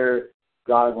exactly where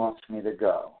God wants me to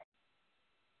go.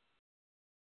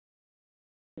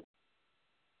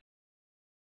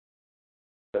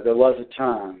 But there was a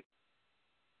time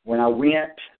when I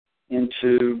went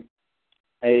into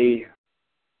a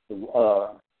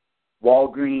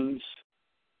Walgreens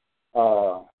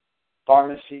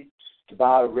pharmacy to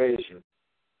buy a razor.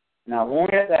 And I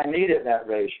needed that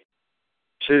razor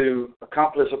to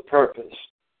accomplish a purpose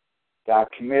that I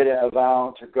committed a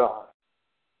vow to God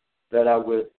that I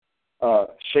would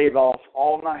shave off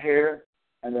all my hair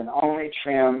and then only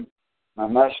trim my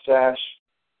mustache.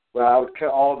 Well, I would cut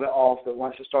all of it off, but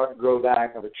once it started to grow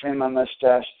back, I would trim my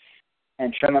mustache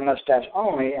and trim my mustache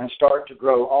only and start to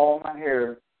grow all my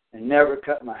hair and never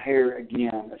cut my hair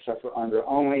again except for under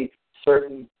only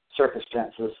certain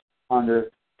circumstances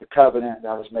under the covenant that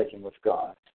I was making with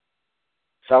God.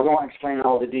 So I won't explain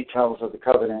all the details of the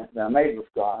covenant that I made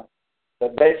with God,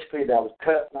 but basically that I would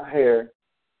cut my hair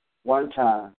one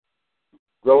time,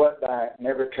 grow it back,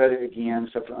 never cut it again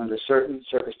except for under certain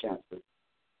circumstances.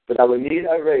 But I would need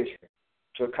a razor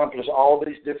to accomplish all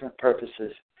these different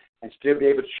purposes and still be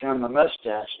able to trim my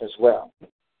mustache as well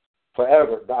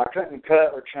forever. But I couldn't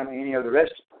cut or trim any of the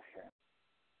rest of my hair.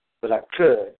 But I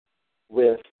could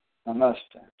with my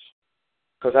mustache.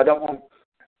 Because I don't want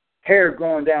hair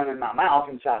growing down in my mouth,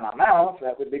 inside my mouth.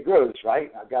 That would be gross,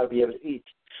 right? I've got to be able to eat.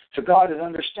 So God is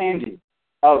understanding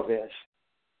of this.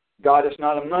 God is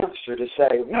not a monster to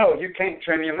say, no, you can't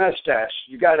trim your mustache.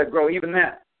 You got to grow even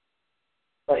that.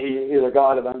 But He is a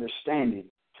God of understanding.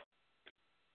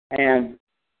 And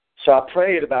so I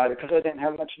prayed about it because I didn't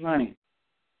have much money.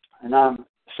 And I'm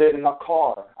sitting in my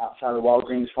car outside the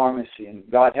Walgreens pharmacy, and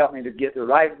God helped me to get the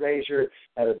right razor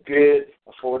at a good,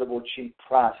 affordable, cheap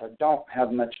price. I don't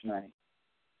have much money.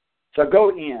 So I go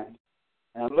in,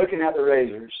 and I'm looking at the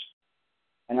razors,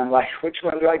 and I'm like, which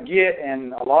one do I get?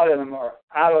 And a lot of them are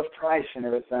out of price and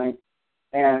everything.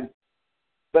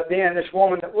 But then this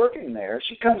woman that's working there,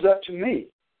 she comes up to me.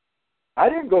 I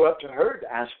didn't go up to her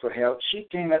to ask for help. She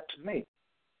came up to me.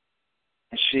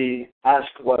 And she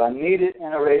asked what I needed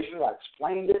in a razor. I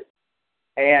explained it.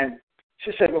 And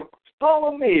she said, well,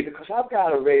 follow me because I've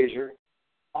got a razor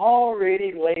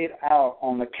already laid out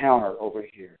on the counter over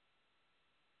here.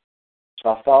 So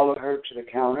I followed her to the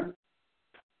counter.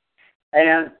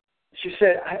 And she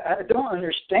said, I don't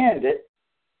understand it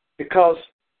because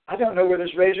I don't know where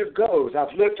this razor goes.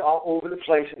 I've looked all over the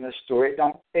place in this store. It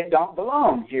don't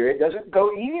belong here. It doesn't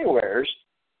go anywhere.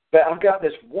 But I've got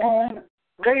this one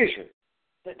razor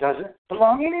that doesn't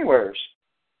belong anywhere.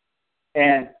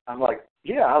 And I'm like,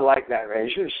 yeah, I like that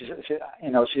razor. She's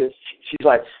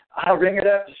like, I'll ring it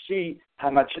up to see how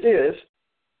much it is.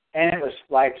 And it was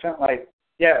like something like,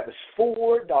 it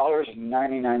was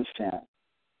 $4.99.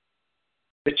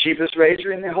 The cheapest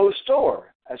razor in the whole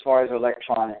store as far as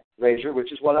electronic razor,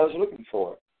 which is what I was looking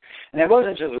for. And it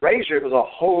wasn't just a razor, it was a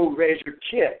whole razor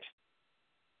kit.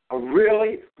 A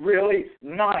really, really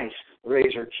nice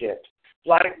razor kit.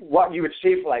 Like what you would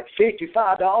see for like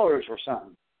 $55 or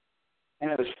something. And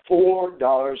it was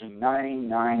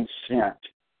 $4.99.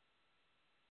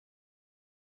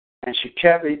 And she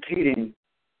kept repeating,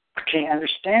 I can't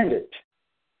understand it.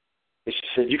 And she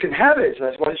said, you can have it. So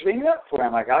that's what it's ringing up for.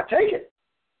 I'm like, I'll take it.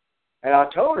 And I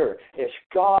told her, it's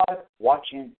God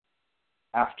watching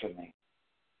after me.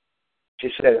 She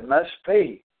said, it must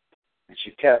be. And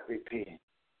she kept repeating,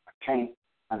 I can't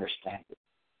understand it.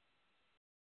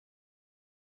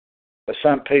 But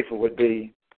some people would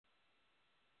be,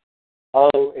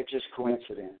 it's just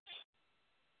coincidence.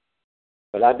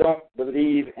 But I don't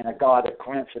believe in a God of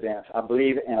coincidence. I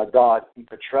believe in a God in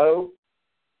control,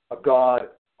 a God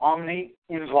Omni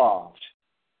Involved,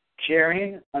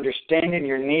 caring, understanding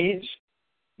your needs,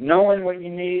 knowing what you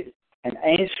need, and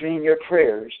answering your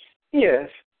prayers if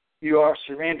you are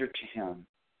surrendered to Him.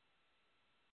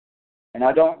 And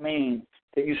I don't mean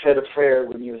that you said a prayer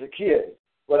when you was a kid.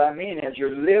 What I mean is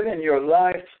you're living your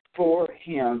life for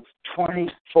Him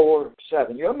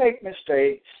 24/7. You'll make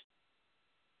mistakes,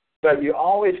 but you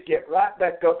always get right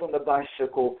back up on the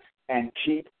bicycle and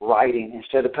keep riding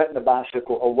instead of putting the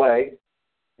bicycle away,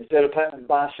 instead of putting the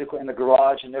bicycle in the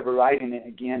garage and never riding it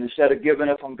again, instead of giving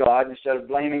up on God, instead of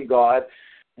blaming God,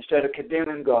 instead of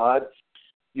condemning God.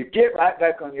 You get right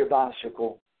back on your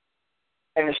bicycle,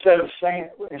 and instead of saying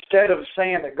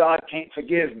that God can't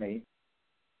forgive me,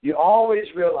 you always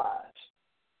realize,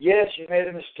 yes, you made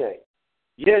a mistake.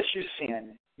 Yes, you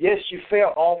sinned. Yes, you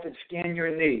fell off and skinned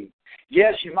your knee.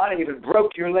 Yes, you might have even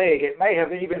broke your leg. It may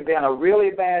have even been a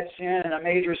really bad sin and a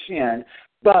major sin,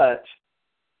 but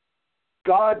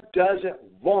God doesn't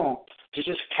want to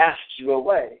just cast you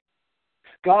away.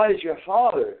 God is your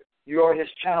Father. You are His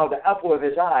child, the apple of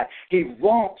His eye. He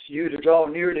wants you to draw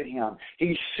near to Him.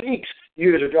 He seeks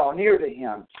you to draw near to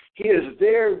Him. He is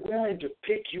there willing to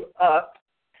pick you up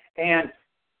and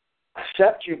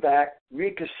accept you back,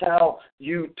 reconcile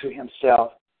you to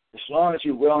Himself, as long as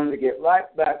you're willing to get right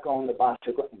back on the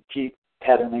bicycle and keep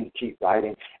pedaling, keep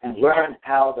writing, and learn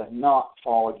how to not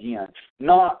fall again.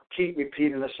 Not keep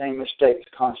repeating the same mistakes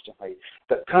constantly,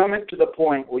 but coming to the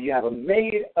point where you have a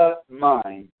made-up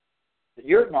mind that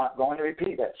you're not going to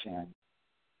repeat that sin.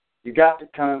 You got to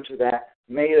come to that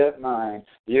made-up mind.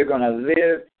 You're going to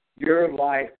live your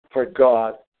life for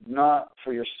God, not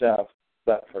for yourself,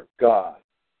 but for God.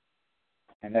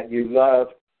 And that you love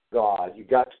God. You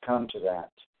got to come to that.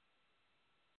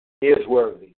 He is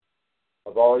worthy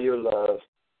of all your love,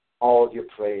 all of your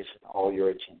praise, and all your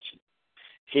attention.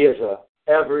 He is a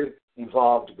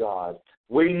ever-involved God.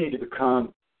 We need to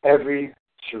become every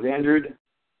surrendered,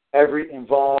 every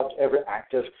involved, every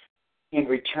active in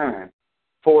return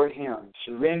for Him,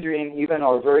 surrendering even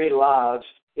our very lives,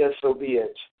 yes, so be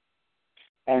it.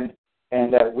 And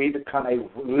that we become a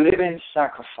living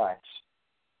sacrifice,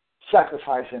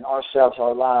 sacrificing ourselves,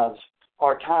 our lives,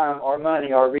 our time, our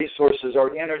money, our resources,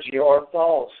 our energy, our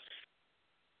thoughts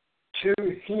to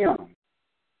Him.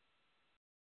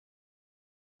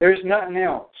 There's nothing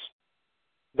else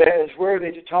that is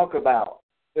worthy to talk about.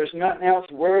 There's nothing else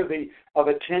worthy of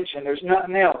attention. There's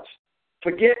nothing else.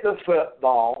 Forget the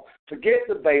football. Forget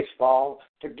the baseball.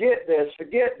 Forget this.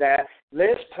 Forget that.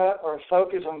 Let's put our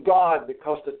focus on God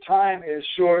because the time is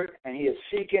short and He is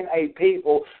seeking a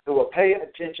people who will pay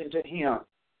attention to Him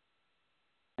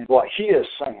and what He is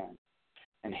saying.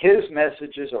 And His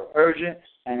messages are urgent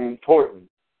and important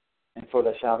and for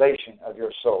the salvation of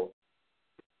your soul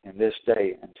in this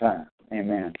day and time.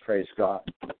 Amen. Praise God.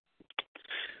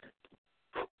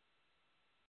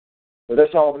 Well,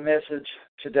 that's all the message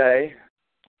today.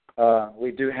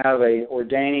 We do have a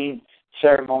ordaining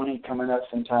ceremony coming up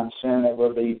sometime soon that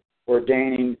will be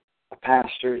ordaining a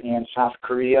pastor in South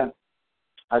Korea.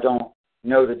 I don't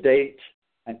know the date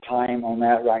and time on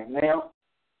that right now.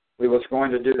 We was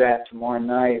going to do that tomorrow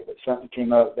night, but something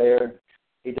came up there.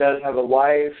 He does have a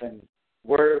wife and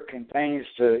work and things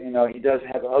he does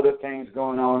have other things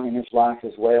going on in his life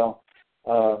as well.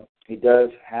 He does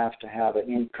have to have an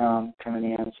income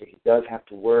coming in, so he does have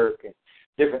to work and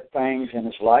different things in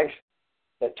his life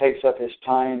that takes up his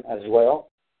time as well.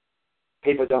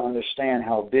 People don't understand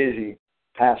how busy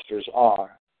pastors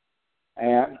are.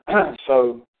 And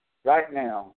so right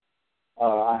now,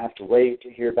 I have to wait to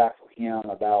hear back from him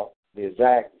about the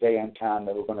exact day and time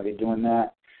that we're going to be doing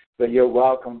that. But you're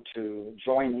welcome to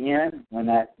join in when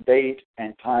that date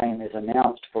and time is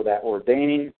announced for that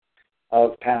ordaining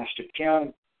of Pastor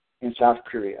Kim in South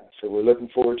Korea. So we're looking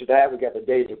forward to that. We've got the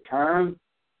Days of Perm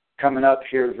coming up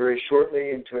here very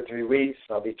shortly in 2 or 3 weeks.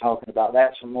 I'll be talking about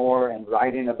that some more and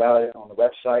writing about it on the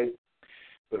website.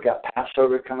 We've got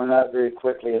Passover coming up very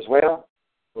quickly as well.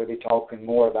 We'll be talking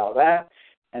more about that.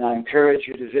 And I encourage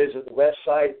you to visit the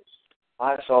website,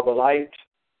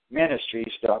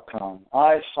 ISawTheLightMinistries.com.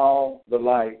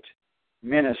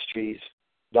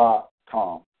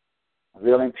 ISawTheLightMinistries.com. I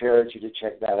really encourage you to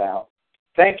check that out.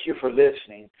 Thank you for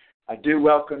listening. I do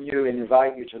welcome you and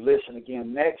invite you to listen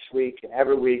again next week and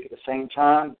every week at the same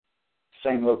time,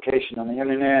 same location on the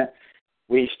Internet.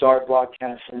 We start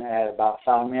broadcasting at about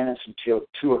 5 minutes until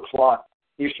 2 o'clock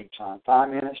Eastern Time, 5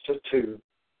 minutes to 2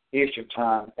 Eastern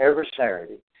Time every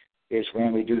Saturday is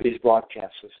when we do these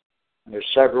broadcasts. And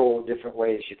there's several different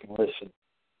ways you can listen.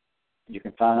 You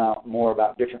can find out more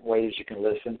about different ways you can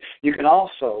listen. You can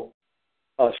also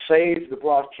save the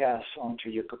broadcast onto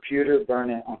your computer, burn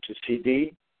it onto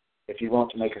CD. If you want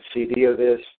to make a CD of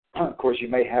this, of course, you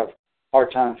may have a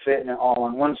hard time fitting it all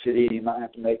on one CD. You might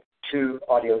have to make 2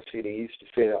 audio CDs to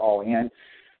fit it all in.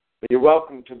 But you're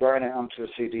welcome to burn it onto a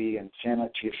CD and send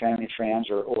it to your family, friends,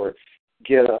 or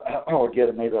get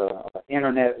maybe an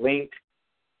internet link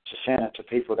to send it to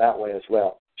people that way as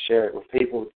well. Share it with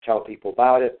people, tell people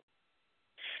about it.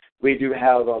 We do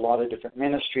have a lot of different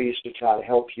ministries to try to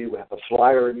help you. We have a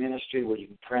flyer ministry where you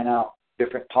can print out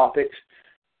different topics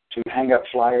to hang up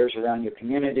flyers around your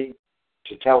community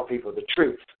to tell people the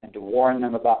truth and to warn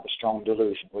them about the strong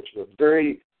delusion, which is a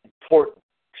very important,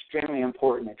 extremely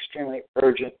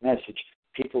urgent message.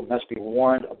 People must be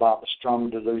warned about the strong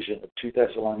delusion of 2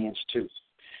 Thessalonians 2.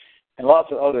 And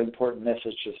lots of other important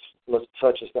messages,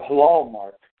 such as the halal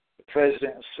mark, the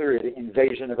president of Syria, the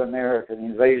invasion of America, the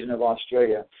invasion of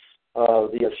Australia,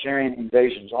 the Assyrian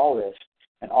invasions, all this.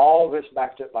 And all this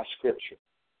backed up by Scripture.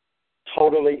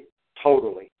 Totally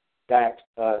backed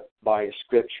up by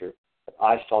Scripture.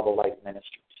 I Saw the Light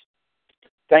Ministries.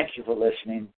 Thank you for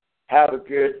listening. Have a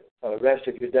good rest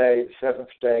of your day, the 7th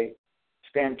day.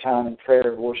 Spend time in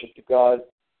prayer and worship to God,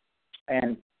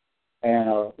 and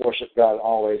worship God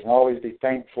always. And always be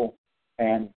thankful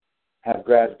and have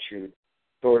gratitude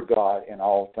toward God in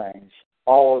all things.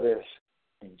 All of this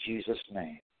in Jesus'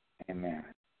 name. Amen.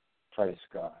 Praise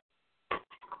God.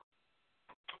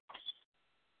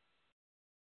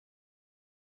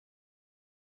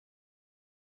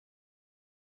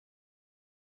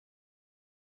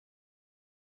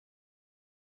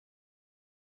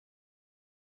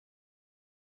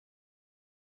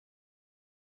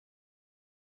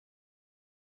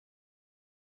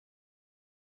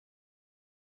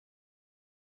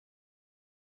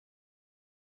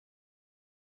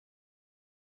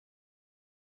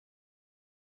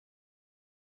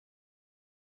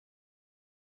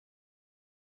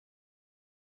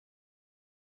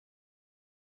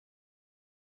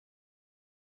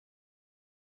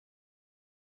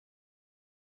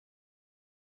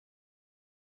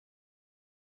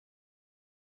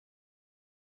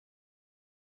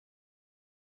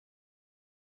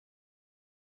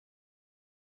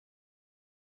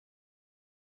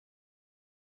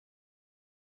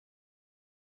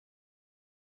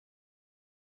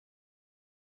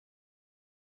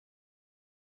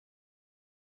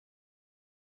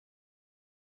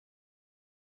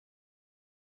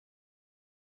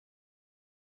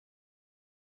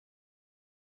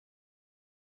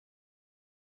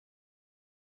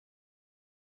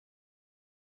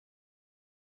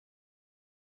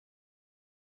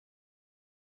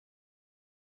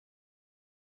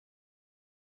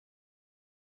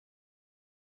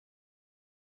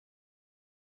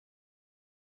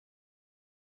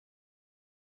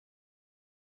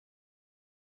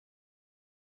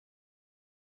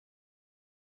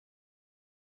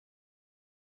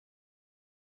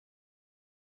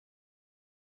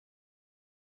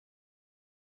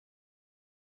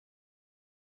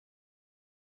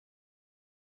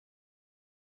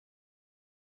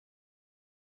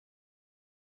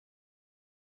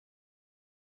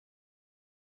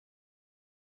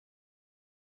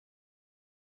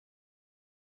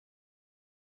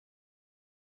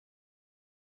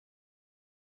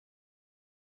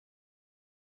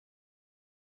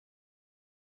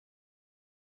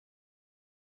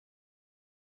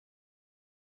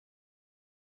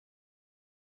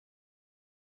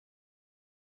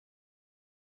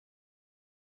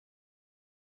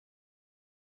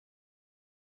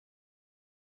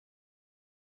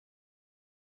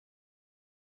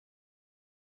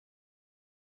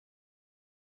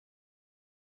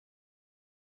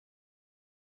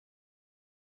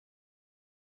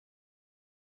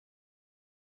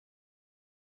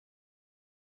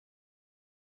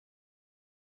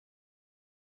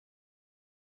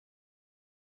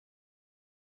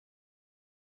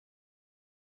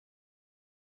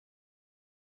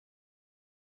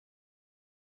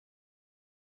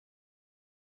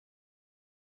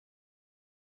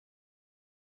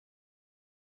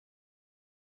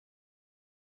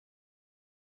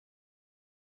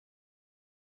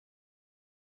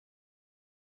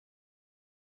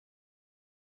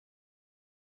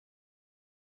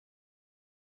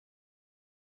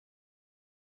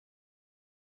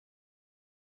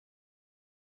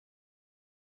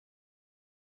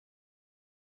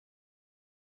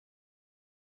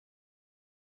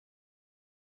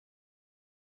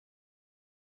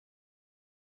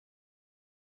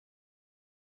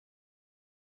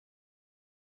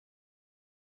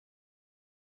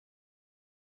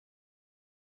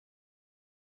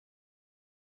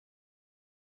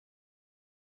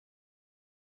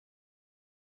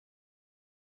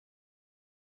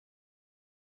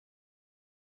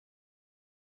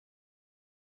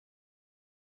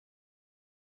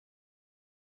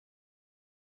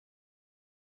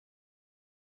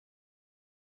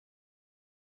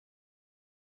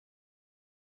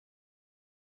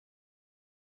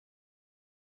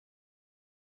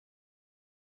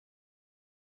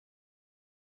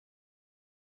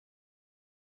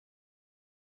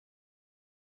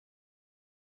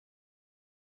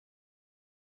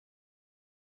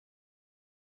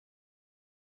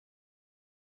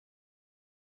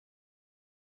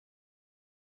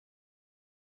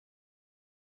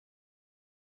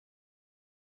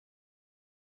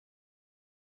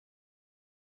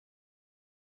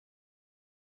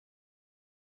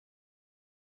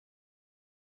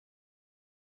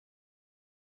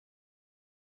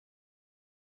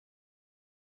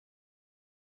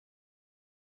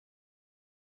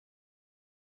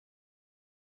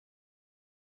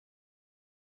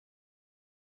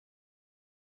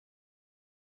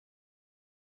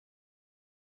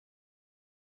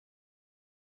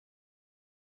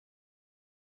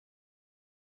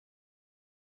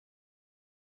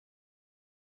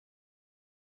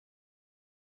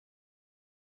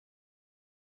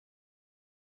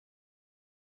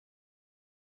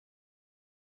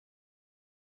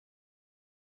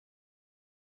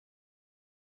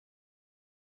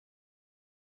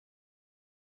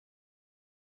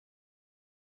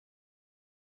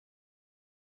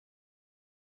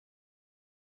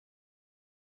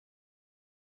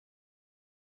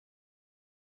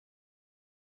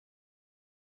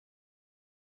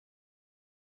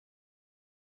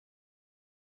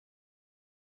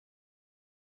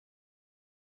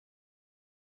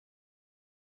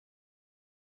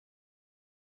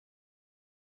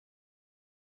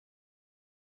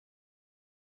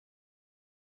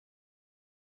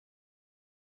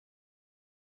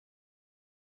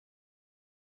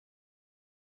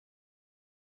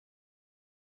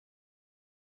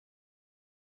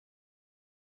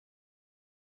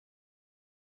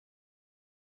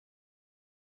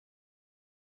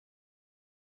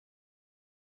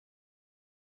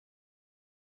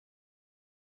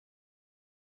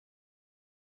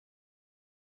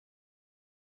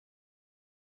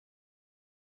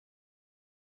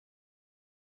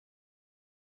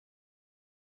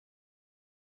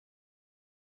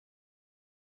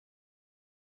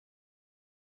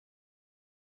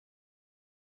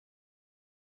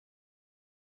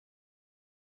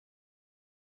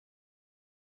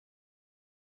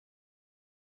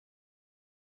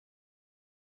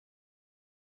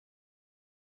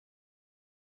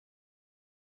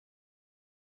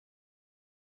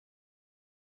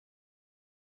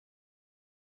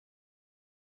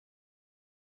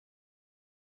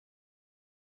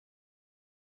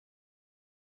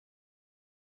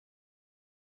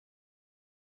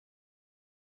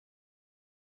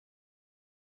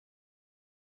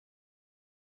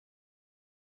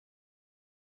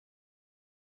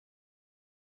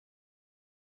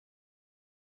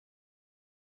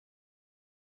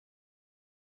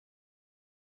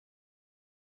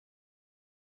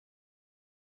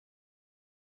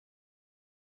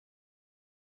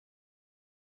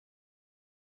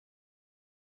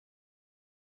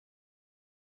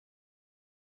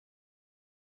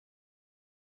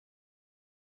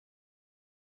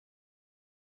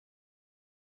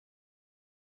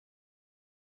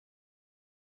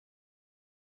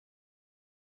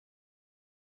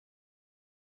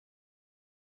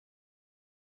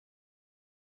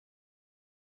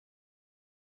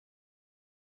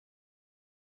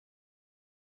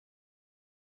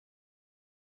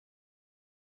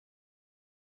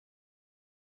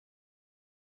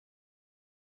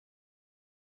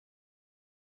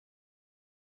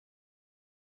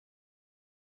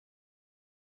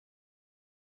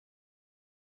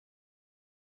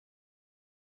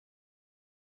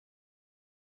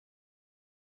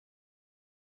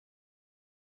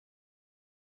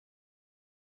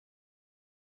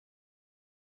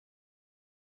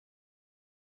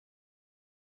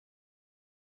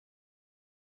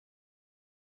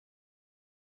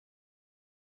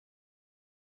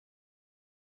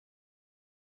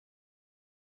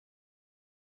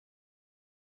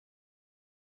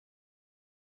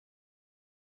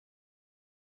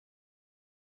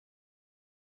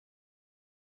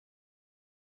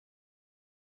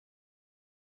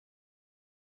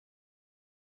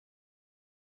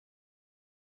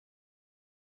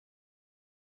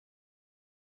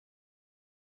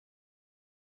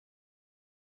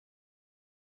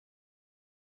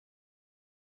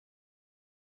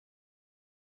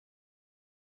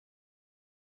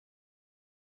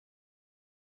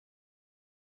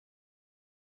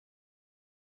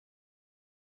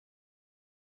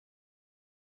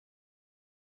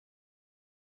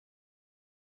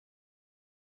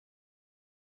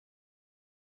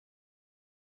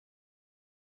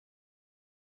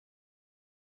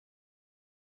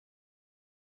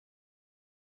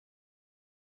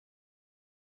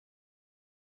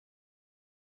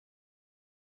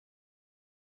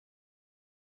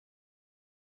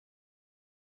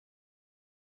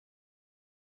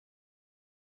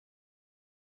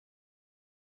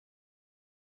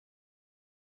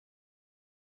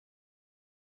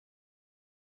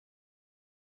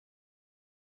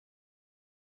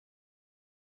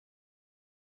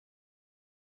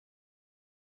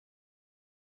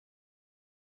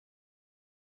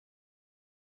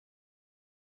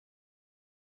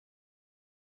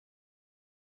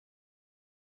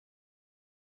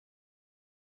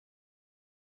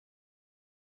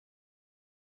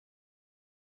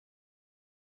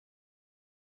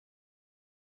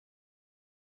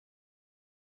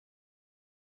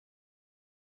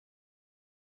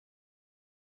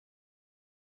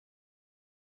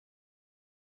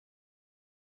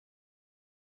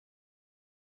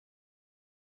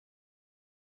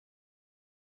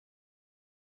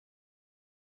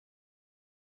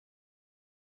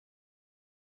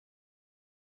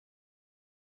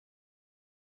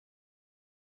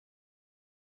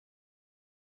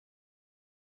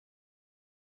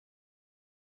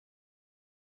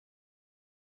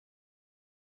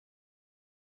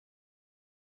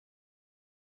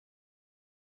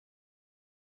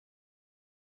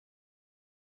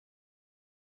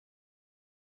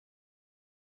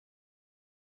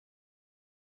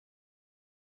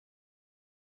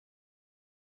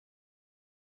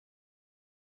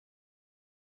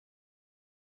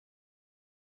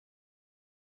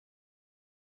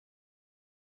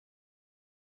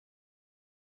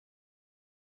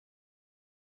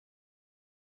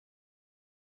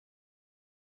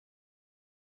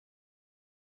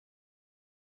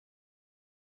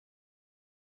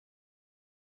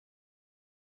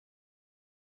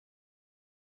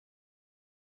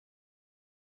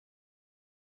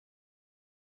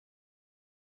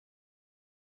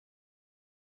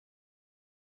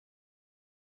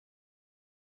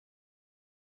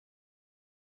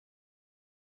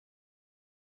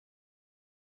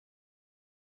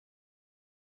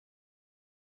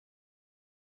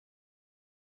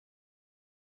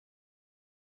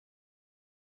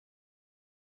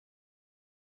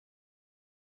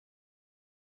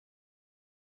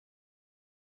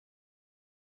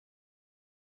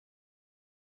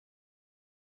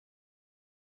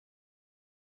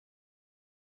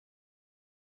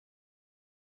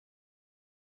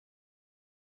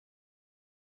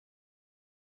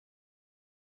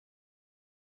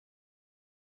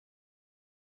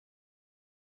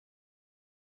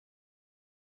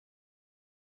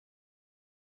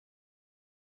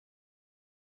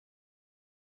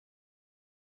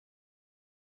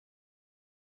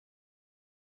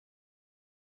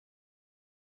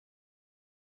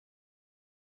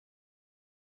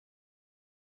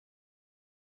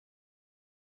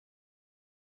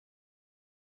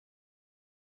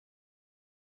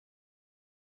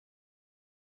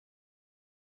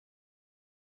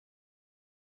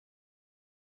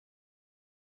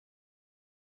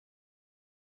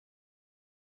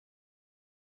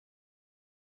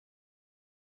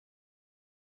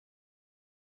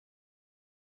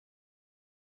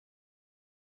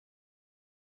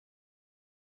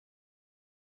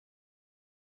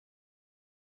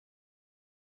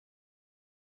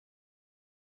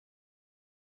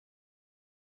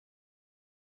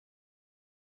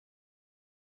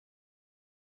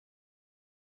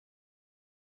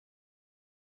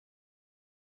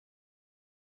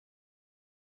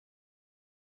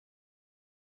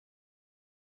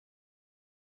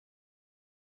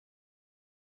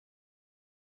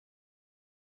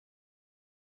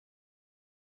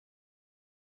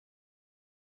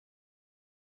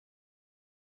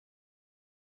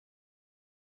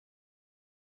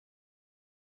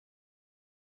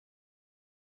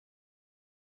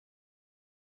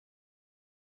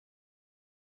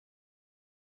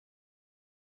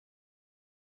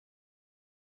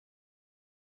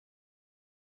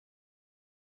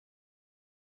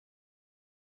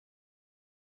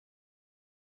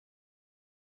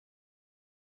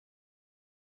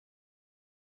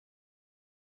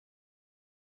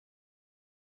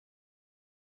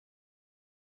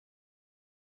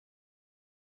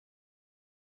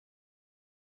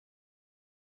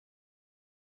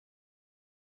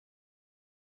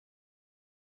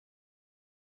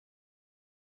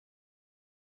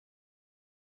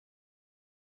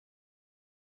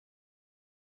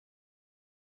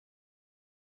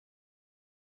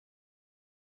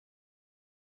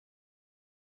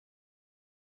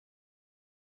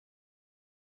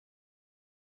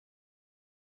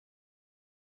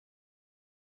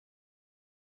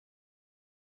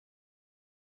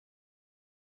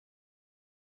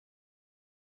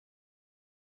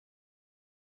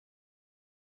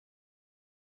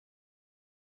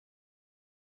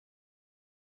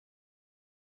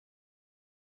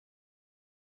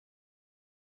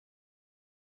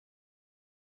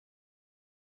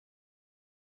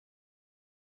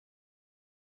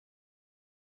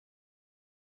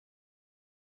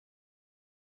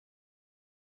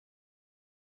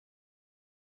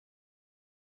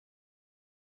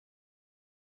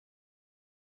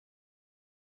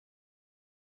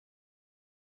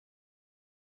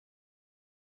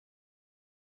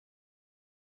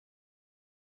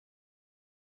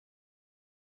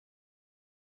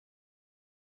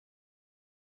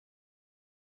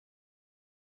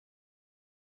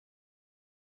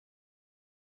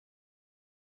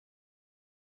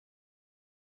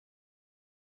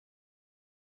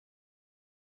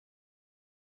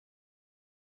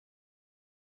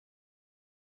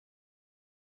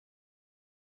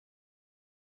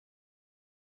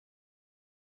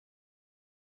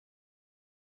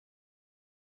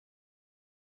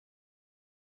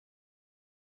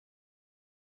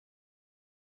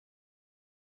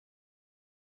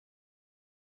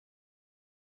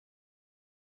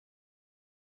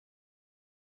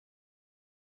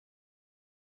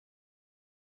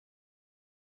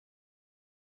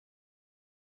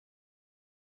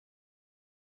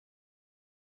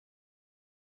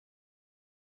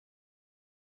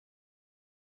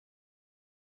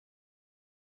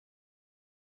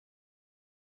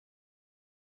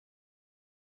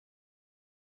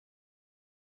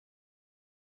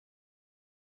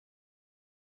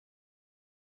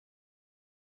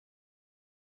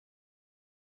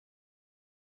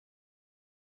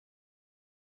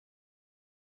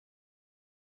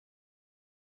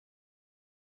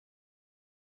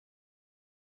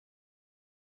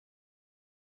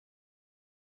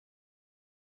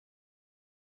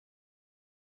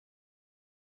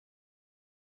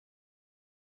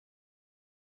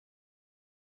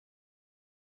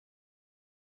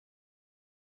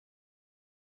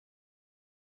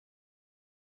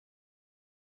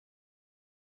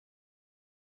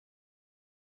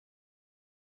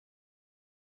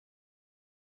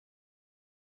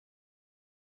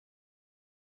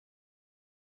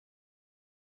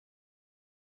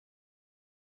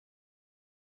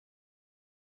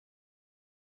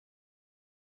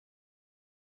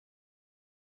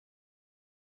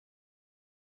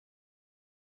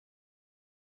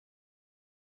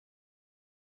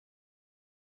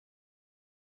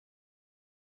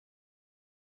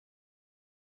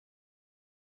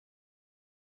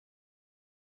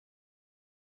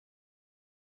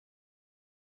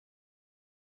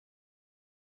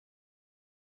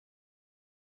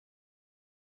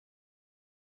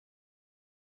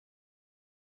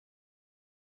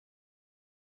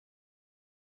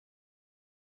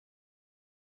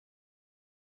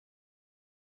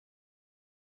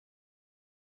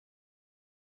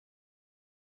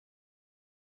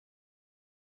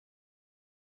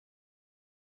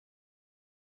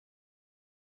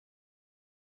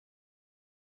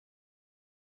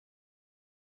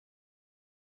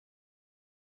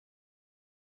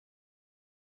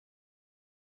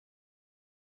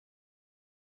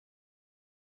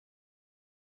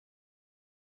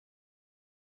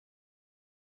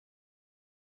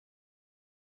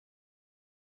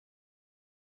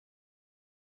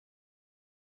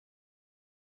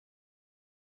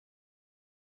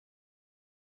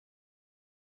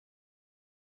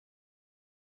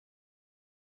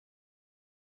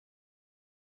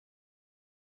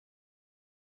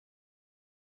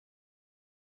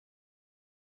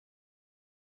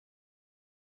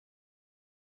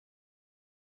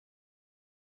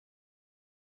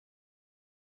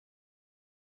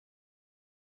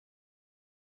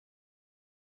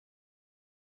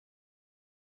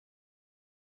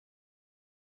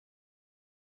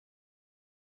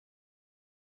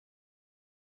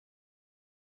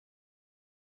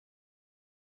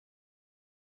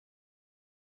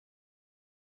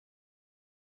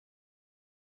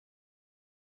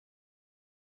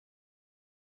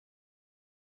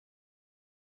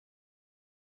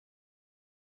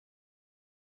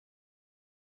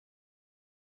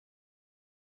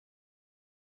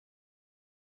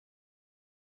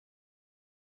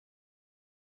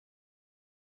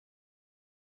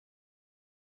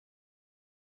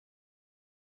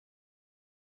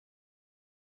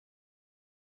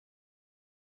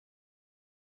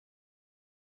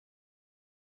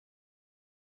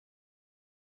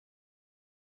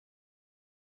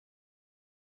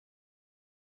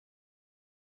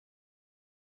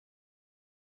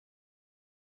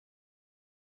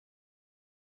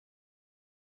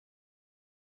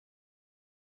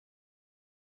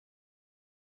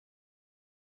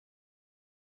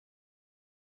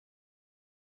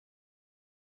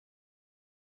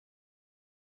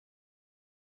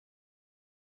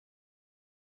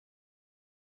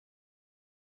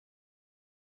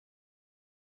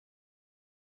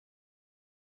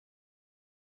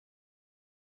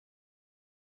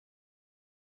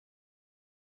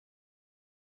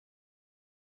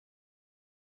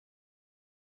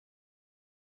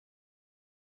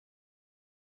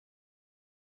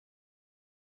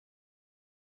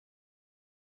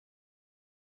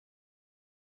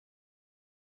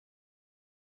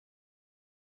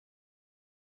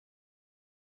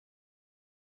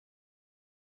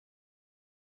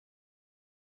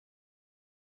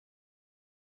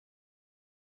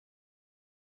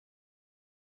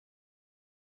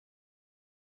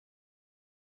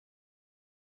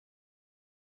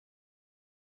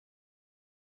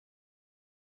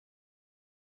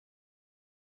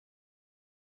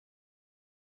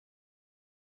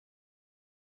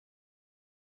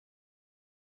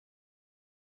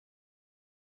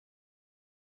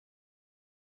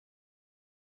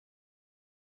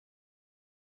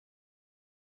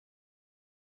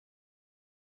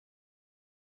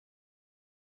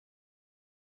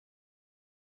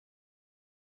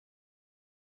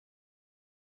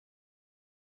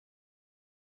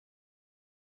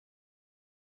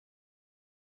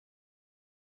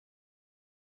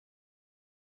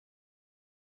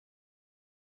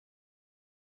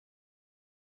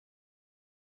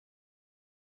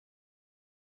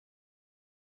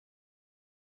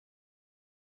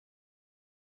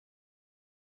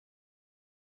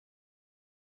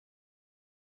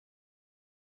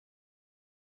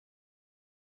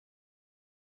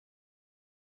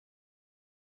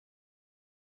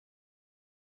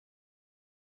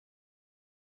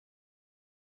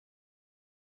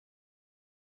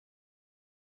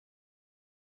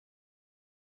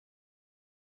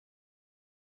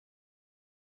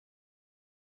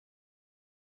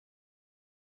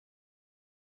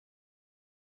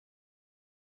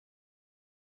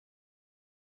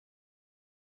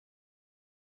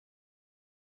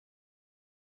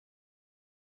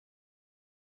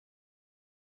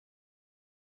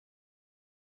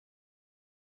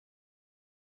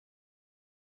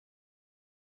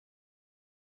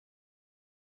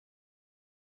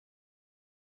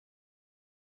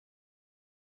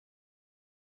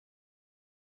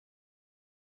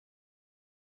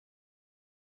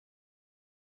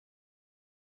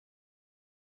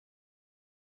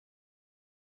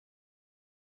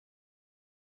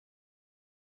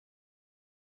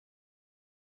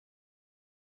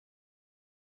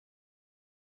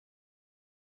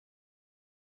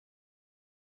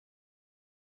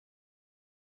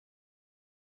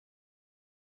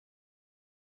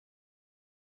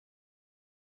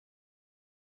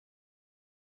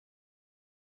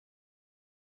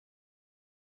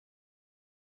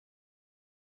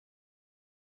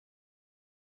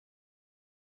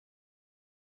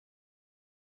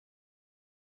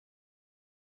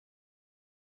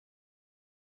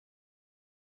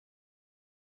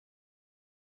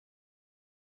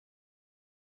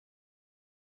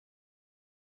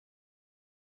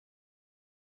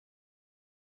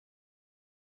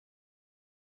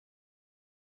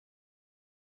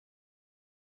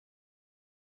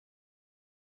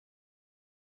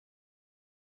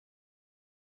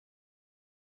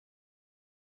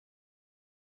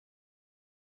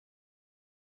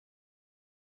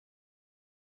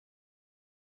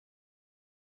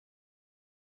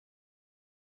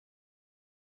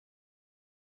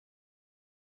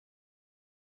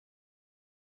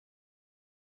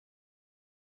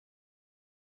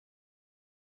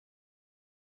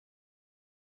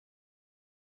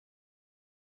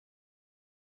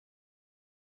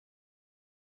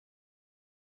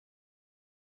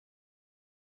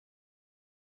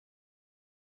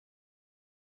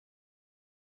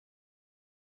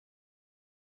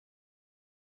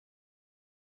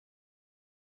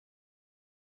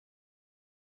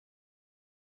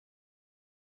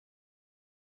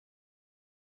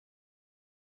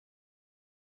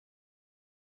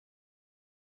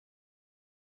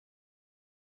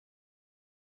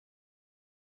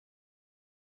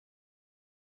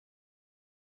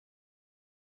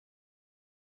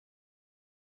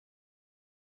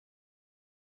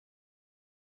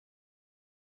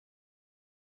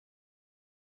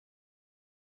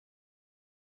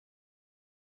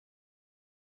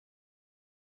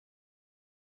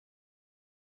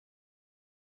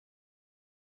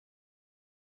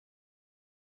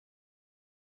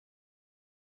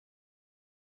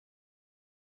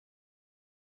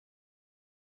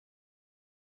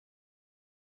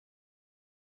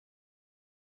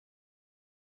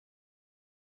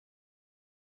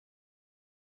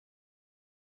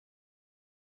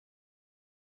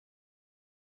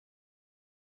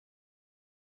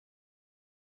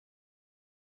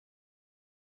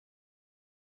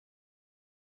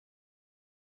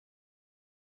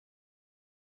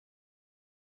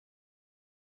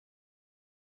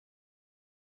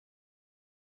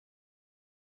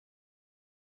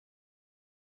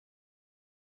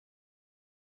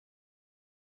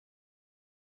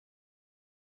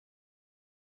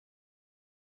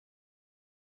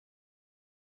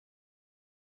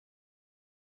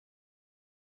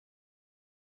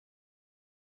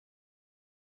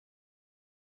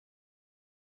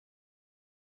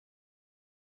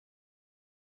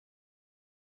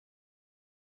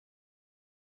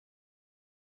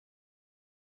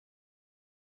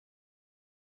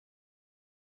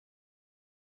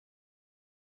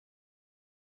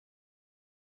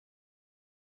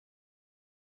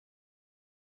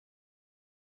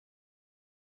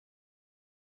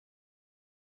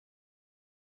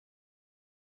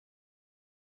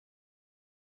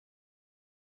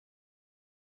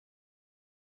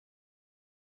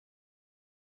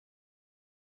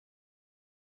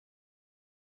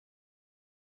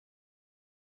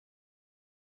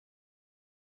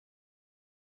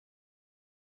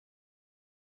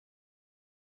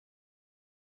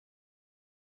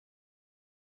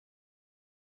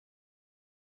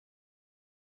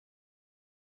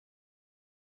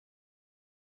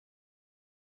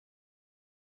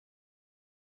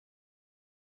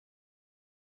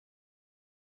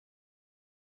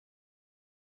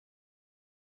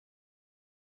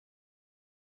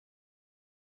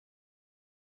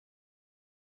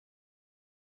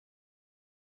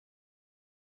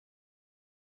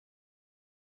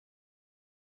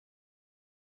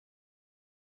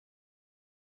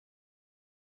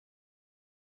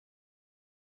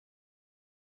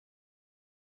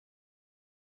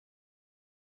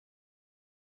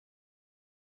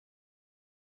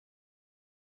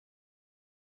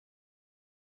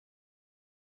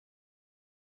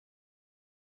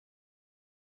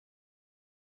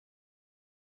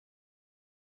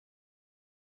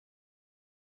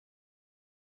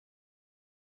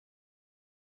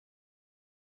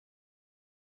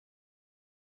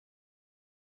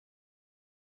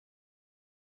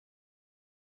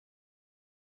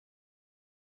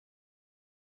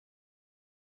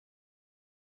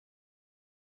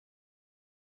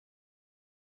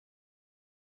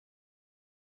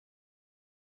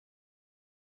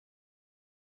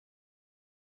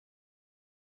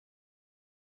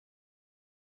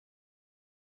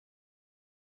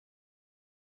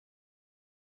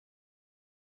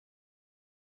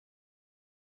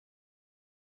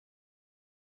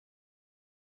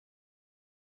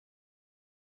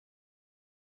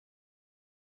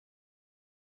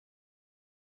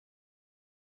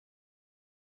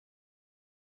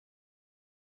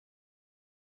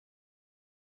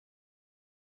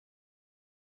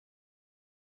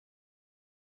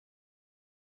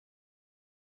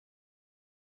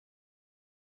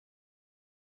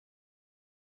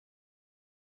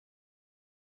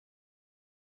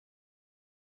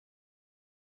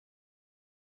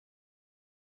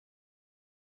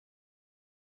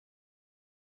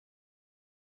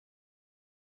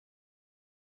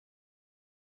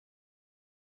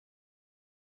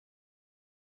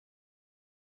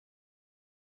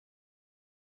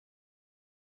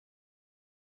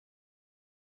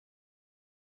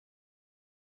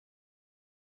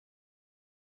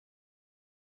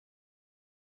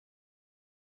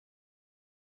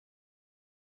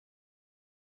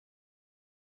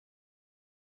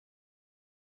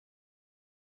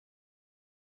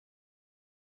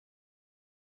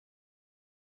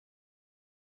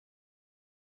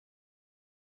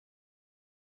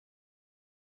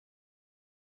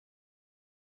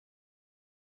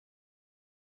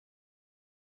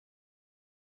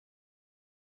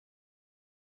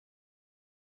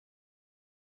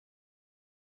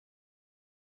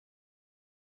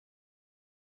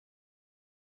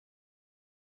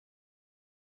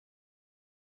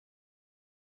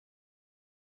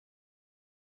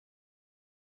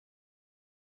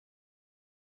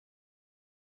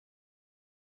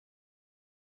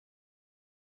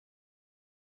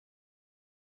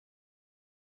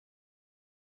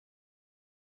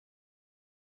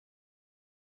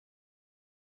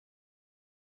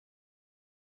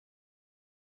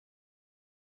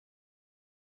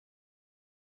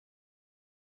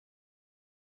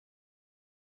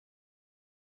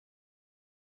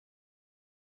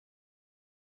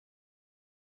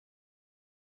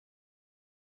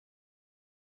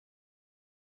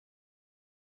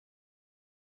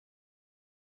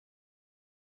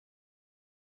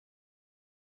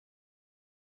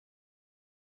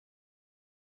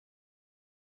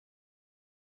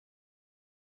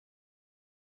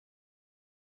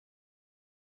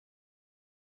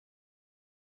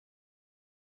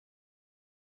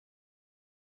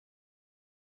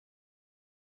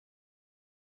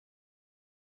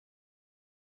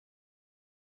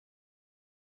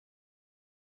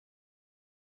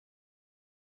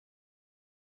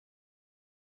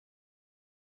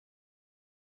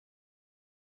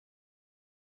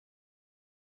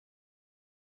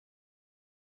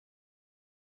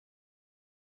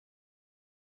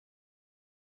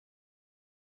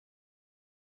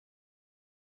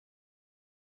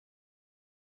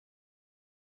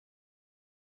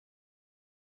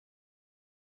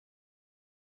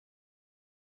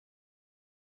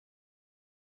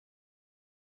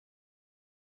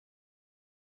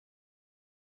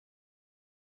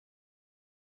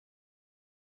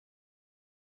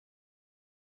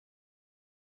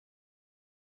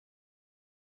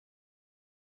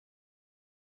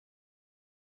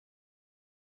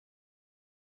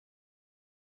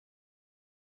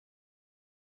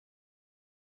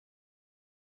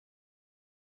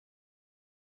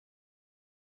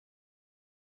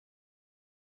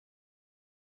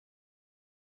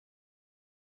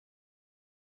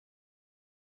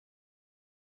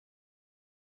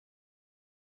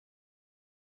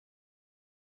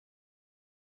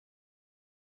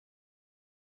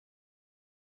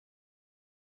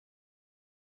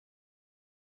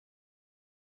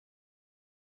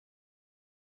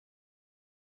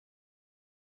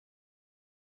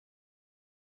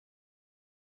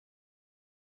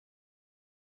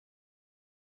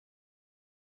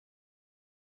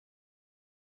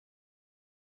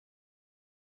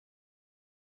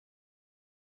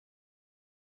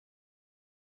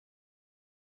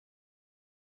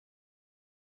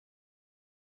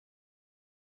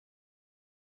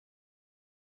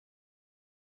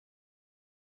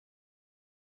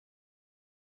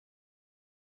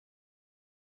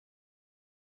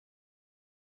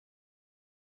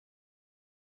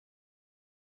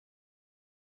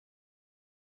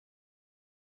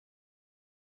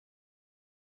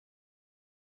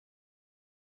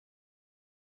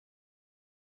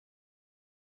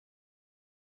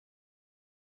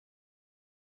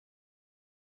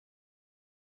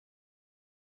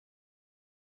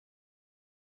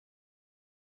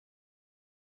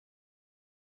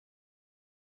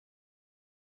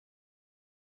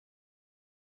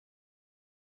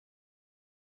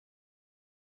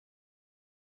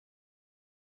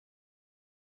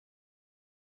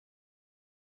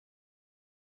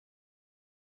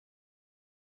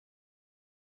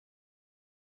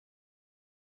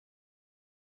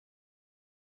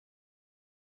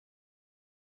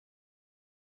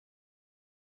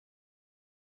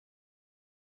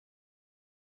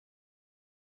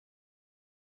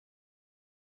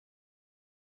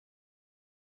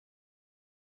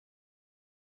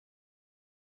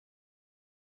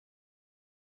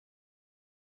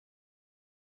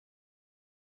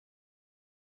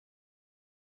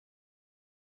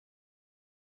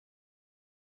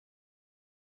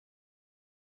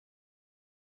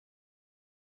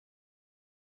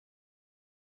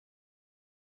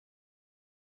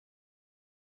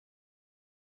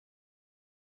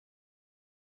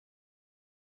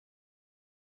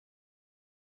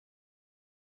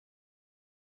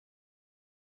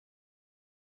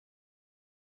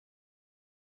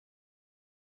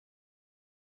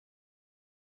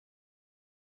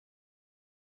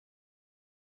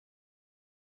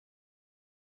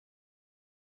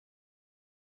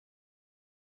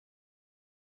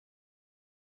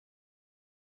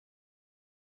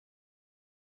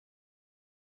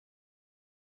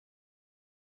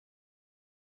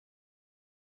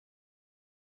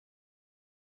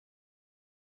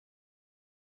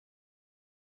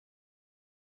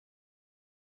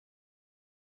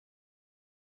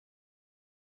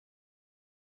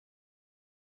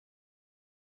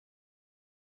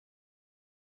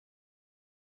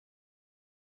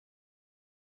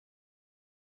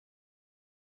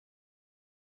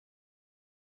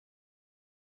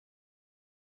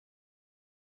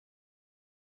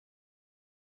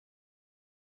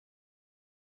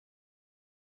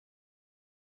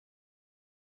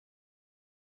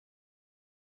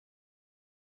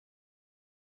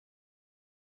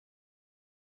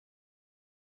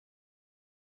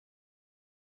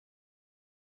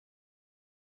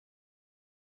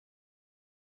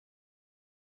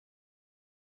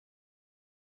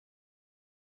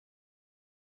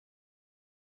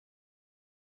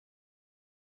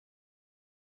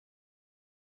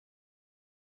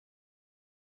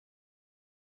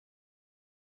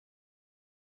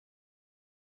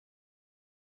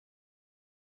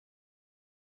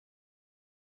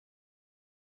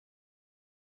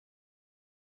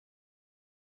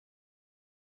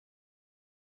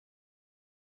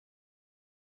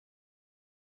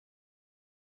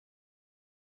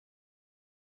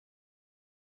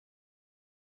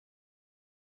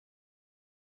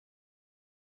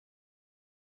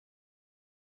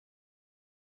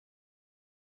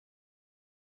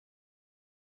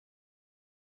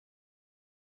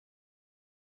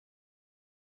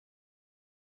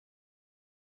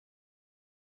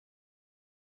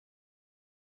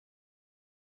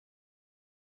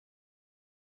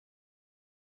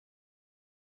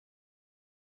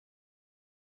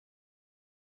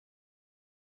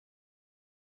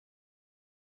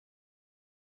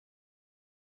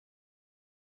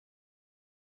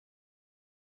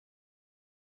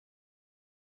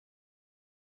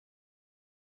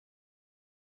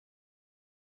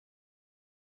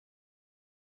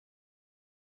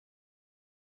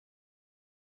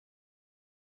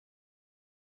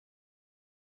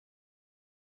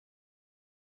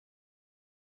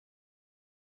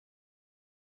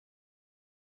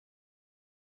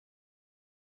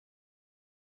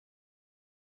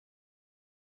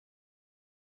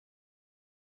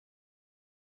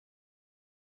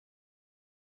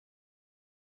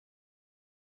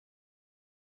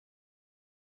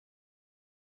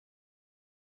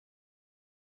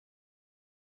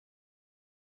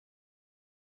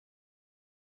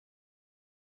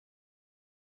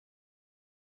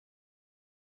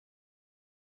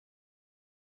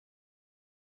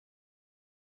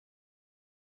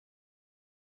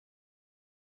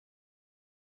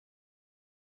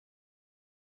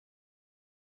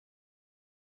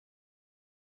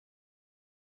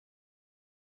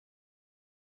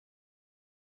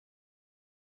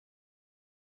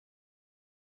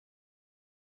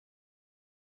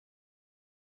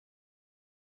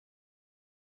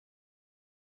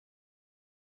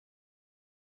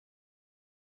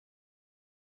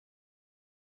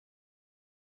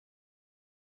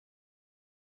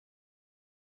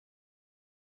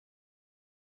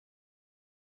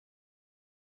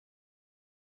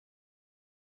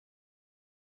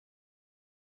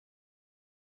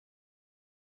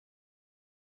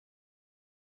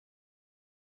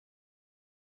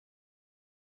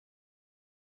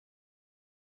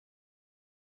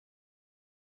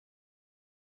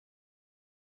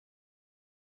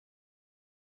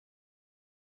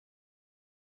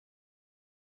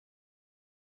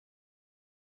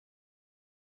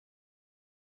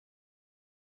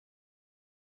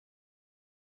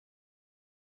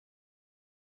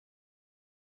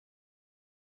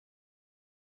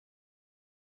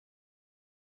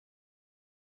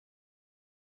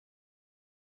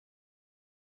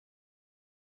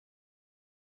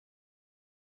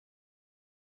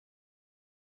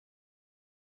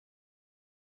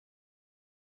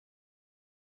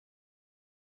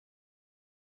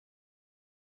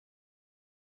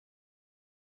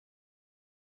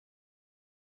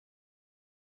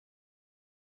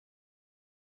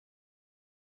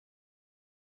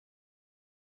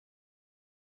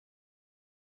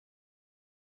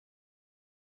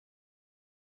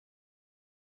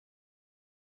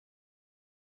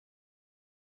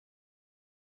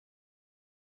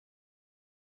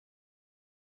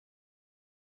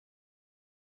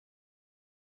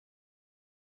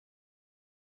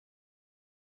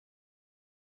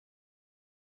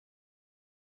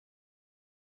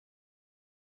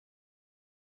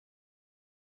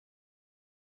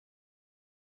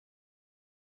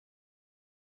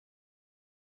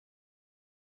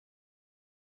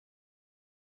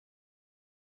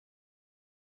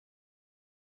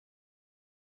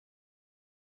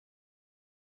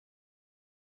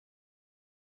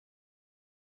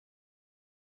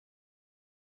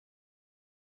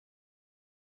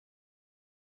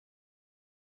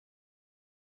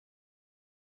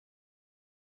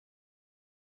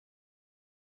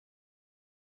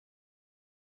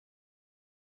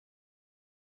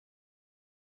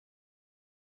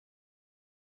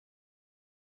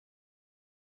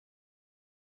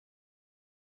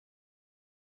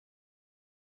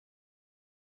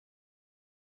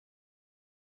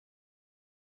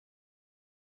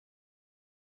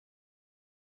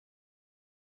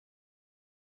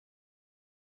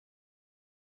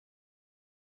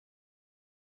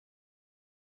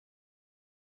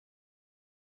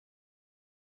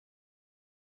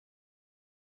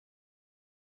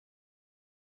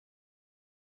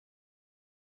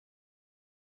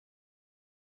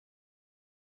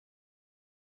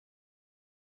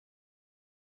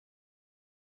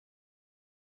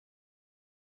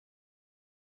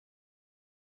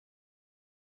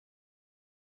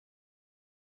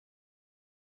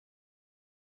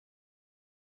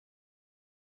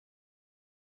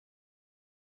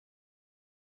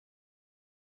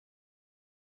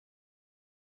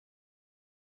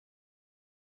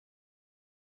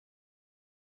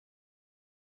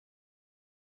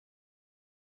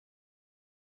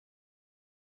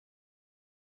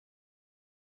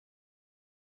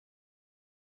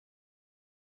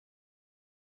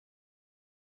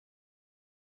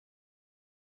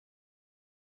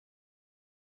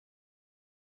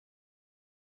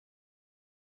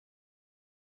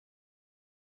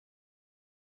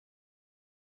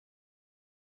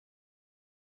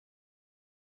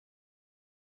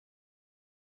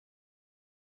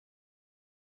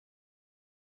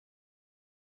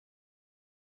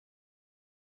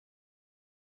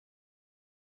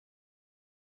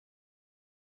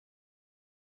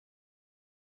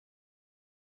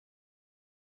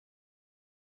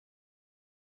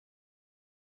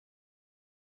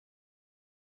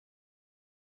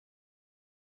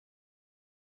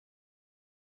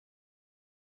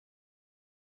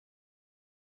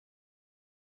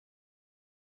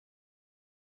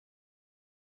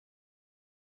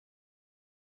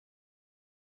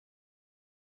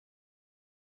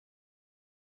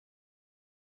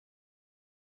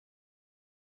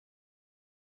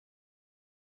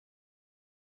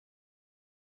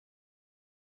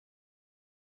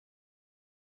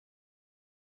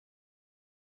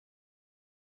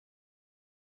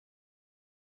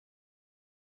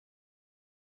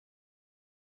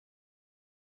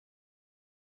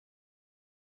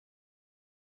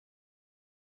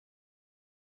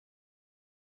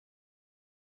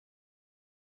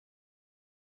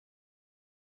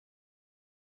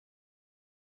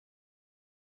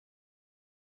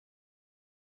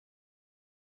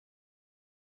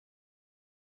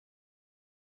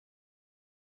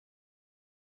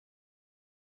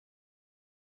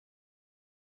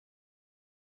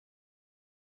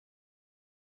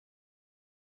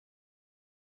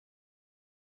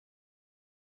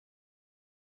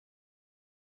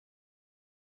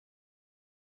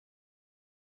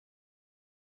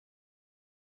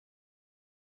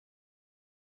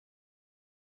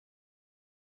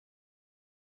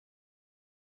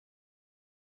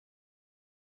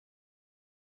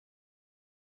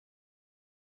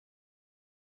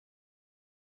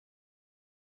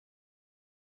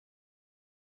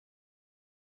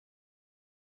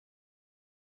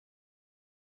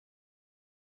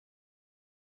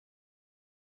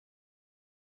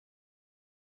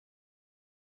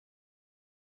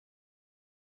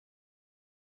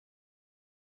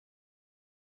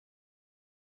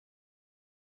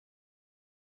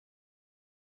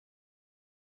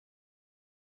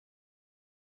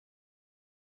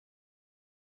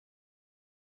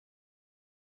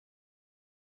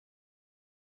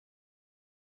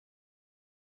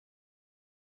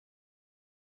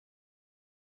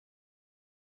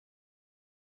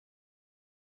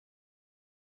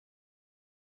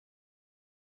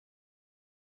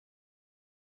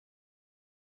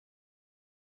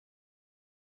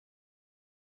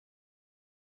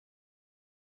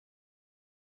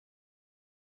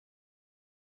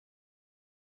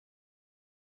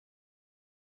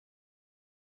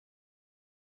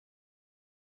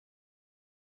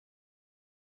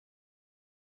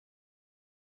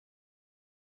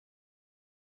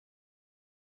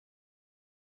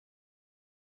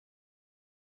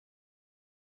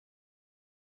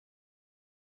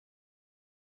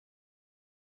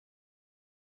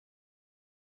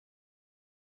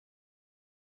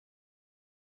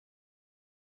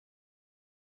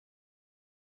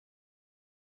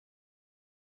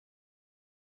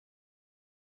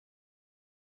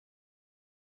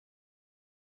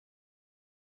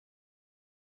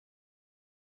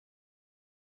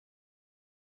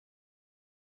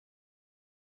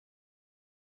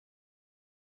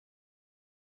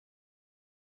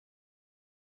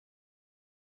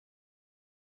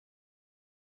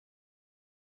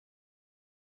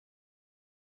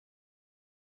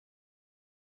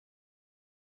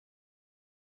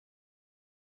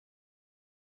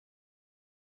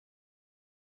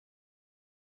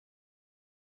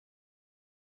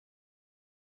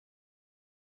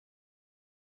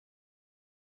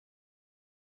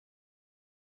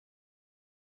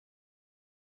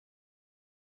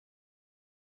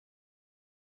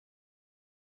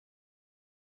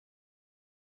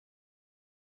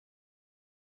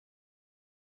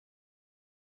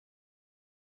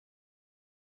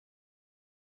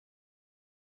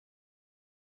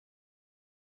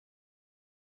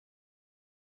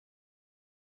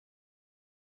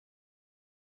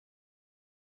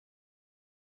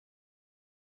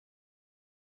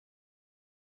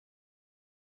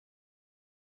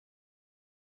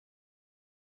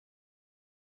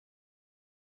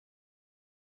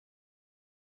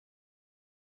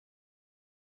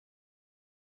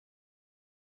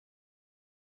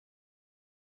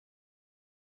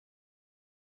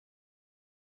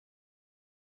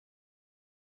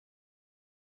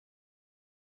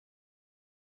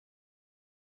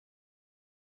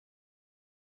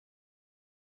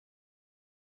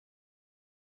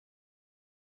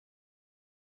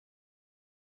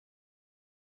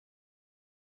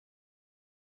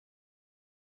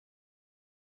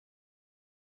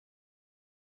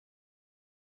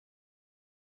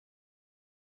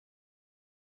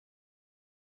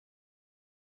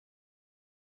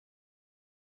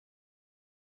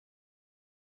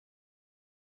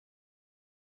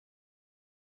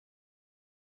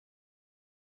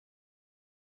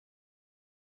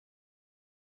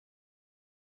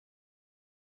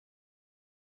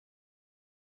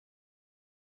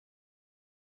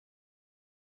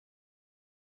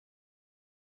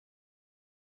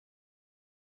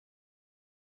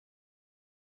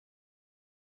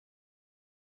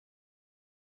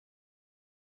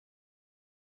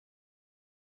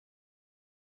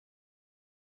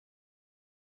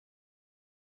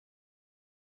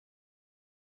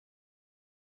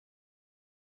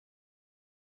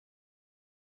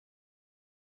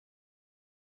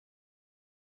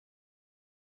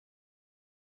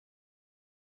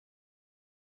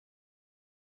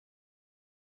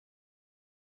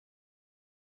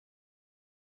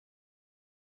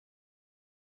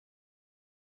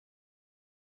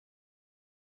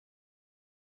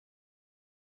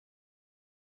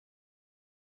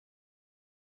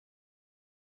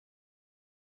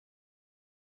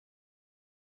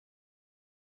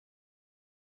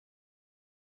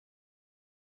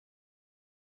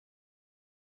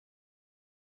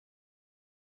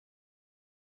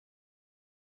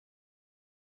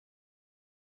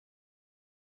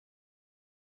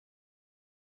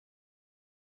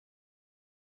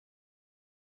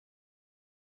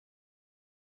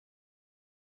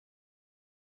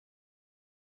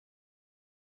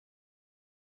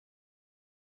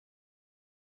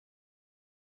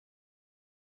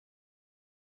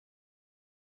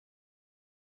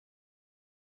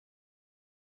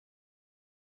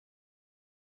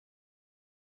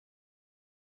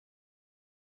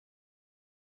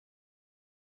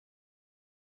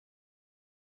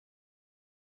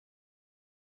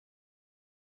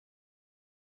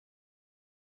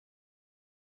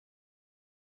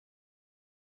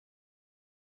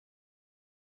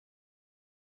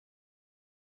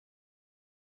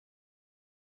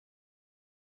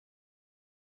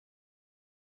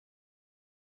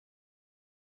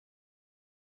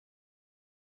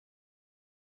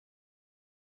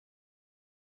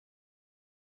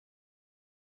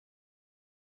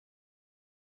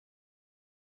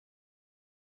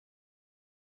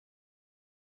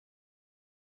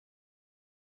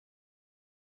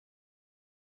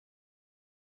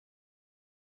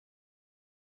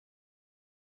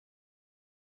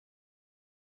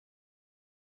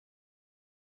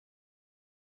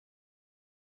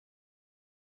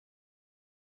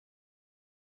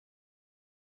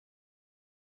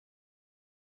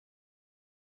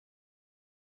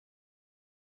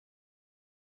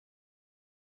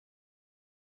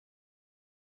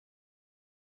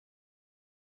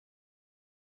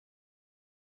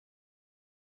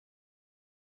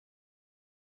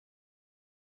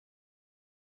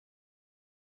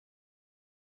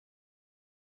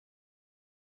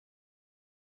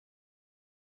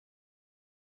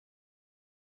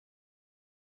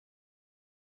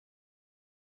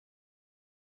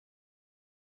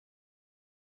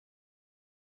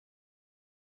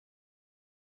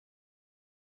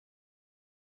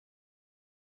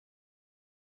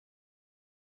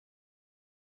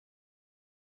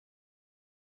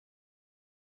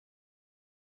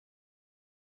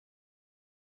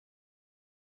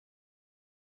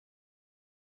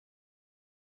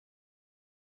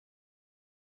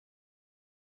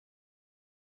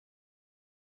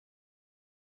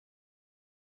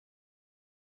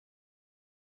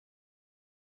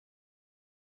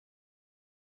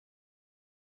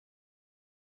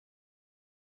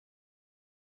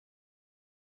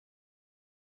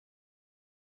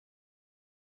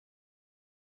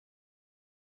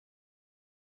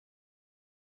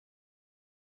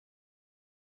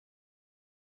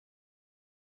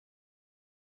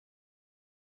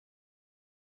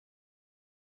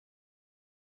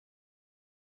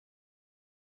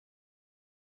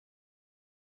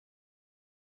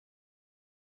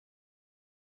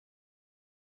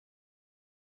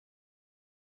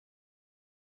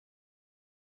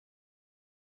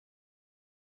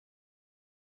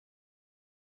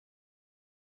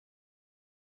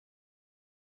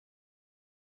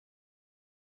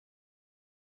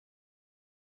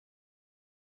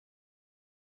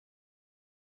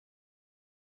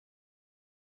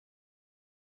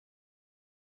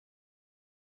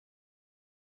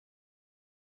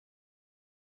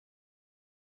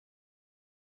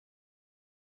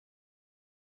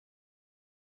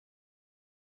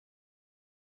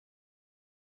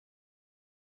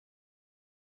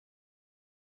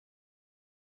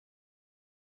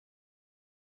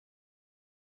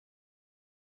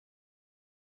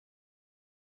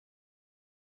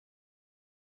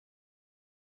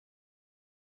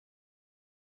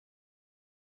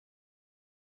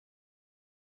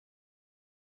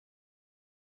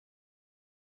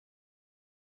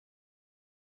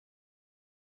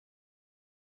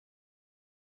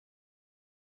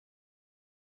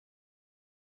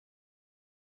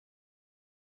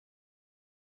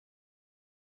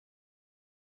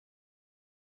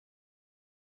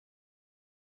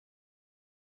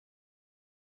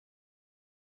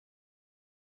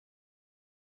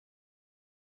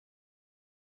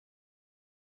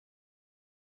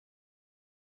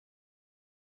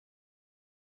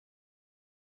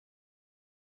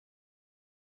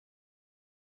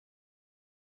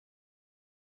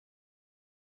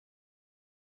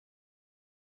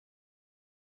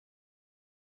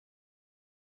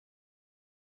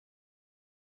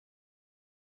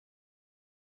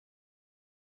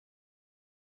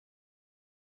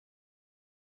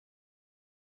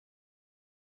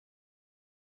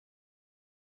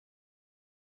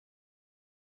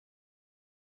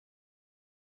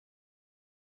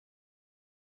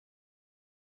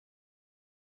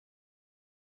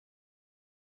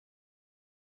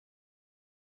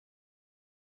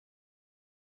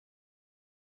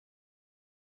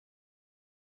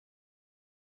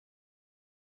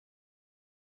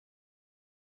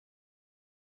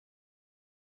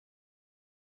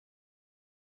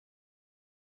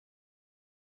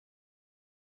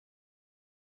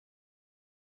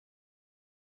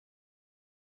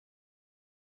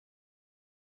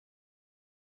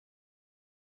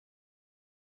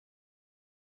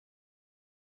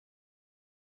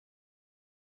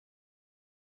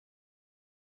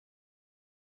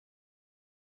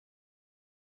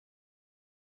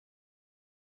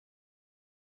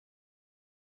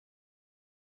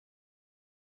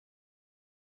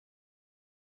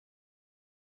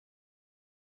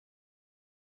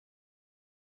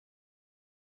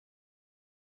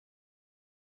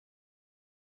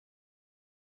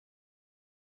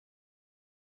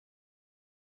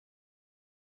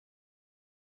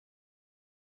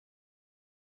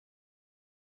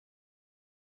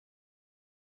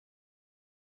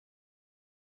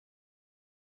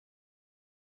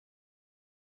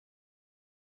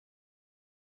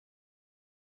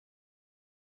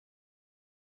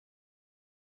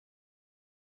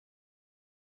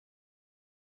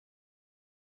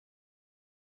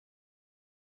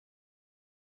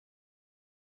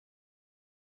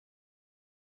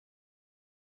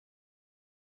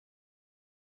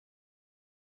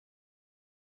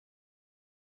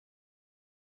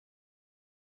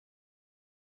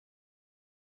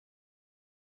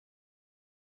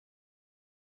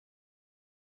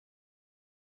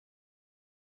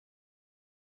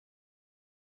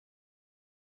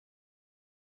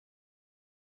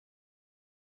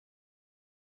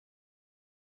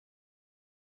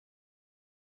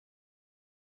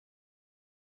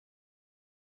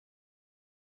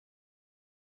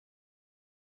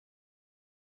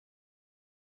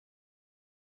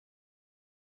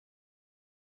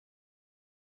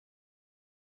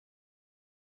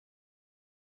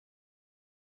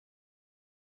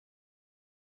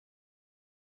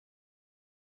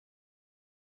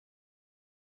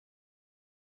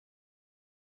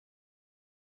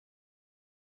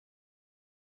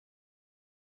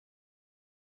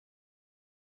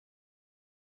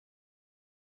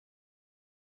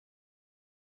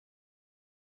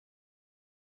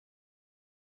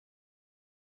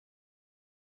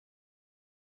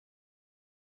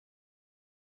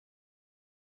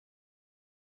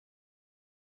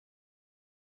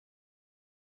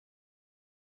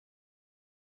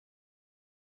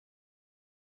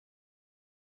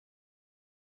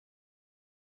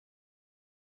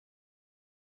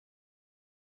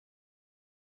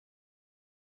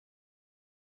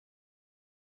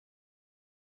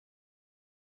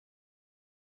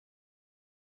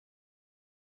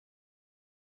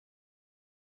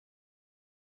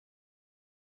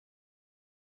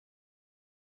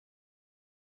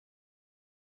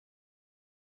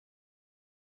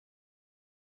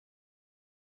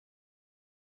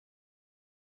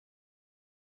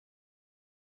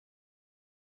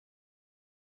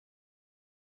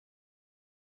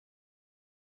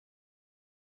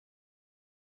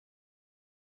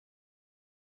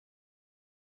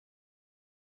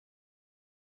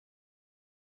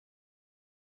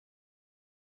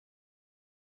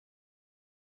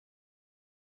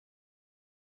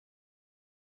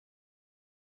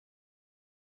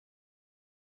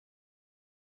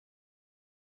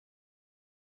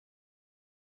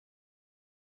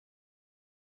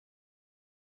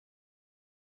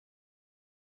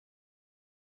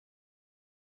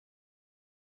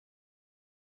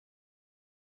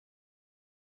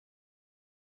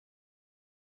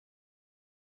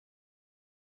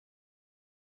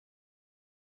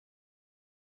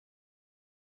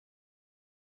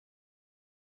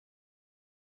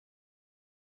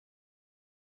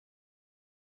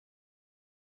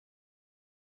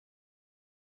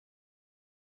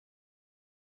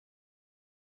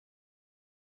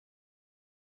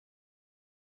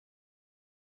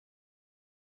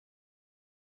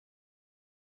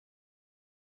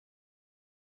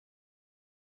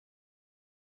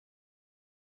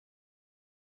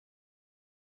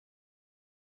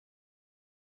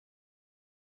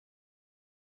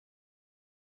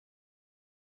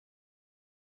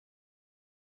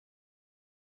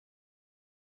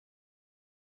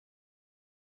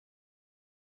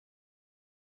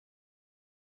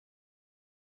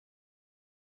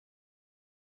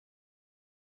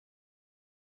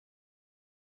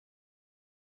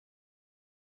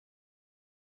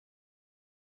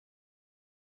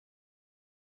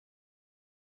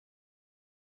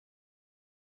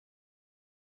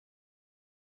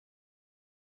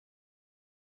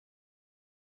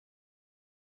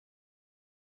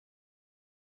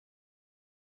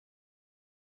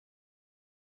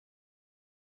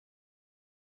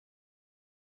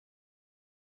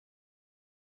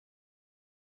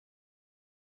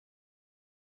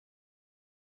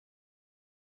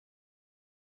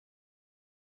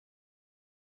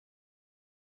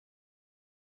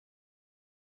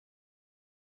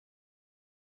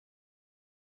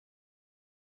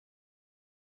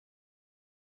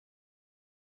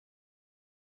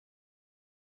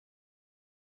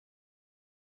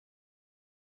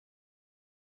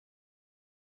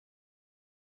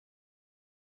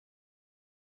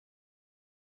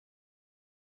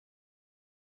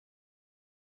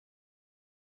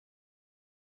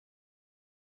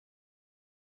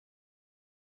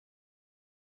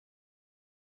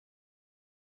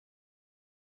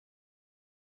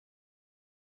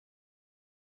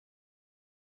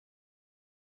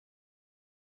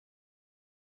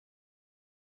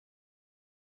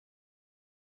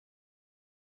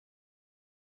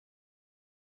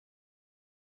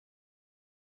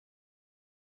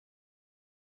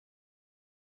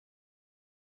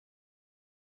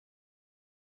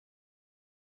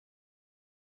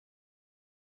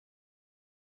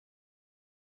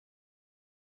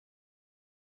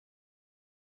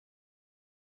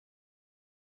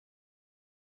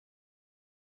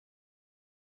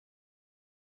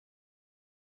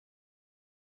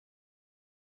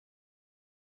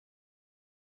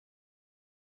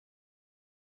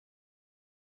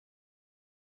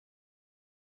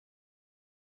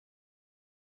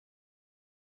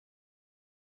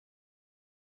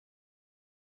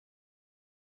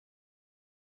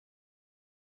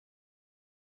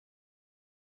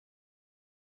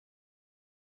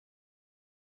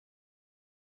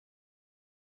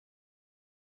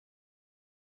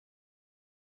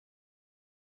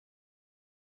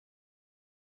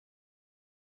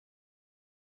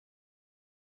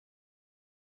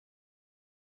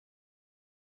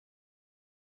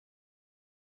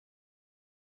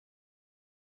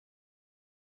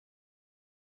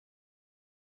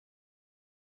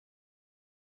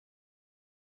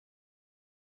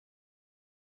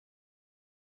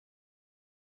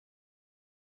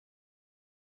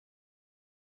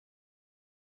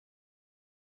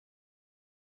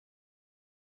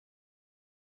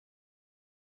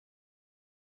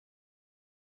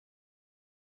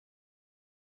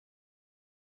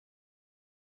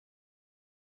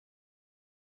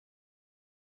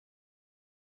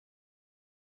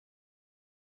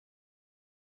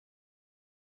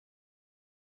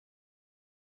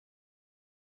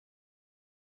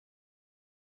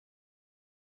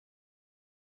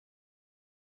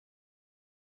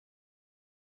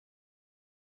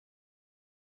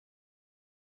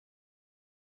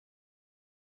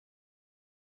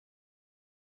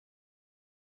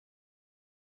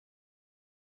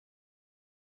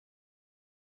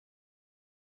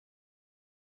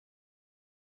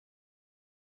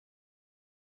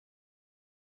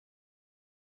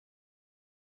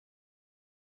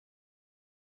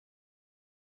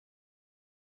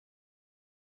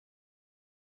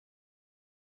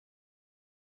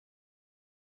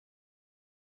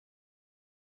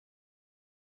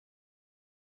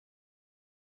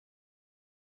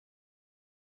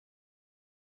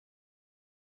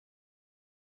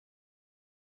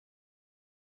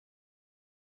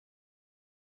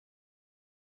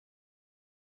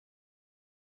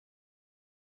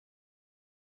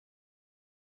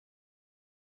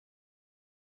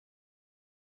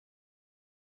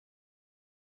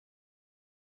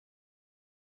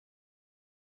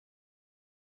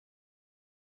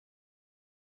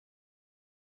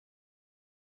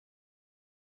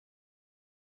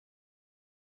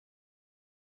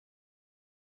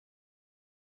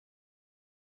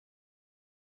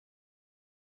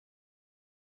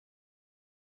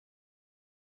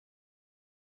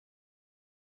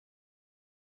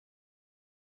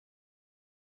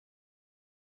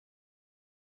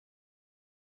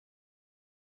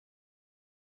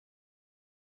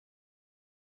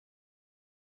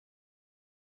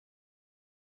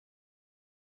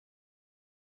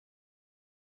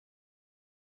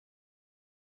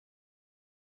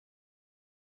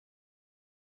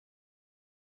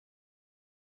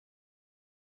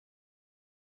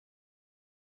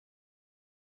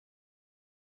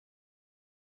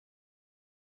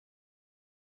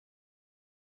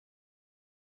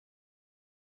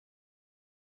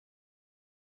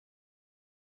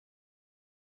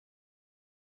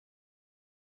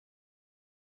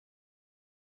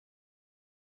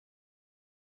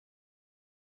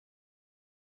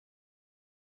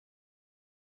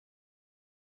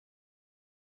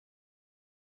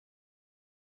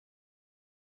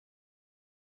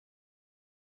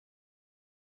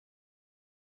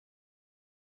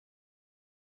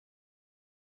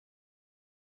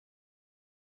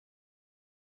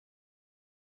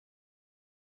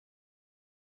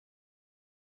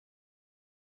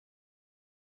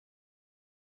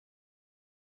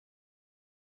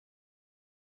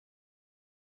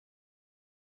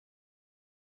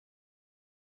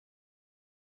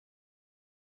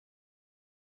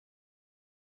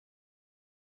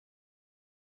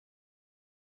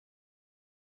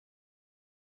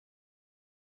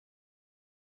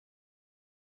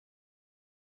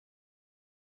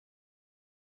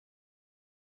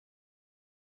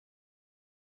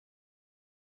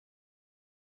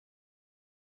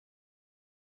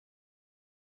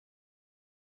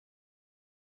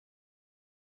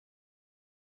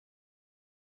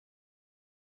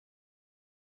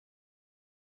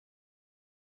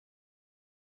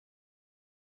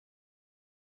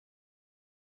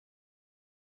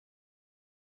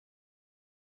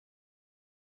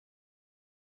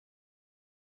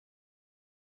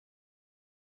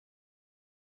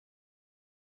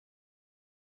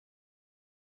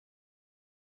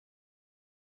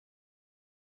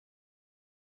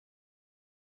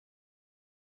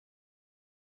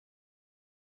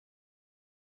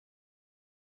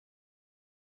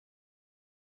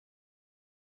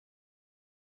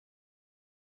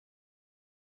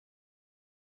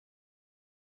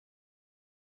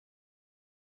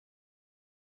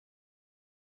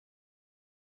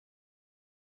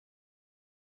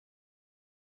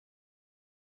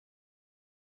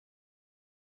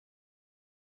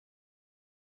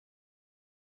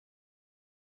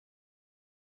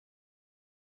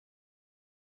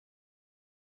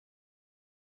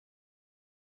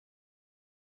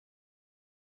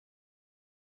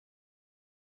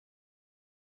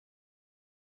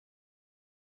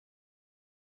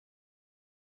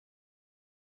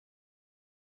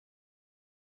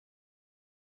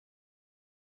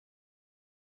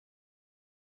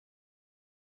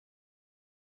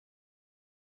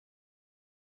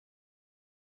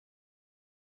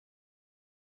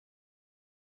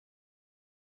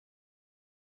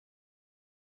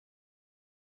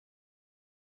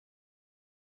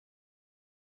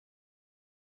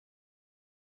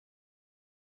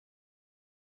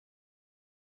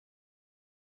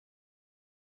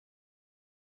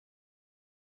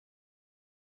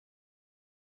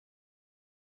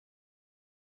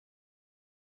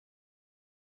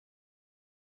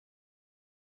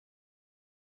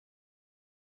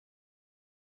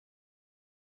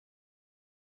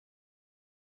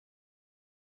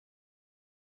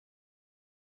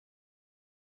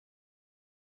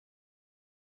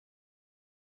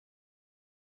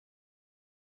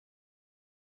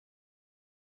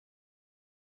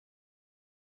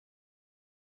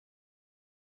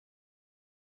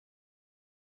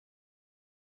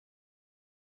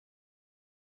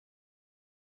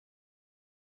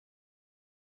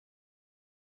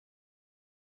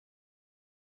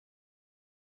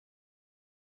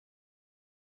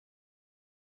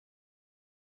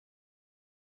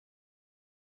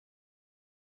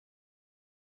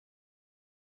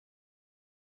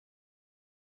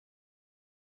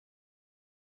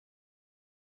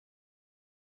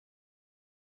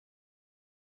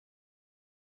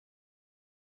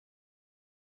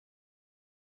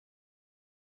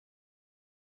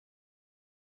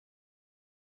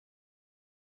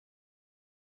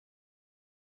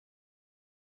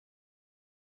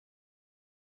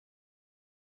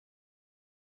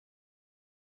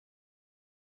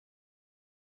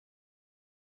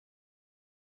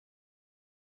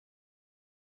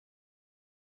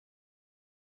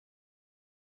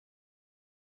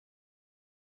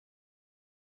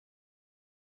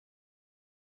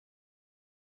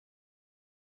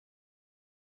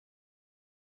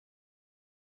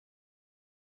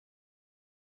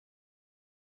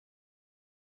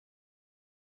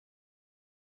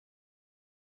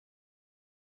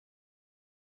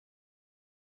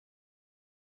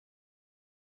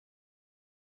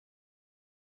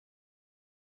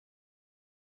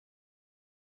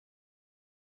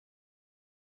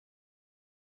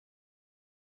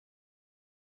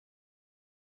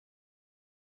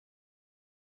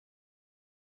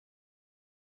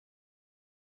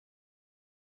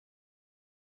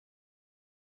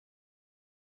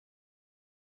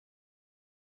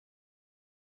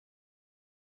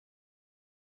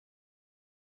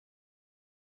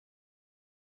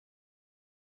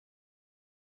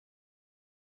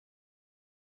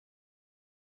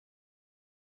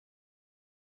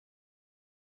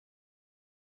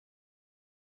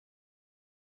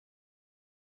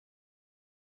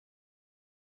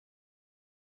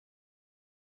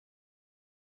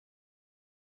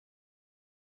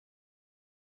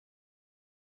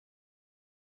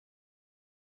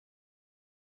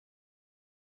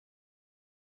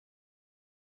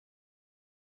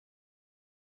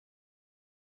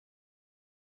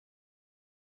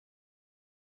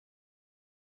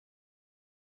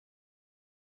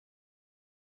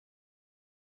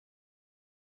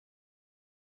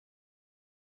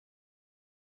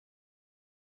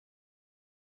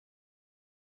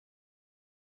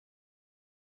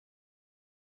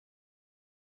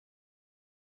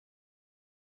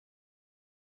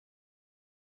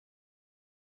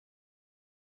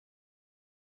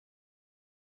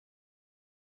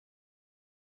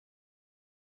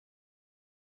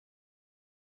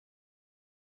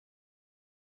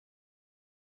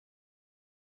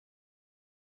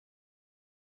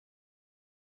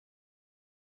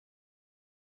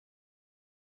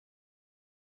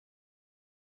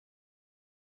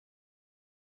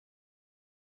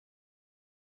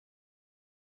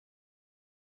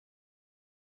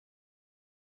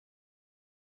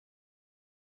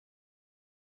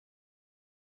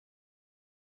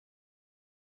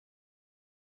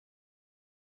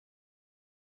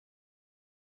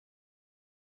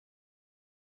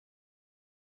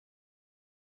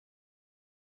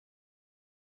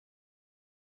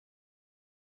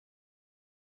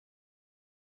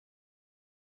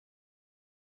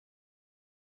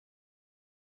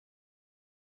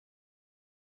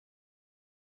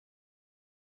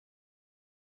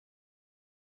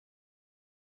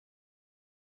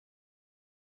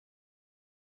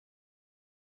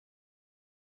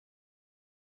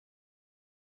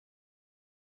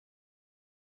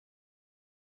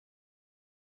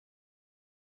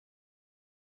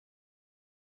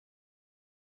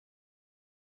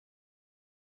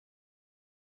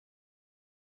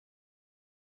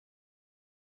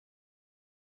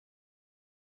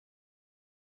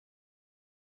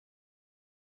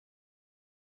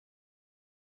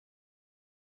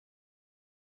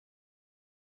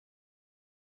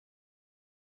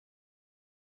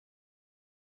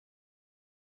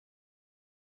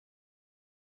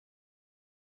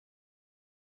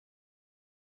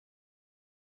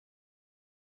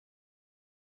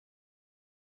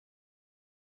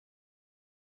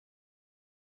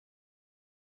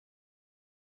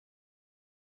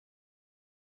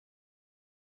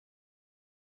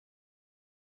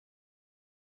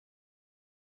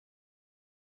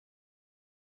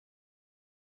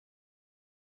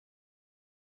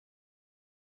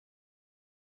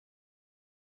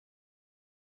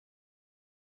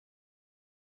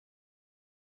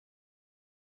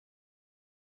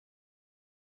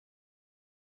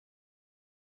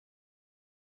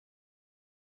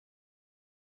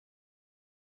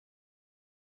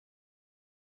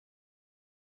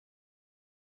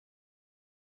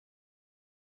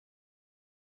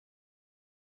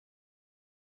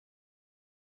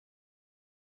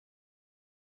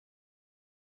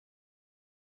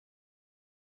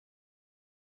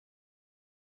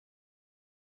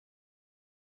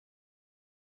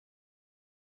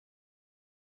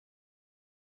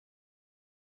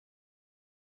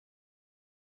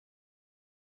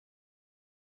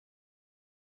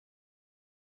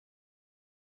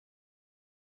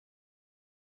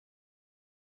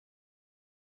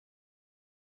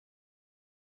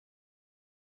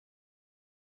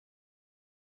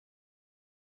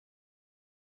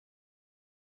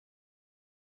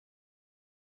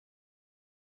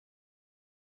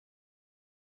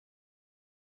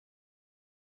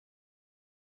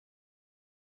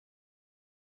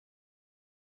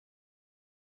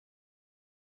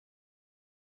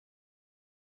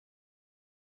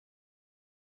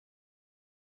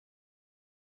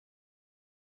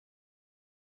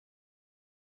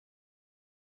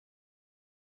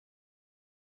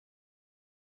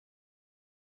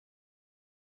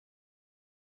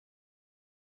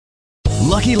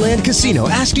 Lucky Land Casino,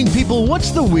 asking people,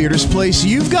 what's the weirdest place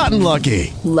you've gotten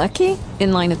lucky? Lucky?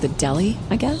 In line at the deli,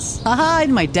 I guess? Aha,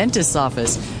 in my dentist's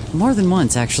office. More than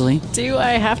once, actually. Do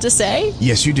I have to say?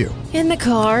 Yes, you do. In the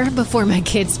car before my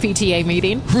kids' PTA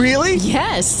meeting. Really?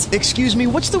 Yes. Excuse me,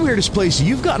 what's the weirdest place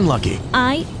you've gotten lucky?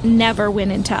 I never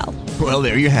win and tell. Well,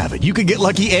 there you have it. You can get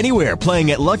lucky anywhere,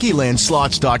 playing at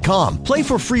LuckyLandSlots.com. Play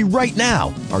for free right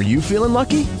now. Are you feeling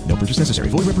lucky? No purchase necessary.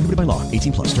 Void where prohibited by law.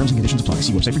 18+. Terms and conditions apply.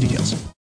 See website for details.